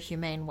mature,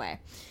 humane way.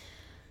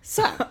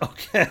 So,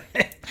 Okay.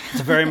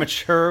 It's a very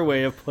mature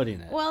way of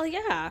putting it. well,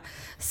 yeah.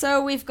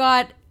 So we've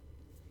got,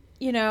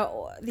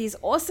 these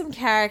awesome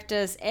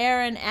characters,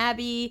 Aaron,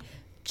 Abby,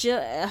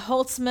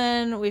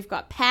 Holtzman, we've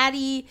got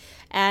Patty,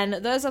 and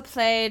those are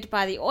played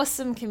by the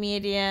awesome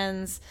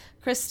comedians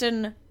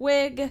Kristen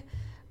Wiig.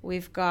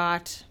 We've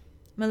got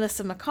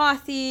Melissa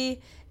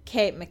McCarthy,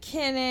 Kate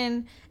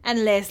McKinnon,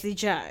 and Leslie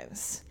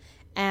Jones.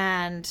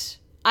 And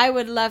I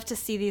would love to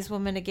see these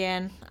women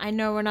again. I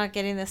know we're not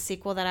getting the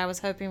sequel that I was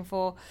hoping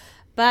for,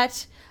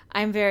 but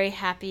I'm very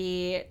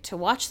happy to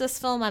watch this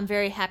film. I'm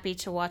very happy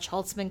to watch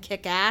Holtzman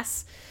kick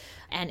ass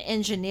and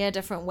engineer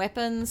different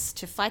weapons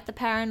to fight the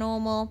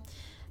paranormal.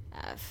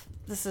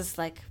 This is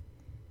like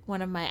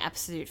one of my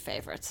absolute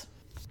favorites.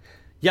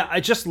 Yeah, I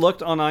just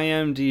looked on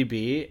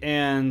IMDb,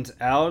 and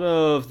out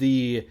of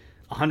the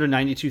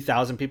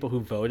 192,000 people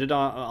who voted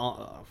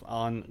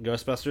on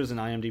Ghostbusters in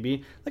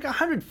IMDb, like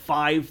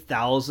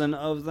 105,000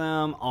 of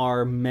them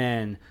are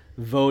men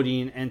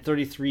voting, and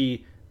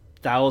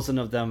 33,000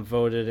 of them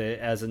voted it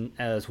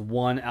as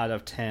 1 out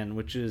of 10,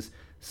 which is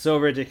so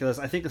ridiculous.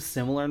 I think a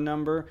similar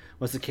number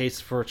was the case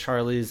for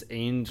Charlie's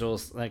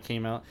Angels that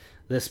came out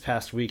this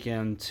past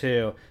weekend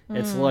too.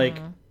 It's like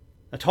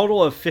a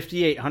total of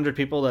 5,800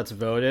 people that's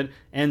voted,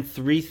 and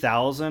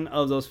 3,000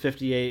 of those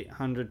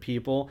 5,800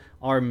 people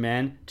are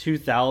men.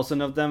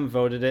 2,000 of them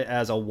voted it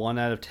as a 1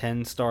 out of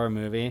 10 star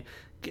movie.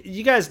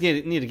 You guys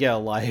need to get a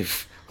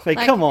life. Like,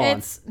 come on.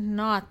 It's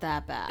not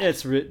that bad.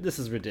 This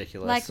is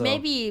ridiculous. like So,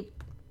 maybe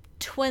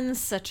Twin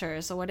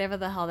Sitters or whatever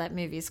the hell that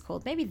movie is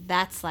called. Maybe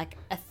that's like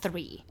a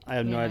 3. I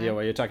have no idea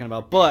what you're talking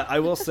about, but I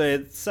will say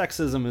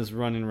sexism is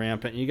running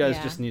rampant. You guys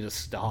Yeah. just need to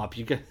stop.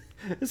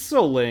 It's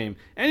so lame.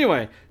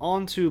 Anyway,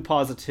 on to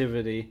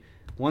positivity.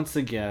 Once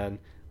again,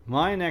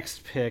 my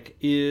next pick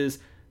is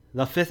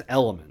The Fifth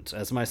Element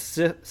as my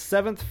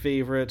 7th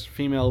favorite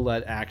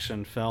female-led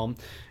action film,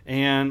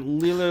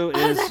 and Lilu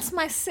is. Oh, that's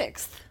my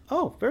 6th.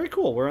 Oh, very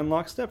cool. We're in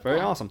lockstep. Very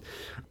awesome.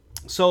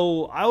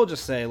 So I will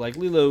just say, like,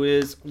 Lilu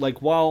is,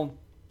 like, while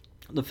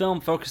the film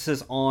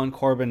focuses on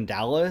Corbin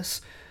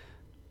Dallas,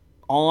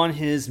 on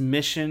his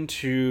mission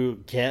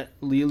to get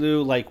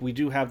Lilu, like, we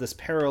do have this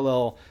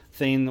parallel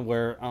thing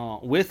where,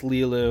 with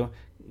Lilu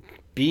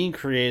being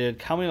created,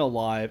 coming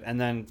alive, and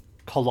then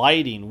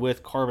colliding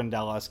with Corbin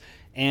Dallas,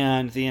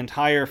 and the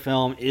entire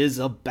film is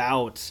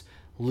about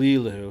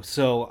Lilu.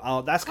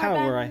 So that's kind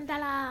of where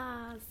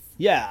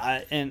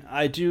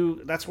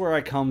that's where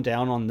I come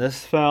down on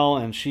this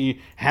film, and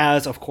she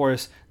has, of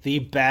course, the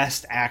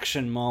best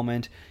action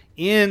moment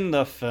in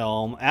the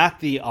film at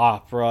the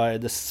opera,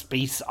 the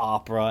space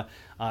opera,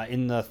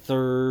 in the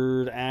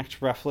 3rd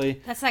act,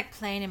 roughly. That's like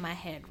playing in my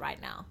head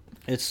right now.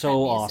 It's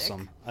so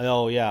awesome.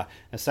 Oh, yeah.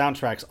 The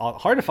soundtrack's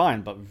hard to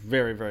find, but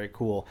very, very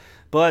cool.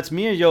 But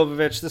Mia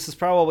Jovovich, this is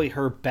probably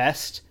her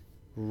best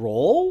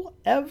role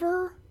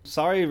ever.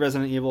 Sorry,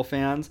 Resident Evil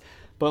fans,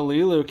 but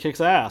Lilu kicks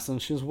ass, and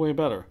she's way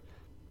better.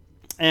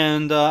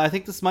 And I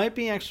think this might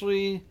be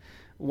actually,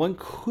 one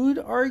could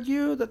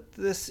argue that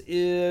this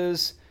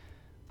is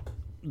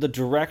the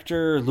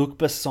director Luc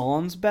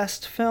Besson's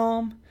best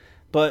film,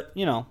 but,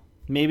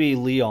 maybe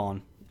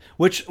Leon,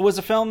 which was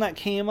a film that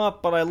came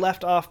up, but I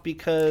left off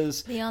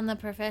because... Leon the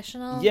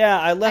Professional?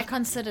 Yeah, I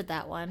considered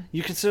that one.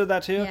 You consider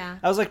that too? Yeah.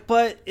 I was like,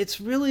 but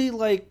it's really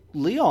like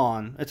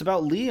Leon. It's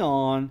about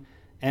Leon,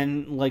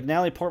 and like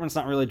Natalie Portman's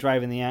not really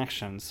driving the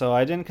action, so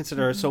I didn't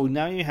consider her. So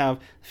now you have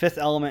Fifth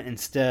Element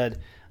instead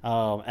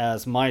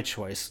as my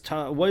choice.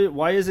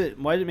 Why did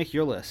it make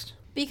your list?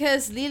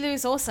 Because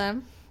Lilu's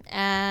awesome,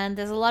 and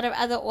there's a lot of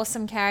other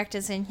awesome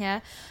characters in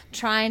here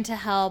trying to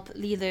help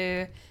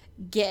Lilu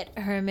get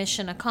her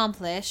mission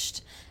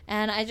accomplished,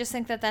 and I just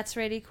think that that's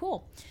really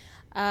cool.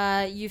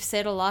 You've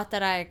said a lot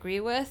that I agree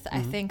with.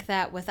 I think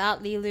that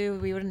without Lilu,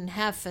 we wouldn't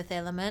have Fifth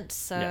Element.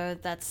 So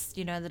that's,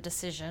 the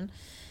decision.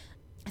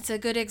 It's a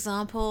good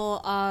example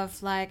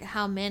of like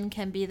how men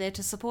can be there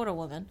to support a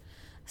woman.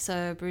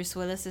 So Bruce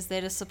Willis is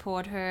there to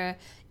support her.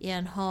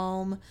 Ian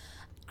Holm,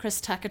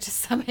 Chris Tucker to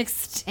some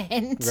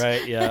extent.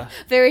 Right, yeah.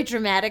 Very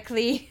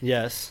dramatically.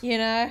 Yes.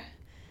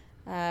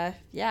 I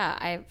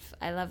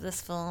love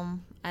this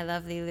film. I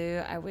love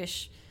Lilu. I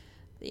wish,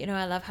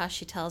 I love how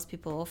she tells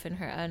people off in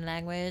her own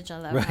language. I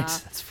love how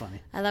that's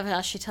funny. I love how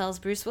she tells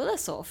Bruce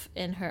Willis off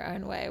in her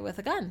own way with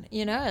a gun.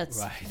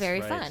 It's very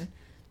fun.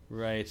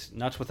 Right.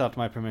 Not without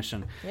my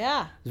permission.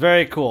 Yeah.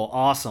 Very cool.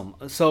 Awesome.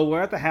 So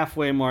we're at the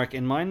halfway mark,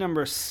 and my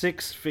number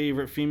 6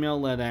 favorite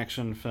female-led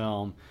action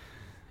film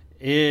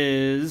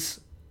is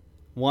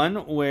one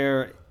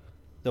where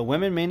the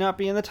women may not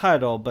be in the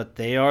title, but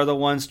they are the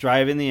ones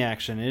driving the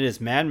action. It is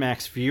Mad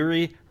Max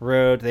Fury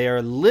Road. They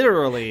are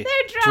literally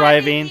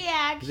driving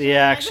the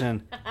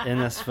action in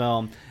this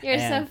film. You're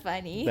so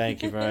funny.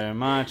 Thank you very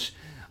much.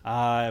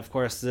 Of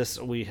course,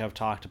 we have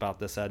talked about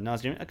this ad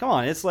nauseum. Come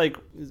on, it's like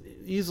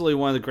easily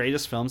one of the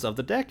greatest films of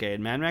the decade,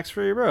 Mad Max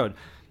Fury Road.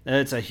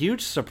 It's a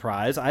huge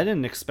surprise. I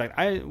didn't expect.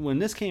 When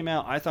this came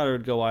out, I thought it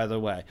would go either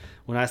way.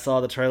 When I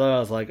saw the trailer, I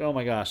was like, "Oh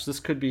my gosh, this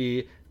could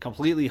be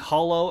completely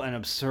hollow and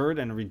absurd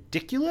and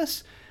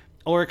ridiculous,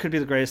 or it could be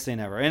the greatest thing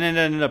ever." And it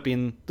ended up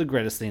being the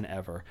greatest thing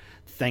ever.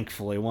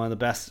 Thankfully, one of the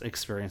best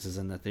experiences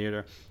in the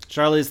theater.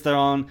 Charlize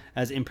Theron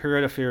as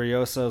Imperator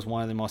Furiosa is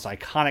one of the most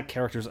iconic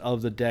characters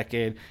of the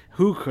decade.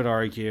 Who could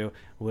argue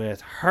with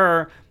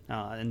her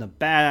and the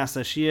badass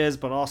that she is,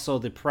 but also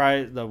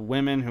the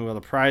women who are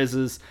the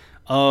prizes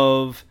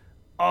of,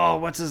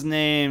 what's his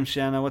name,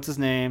 Shanna? What's his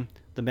name?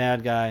 The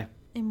bad guy.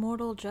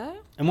 Immortal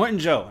Joe? Immortan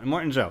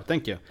Joe.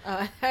 Thank you.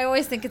 I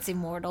always think it's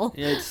Immortal.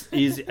 It's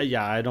easy.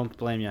 Yeah, I don't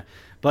blame you.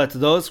 But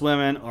those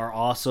women are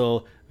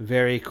also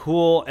very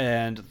cool,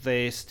 and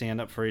they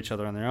stand up for each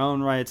other in their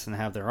own rights and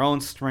have their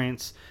own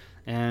strengths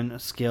and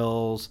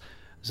skills.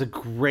 It's a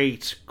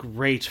great,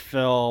 great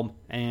film,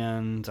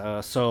 and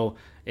how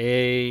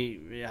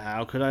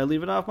could I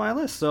leave it off my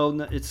list?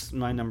 So it's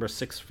my number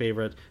 6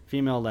 favorite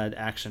female-led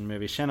action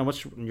movie. Shanna,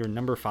 what's your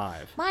number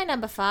 5? My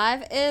number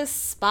 5 is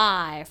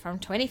Spy from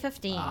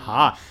 2015.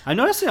 Aha! I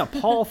noticed a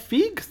Paul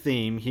Feig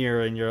theme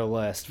here in your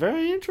list.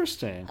 Very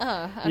interesting.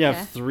 Oh, okay. You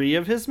have 3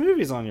 of his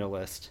movies on your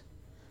list.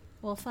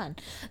 Well, fun.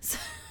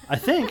 I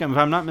think, if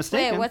I'm not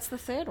mistaken. Wait, what's the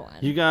third one?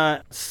 You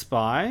got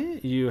Spy.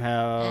 You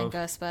have... And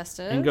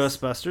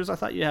Ghostbusters. I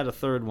thought you had a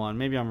third one.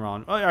 Maybe I'm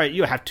wrong. Oh, all right,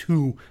 you have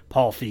 2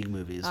 Paul Feig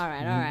movies. All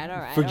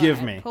right.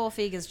 Forgive me. Paul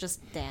Feig is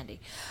just dandy.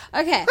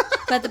 Okay,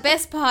 but the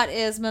best part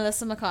is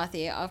Melissa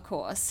McCarthy, of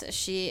course.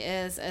 She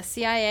is a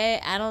CIA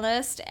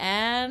analyst,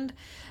 and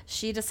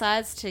she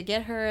decides to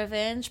get her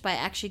revenge by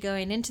actually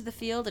going into the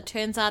field. It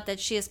turns out that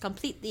she is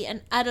completely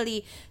and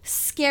utterly,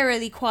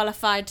 scarily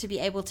qualified to be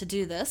able to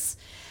do this.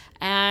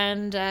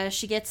 And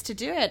she gets to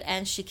do it,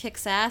 and she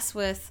kicks ass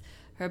with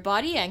her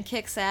body and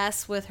kicks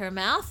ass with her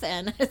mouth,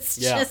 and it's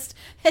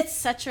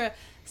such a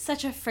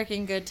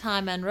freaking good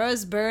time. And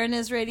Rose Byrne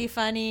is really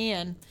funny,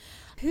 and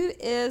who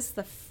is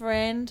the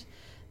friend?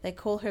 They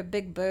call her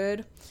Big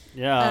Bird.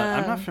 Yeah,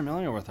 I'm not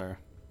familiar with her.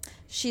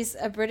 She's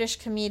a British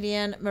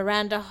comedian.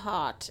 Miranda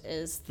Hart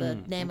is the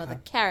name of the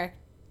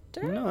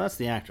character. No, that's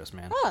the actress,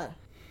 man. Oh,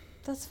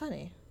 that's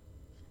funny.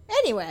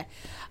 Anyway,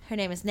 her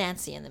name is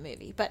Nancy in the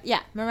movie. But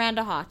yeah,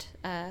 Miranda Hart.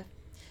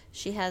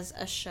 She has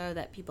a show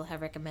that people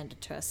have recommended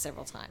to us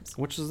several times.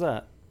 Which is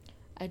that?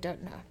 I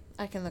don't know.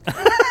 I can look it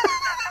up.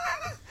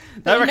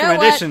 That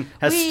recommendation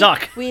has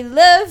stuck. We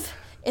live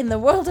in the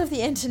world of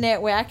the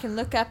internet where I can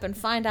look up and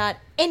find out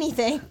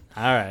anything.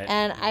 All right.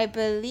 And I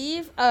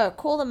believe,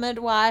 Call the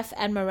Midwife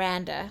and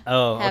Miranda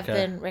have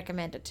been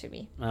recommended to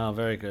me. Oh,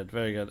 very good.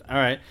 Very good. All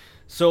right.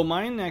 So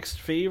my next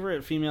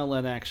favorite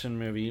female-led action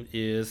movie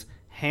is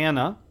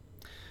Hanna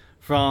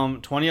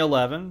from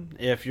 2011.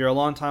 If you're a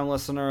long-time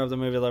listener of the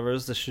Movie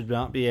Lovers, this should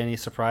not be any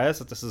surprise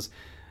that this has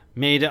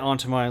made it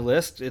onto my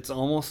list. It's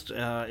almost,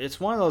 it's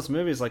one of those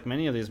movies, like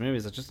many of these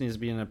movies, that just needs to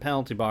be in a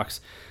penalty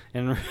box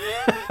and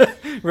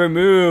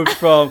removed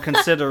from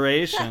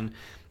consideration.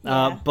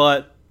 Yeah.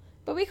 But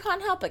we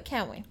can't help it,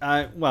 can we?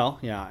 Well,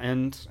 yeah,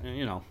 and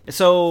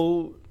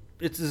so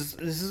this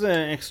is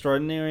an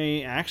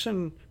extraordinary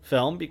action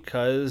film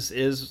because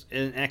it's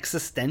an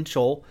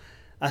existential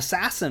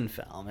assassin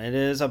film. It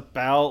is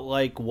about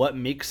like what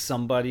makes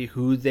somebody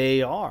who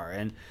they are,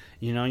 and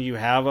you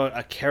have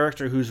a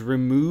character who's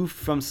removed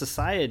from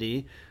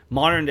society,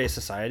 modern day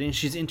society, and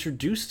she's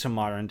introduced to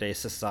modern day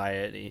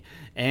society,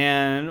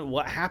 and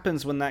what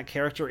happens when that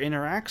character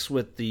interacts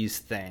with these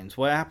things,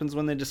 what happens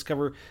when they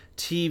discover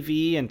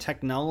TV and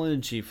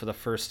technology for the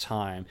first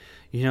time.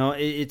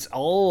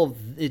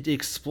 It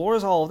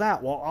explores all of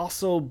that while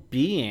also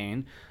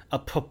being a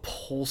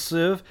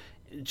propulsive,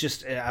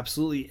 just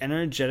absolutely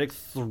energetic,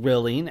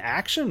 thrilling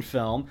action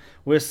film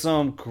with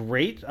some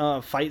great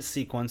fight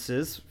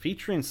sequences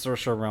featuring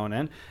Saoirse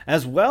Ronan,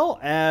 as well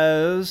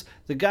as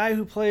the guy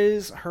who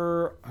plays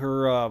her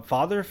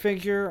father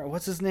figure.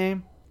 What's his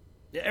name?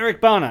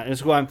 Eric Bana is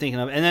who I'm thinking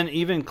of. And then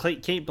even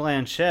Kate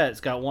Blanchett's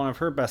got one of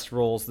her best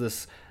roles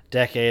this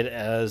decade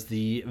as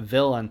the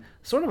villain.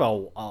 Sort of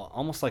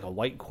almost like a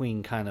White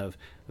Queen kind of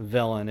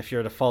villain, if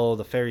you're to follow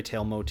the fairy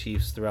tale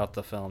motifs throughout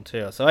the film,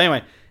 too. So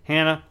anyway,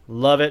 Hanna,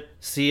 love it.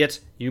 See it.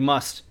 You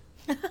must.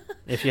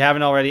 If you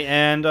haven't already.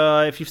 And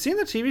if you've seen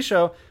the TV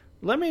show,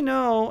 let me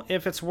know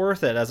if it's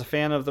worth it as a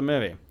fan of the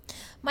movie.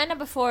 My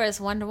number 4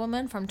 is Wonder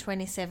Woman from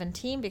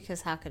 2017,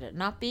 because how could it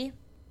not be?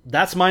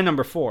 That's my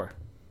number 4.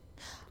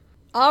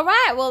 All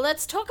right, well,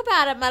 let's talk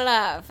about it, my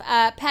love.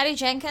 Patty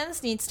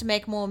Jenkins needs to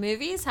make more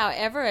movies.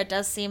 However, it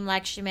does seem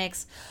like she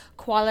makes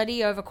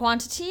quality over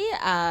quantity.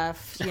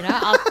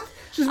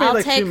 She's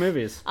made 2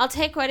 movies. I'll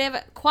take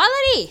whatever.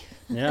 Quality!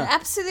 Yeah.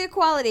 Absolute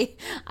quality.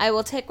 I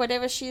will take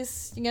whatever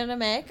she's going to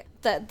make.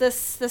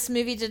 This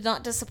movie did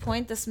not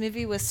disappoint. This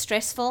movie was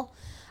stressful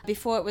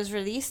before it was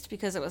released,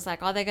 because it was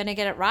like, are they going to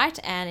get it right?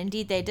 And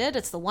indeed they did.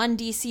 It's the one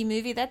DC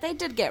movie that they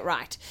did get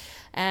right.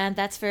 And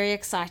that's very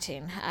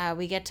exciting.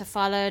 We get to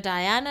follow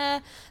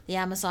Diana, the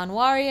Amazon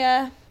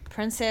warrior,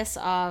 princess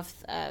of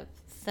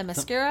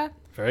Themyscira.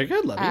 Very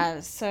good,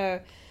 lovey. So,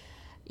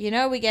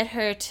 we get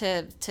her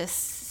to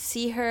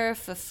see her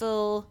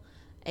fulfill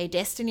a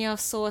destiny of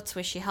sorts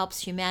where she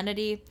helps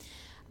humanity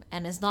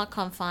and is not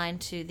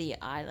confined to the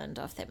island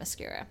of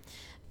Themyscira.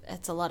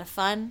 It's a lot of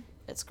fun.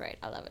 It's great.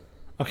 I love it.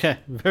 Okay,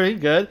 very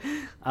good.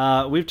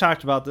 We've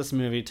talked about this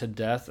movie to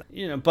death,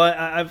 but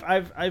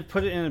I've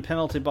put it in a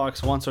penalty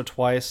box once or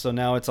twice, so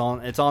now it's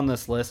on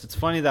this list. It's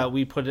funny that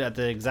we put it at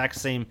the exact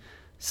same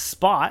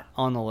spot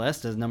on the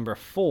list as number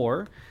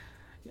 4.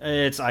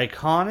 It's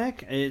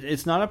iconic.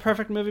 It's not a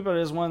perfect movie, but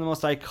it is one of the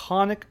most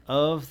iconic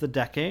of the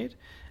decade.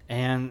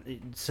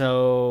 And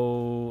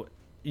so,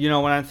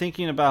 when I'm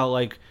thinking about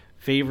like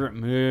favorite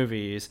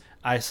movies,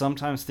 I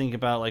sometimes think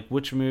about like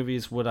which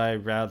movies would I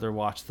rather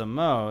watch the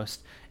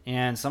most,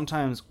 and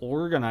sometimes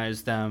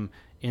organize them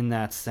in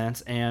that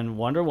sense. And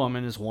Wonder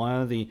Woman is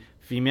one of the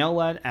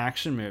female-led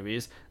action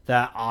movies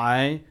that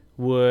I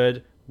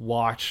would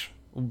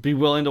be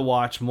willing to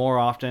watch more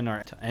often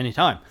or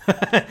anytime,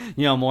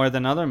 more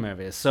than other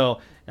movies.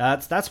 So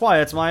that's why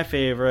it's my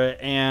favorite.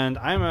 And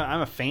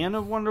I'm a fan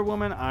of Wonder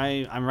Woman.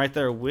 I'm right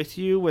there with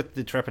you with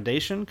the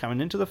trepidation coming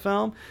into the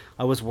film.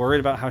 I was worried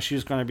about how she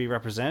was going to be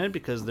represented,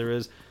 because there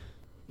is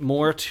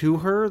more to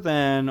her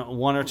than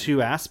one or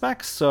two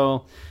aspects.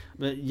 So,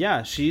 but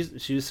yeah, she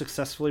was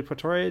successfully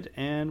portrayed,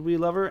 and we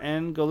love her.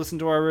 And go listen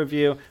to our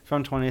review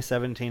from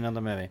 2017 on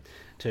the movie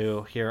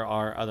to hear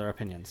our other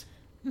opinions.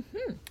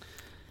 Mm-hmm.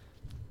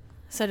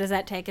 So does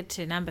that take it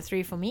to number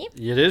 3 for me?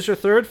 It is your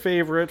third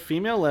favorite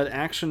female-led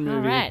action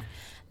movie. All right.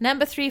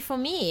 Number 3 for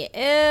me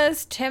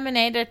is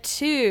Terminator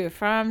 2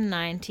 from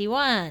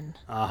 91.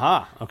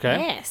 Aha, okay.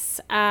 Yes.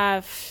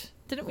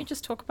 Didn't we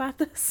just talk about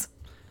this?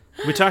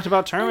 We talked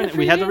about Terminator.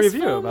 We had the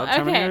review about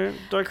Terminator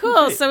Dark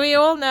Cool. Fate. So we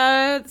all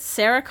know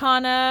Sarah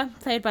Connor,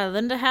 played by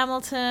Linda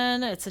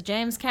Hamilton. It's a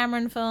James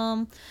Cameron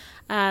film.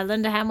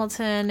 Linda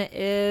Hamilton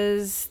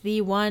is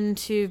the one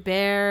to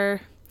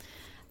bear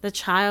the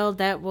child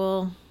that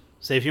will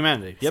save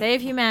humanity. Yep.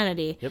 Save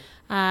humanity.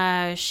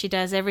 Yep. She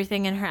does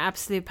everything in her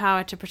absolute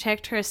power to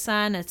protect her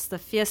son. It's the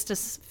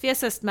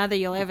fiercest mother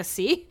you'll ever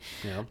see.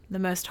 Yep. The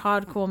most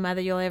hardcore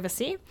mother you'll ever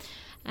see.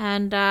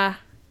 And I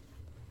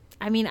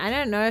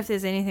don't know if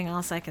there's anything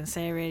else I can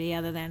say really,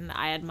 other than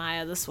I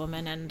admire this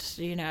woman, and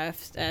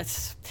if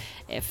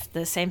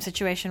the same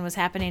situation was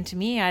happening to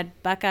me,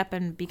 I'd buck up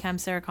and become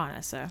Sarah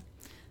Connor. So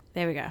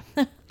there we go.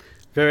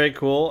 Very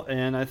cool.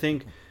 And I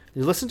think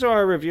you listen to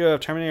our review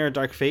of Terminator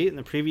Dark Fate in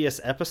the previous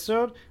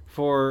episode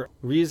for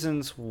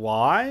reasons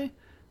why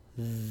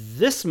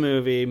this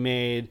movie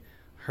made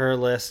her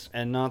list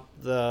and not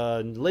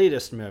the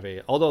latest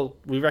movie, although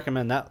we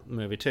recommend that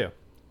movie too.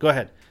 Go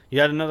ahead. You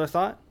had another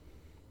thought?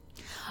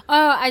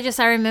 Oh,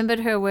 I remembered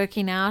her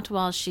working out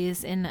while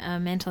she's in a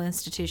mental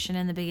institution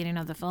in the beginning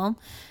of the film,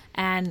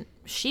 and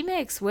she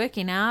makes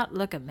working out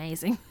look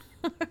amazing.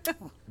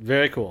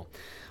 Very cool.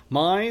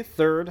 My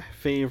third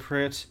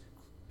favorite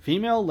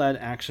female-led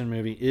action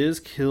movie is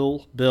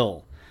Kill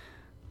Bill.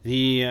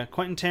 The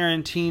Quentin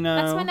Tarantino...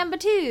 That's my number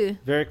 2.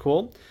 Very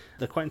cool.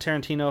 The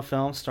Quentin Tarantino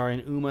film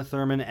starring Uma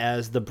Thurman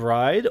as the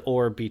bride,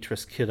 or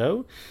Beatrice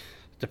Kiddo,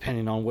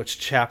 depending on which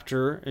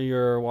chapter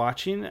you're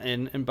watching.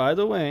 And by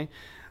the way,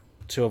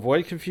 to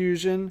avoid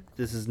confusion,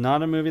 this is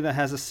not a movie that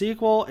has a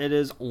sequel. It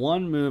is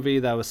one movie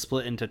that was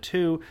split into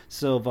 2,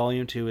 so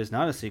Volume 2 is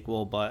not a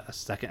sequel, but a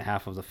second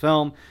half of the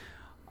film.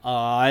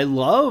 I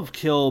love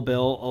Kill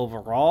Bill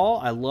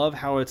overall. I love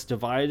how it's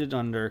divided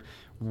under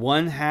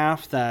one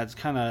half that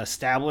kind of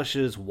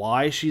establishes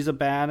why she's a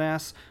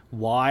badass,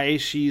 why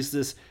she's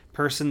this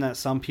person that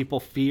some people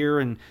fear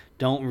and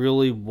don't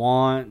really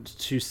want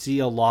to see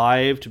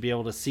alive to be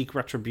able to seek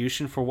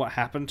retribution for what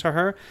happened to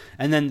her.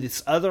 And then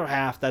this other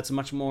half that's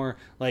much more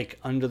like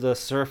under the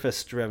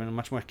surface driven,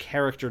 much more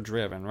character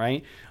driven,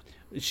 right?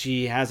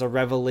 She has a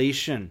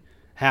revelation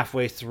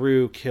halfway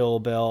through Kill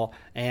Bill,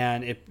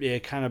 and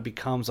it kind of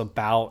becomes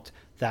about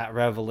that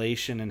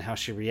revelation and how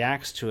she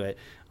reacts to it.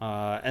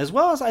 As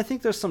well as I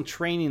think there's some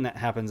training that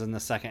happens in the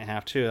second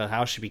half too,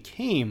 how she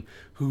became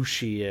who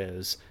she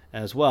is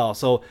as well.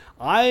 So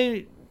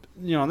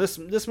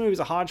this movie is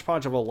a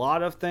hodgepodge of a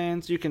lot of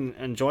things. You can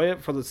enjoy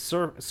it for the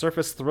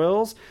surface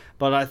thrills,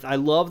 but I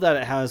love that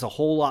it has a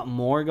whole lot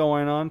more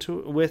going on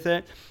with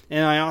it.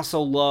 And I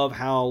also love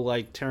how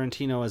like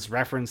Tarantino is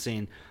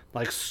referencing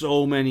like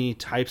so many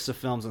types of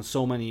films and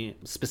so many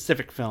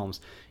specific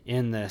films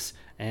in this.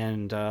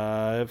 And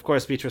of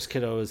course, Beatrice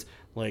Kiddo is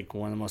like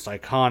one of the most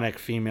iconic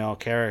female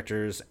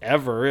characters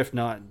ever, if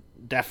not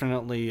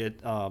definitely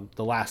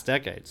the last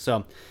decade.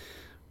 So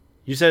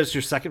you said it's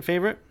your second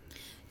favorite?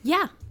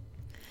 Yeah.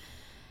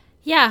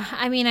 Yeah,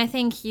 I mean, I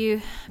think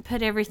you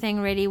put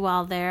everything really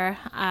well there.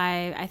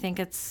 I think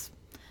it's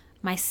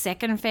my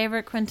second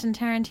favorite Quentin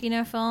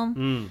Tarantino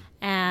film.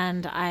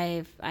 And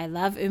I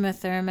love Uma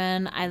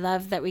Thurman. I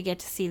love that we get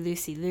to see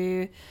Lucy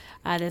Liu.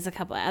 There's a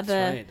couple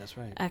other that's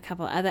right. a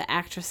couple other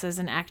actresses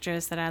and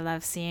actors that I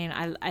love seeing.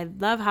 I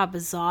love how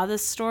bizarre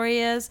this story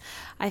is.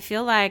 I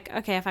feel like,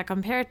 okay, if I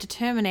compare it to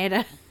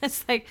Terminator,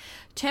 it's like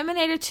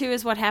Terminator 2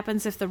 is what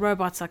happens if the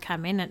robots are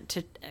coming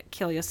to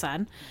kill your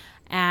son,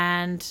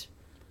 and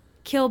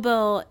Kill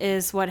Bill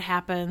is what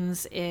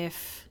happens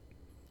if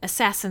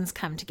assassins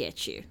come to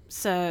get you.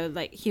 So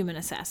like human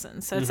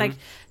assassins. So it's like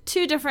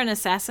two different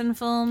assassin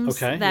films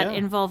that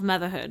involve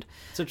motherhood.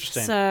 It's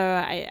interesting. So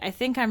I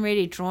think I'm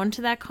really drawn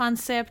to that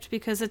concept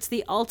because it's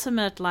the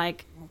ultimate,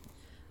 like,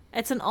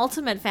 it's an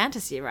ultimate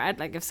fantasy, right?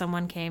 Like if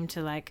someone came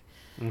to like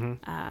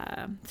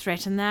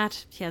threaten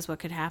that, here's what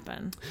could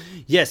happen.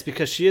 Yes,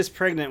 because she is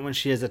pregnant when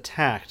she is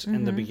attacked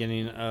in the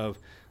beginning of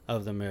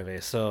the movie.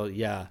 So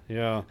yeah,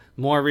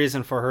 more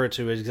reason for her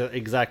to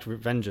exact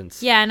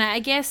vengeance. Yeah, and I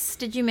guess,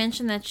 did you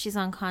mention that she's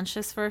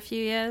unconscious for a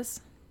few years?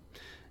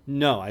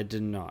 No, I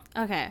did not.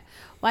 Okay.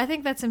 Well, I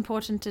think that's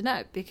important to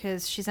note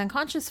because she's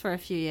unconscious for a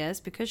few years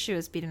because she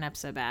was beaten up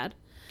so bad.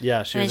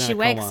 Yeah, and then she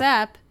wakes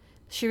up,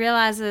 she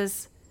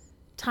realizes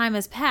time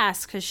has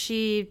passed because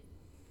she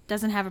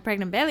doesn't have a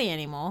pregnant belly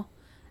anymore.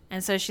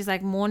 And so she's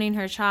like mourning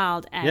her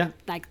child, and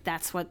like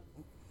that's what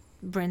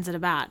brings it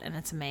about, and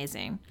it's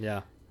amazing.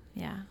 Yeah.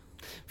 Yeah.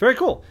 Very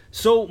cool.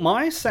 So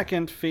my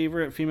second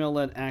favorite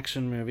female-led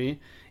action movie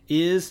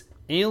is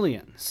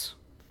Aliens,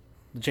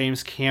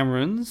 James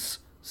Cameron's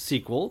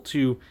sequel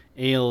to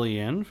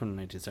Alien from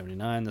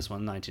 1979. This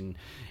one,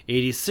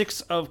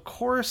 1986, of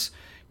course.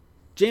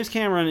 James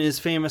Cameron is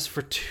famous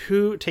for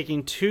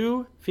taking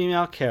two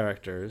female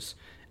characters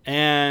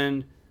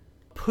and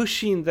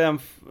pushing them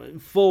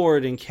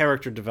forward in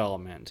character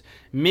development,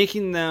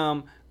 making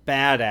them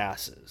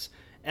badasses.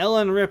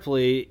 Ellen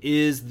Ripley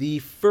is the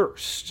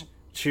first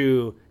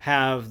to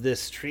have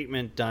this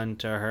treatment done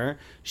to her.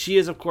 She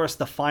is, of course,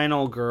 the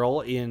final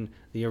girl in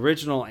the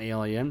original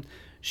Alien.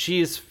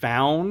 She is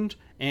found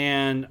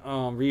and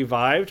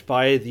revived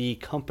by the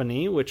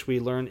company, which we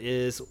learn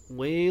is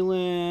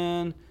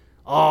Wayland.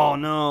 Oh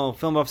no,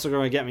 film buffs are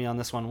going to get me on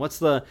this one. What's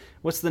the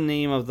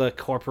name of the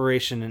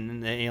corporation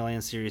in the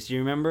Alien series? Do you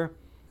remember?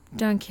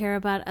 Don't care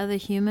about other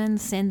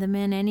humans, send them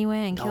in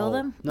anyway and kill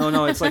them?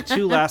 No, it's like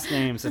two last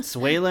names. It's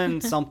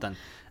Wayland something.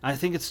 I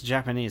think it's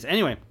Japanese.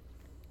 Anyway,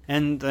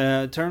 and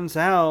turns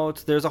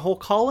out there's a whole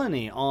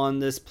colony on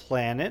this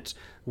planet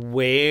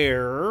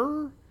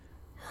where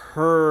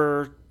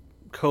her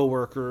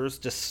co-workers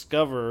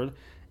discovered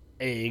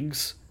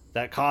eggs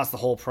that caused the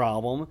whole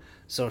problem.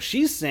 So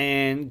she's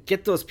saying,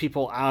 get those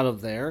people out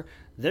of there.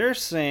 They're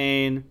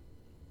saying,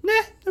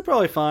 nah, they're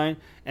probably fine.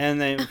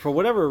 And they, for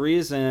whatever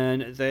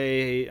reason,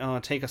 they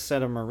take a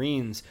set of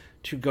Marines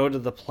to go to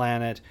the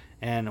planet,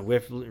 and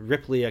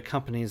Ripley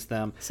accompanies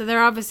them. So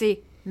they're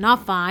obviously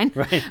not fine.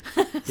 Right.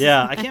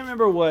 Yeah, I can't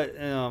remember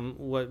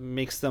what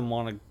makes them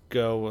want to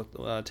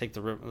go take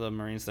the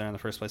Marines there in the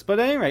first place. But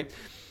at any rate,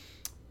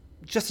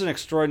 just an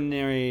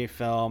extraordinary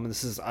film.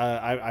 This is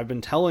I've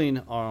been telling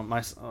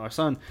our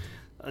son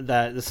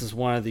that this is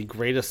one of the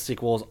greatest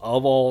sequels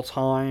of all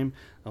time,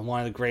 and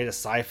one of the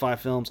greatest sci-fi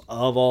films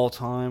of all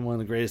time, one of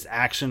the greatest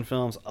action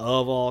films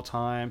of all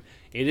time.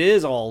 It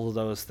is all of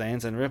those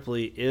things, and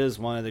Ripley is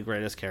one of the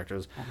greatest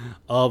characters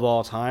of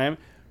all time.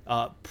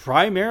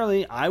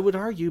 Primarily, I would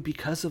argue,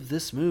 because of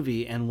this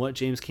movie and what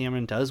James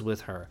Cameron does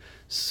with her.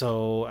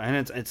 So,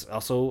 and it's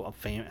also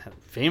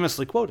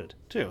famously quoted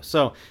too.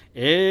 So,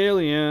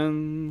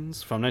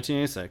 Aliens from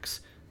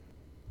 1986.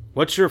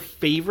 What's your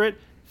favorite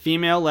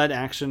female-led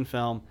action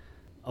film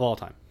of all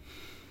time?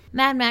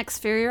 Mad Max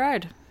Fury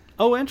Road.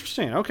 Oh,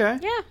 interesting. Okay.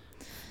 Yeah.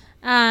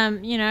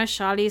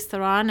 Charlize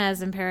Theron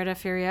as Imperator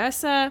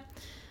Furiosa.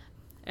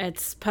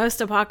 It's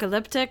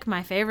post-apocalyptic,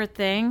 my favorite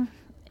thing.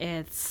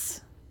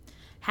 It's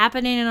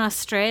happening in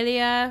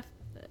Australia,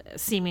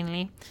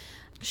 seemingly.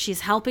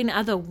 She's helping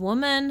other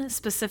women,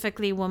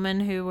 specifically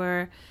women who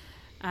were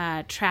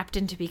trapped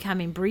into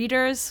becoming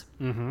breeders,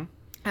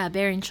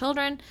 bearing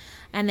children,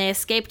 and they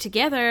escape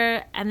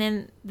together, and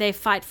then they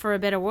fight for a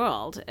better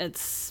world.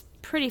 It's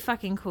pretty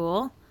fucking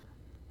cool.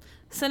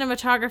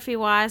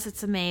 Cinematography-wise,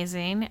 it's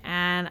amazing,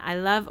 and I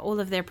love all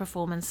of their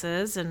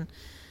performances, and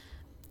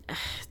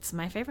it's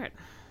my favorite.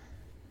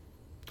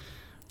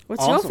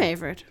 What's Awesome. your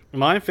favorite?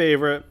 My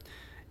favorite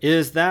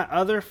is that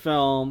other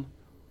film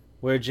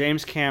where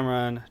James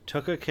Cameron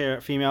took a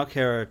female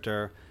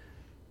character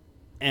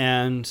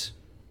and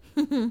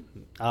made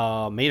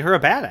her a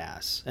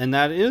badass. And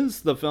that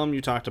is the film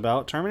you talked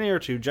about, Terminator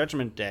 2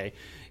 Judgment Day.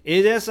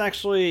 It is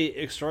actually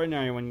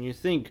extraordinary when you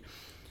think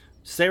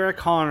Sarah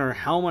Connor,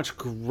 how much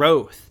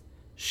growth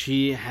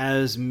she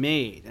has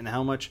made and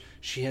how much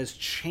she has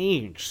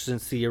changed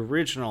since the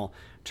original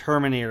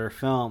Terminator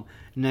film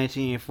in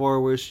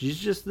 1984, where she's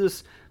just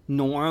this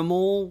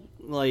normal,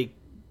 like,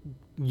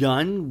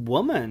 young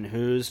woman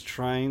who's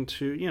trying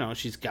to,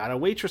 she's got a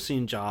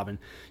waitressing job and,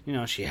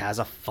 she has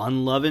a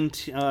fun-loving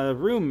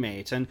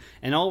roommate. And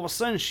all of a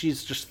sudden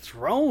she's just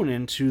thrown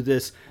into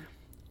this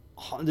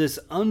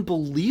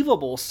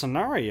unbelievable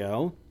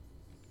scenario.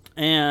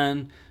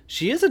 And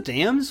she is a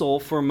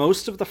damsel for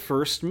most of the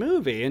first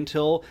movie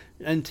until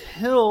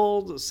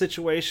the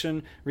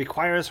situation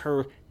requires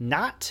her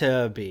not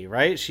to be,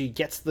 right? She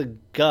gets the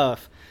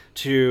guff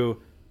to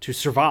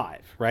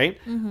survive, right?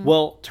 Mm-hmm.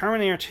 Well,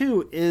 Terminator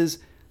 2 is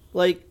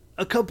like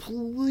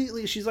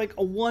she's like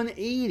a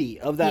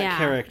 180 of that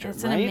character,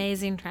 it's right? an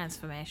amazing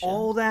transformation.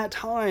 All that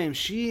time,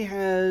 she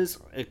has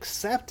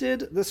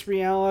accepted this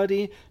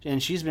reality,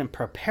 and she's been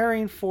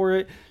preparing for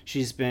it.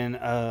 She's been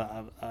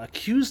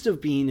accused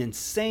of being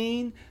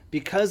insane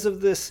because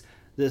of this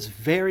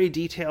very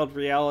detailed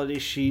reality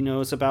she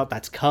knows about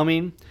that's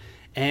coming.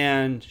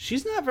 And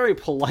she's not very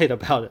polite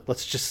about it,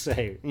 let's just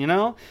say,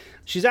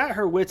 She's at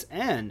her wit's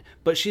end,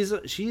 but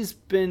she's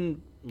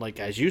been, like,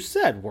 as you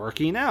said,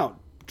 working out,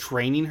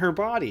 training her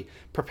body,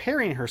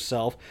 preparing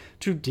herself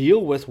to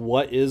deal with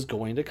what is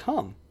going to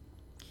come.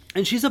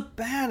 And she's a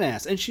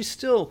badass, and she's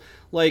still,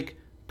 like,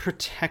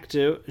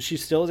 protective. She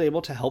still is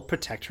able to help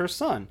protect her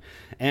son.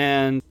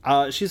 And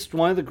she's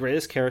one of the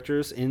greatest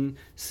characters in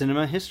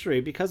cinema history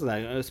because of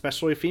that,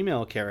 especially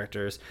female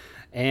characters.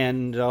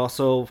 And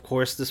also, of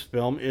course, this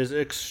film is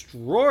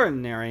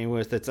extraordinary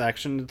with its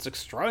action. It's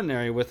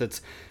extraordinary with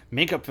its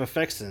makeup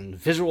effects and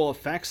visual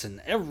effects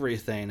and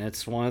everything.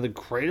 It's one of the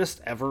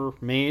greatest ever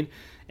made.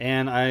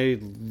 And I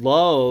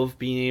love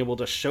being able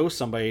to show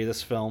somebody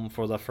this film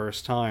for the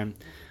first time.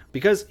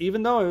 Because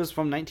even though it was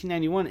from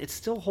 1991, it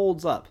still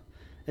holds up.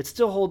 It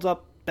still holds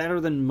up better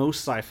than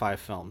most sci-fi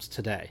films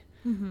today.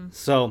 Mm-hmm.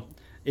 So,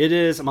 it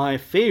is my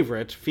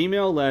favorite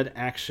female-led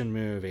action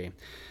movie.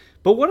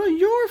 But what are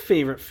your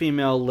favorite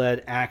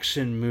female-led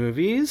action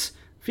movies?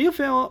 Feel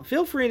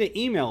free to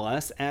email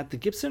us at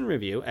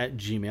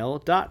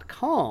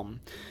thegibsonreview@gmail.com.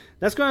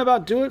 That's going to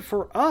about do it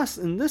for us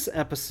in this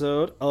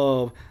episode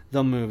of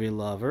The Movie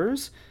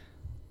Lovers.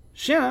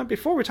 Shanna,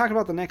 before we talk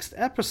about the next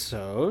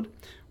episode,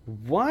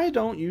 why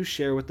don't you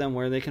share with them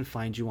where they can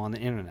find you on the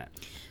internet?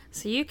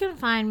 So you can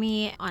find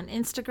me on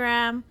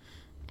Instagram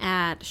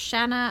at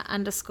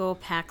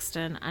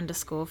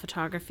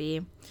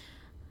Shanna_Paxton_photography.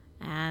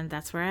 And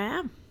that's where I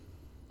am.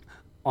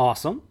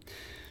 Awesome.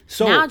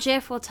 So now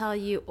Jeff will tell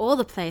you all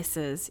the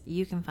places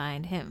you can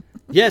find him.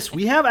 Yes,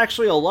 we have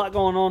actually a lot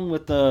going on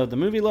with the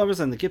Movie Lovers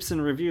and the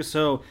Gibson Review,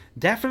 so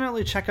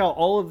definitely check out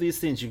all of these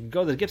things. You can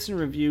go to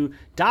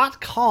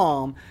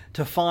thegibsonreview.com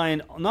to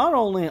find not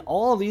only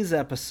all of these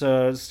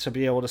episodes to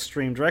be able to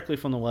stream directly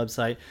from the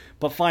website,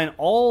 but find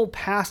all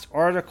past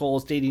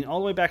articles dating all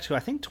the way back to, I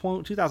think,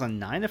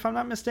 2009, if I'm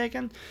not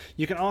mistaken.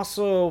 You can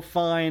also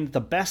find the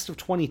Best of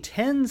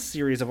 2010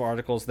 series of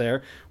articles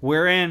there,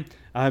 wherein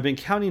I've been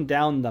counting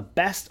down the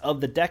best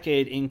of the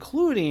decade,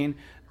 including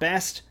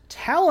Best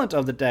Talent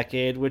of the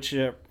Decade, which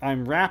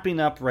I'm wrapping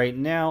up right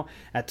now.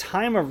 At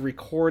time of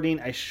recording,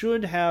 I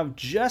should have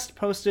just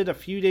posted a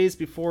few days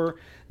before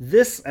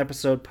this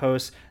episode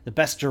posts the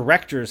Best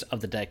Directors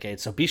of the Decade.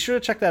 So be sure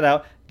to check that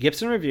out,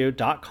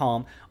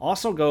 GibsonReview.com.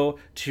 Also go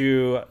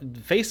to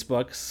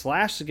Facebook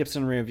 /The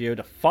Gibson Review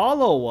to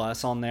follow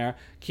us on there.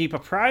 Keep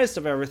apprised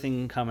of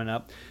everything coming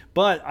up.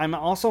 But I'm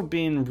also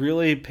being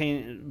really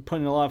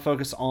putting a lot of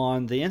focus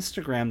on the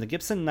Instagram, the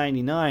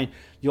Gibson99.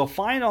 You'll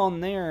find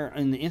on there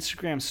in the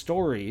Instagram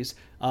stories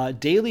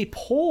daily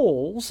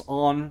polls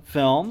on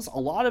films. A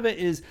lot of it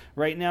is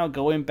right now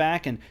going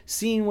back and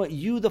seeing what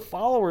you, the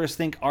followers,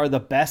 think are the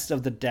best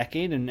of the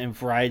decade in a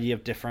variety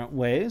of different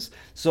ways.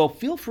 So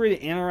feel free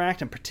to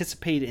interact and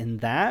participate in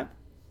that.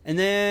 And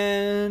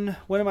then,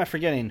 what am I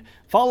forgetting?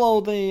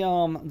 Follow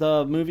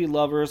the Movie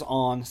Lovers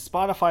on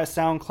Spotify,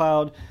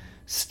 SoundCloud,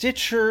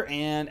 Stitcher,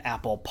 and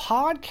Apple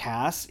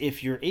Podcasts.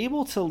 If you're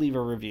able to leave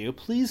a review,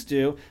 please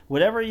do.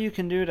 Whatever you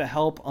can do to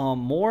help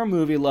more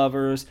movie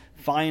lovers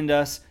find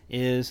us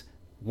is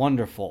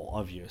wonderful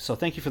of you. So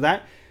thank you for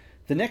that.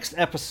 The next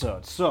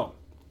episode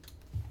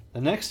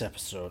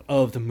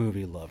of The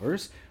Movie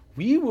Lovers,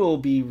 we will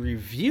be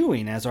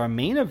reviewing as our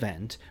main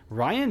event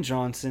Rian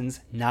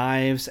Johnson's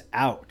Knives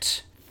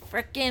Out.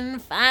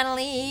 Frickin'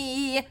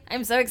 finally!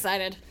 I'm so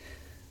excited.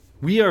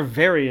 We are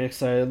very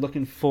excited,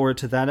 looking forward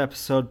to that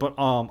episode, but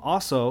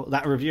also,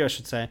 that review I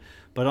should say,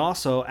 but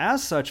also,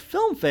 as such,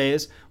 Film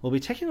Faves will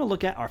be taking a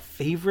look at our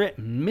favorite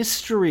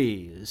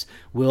mysteries.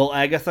 Will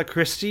Agatha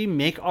Christie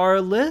make our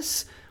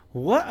list?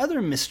 what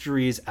other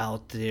mysteries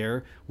out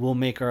there will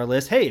make our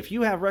list. Hey, if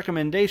you have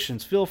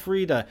recommendations, feel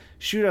free to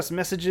shoot us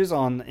messages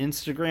on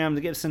Instagram,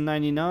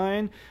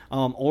 thegibson99,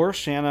 or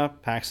Shanna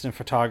Paxton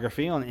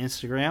Photography on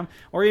Instagram,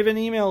 or even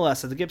email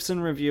us at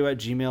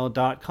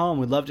thegibsonreview@gmail.com.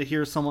 We'd love to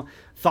hear some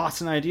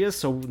thoughts and ideas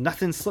so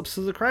nothing slips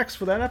through the cracks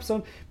for that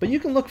episode. But you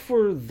can look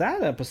for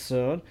that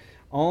episode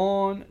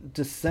on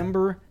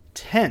December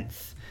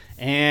 10th.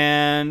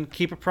 And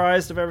keep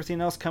apprised of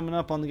everything else coming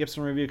up on the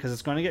Gibson Review, because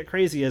it's going to get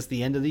crazy as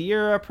the end of the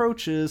year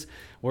approaches.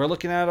 We're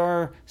looking at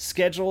our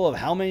schedule of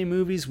how many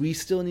movies we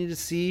still need to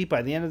see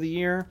by the end of the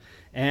year,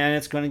 and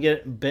it's going to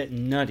get a bit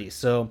nutty.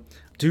 So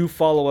do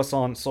follow us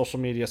on social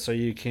media so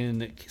you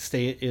can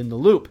stay in the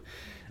loop.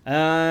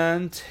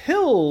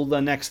 Until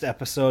the next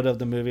episode of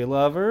The Movie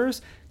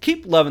Lovers,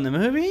 keep loving the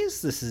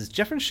movies. This is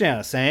Jeff and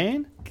Shanna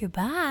saying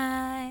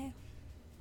Goodbye.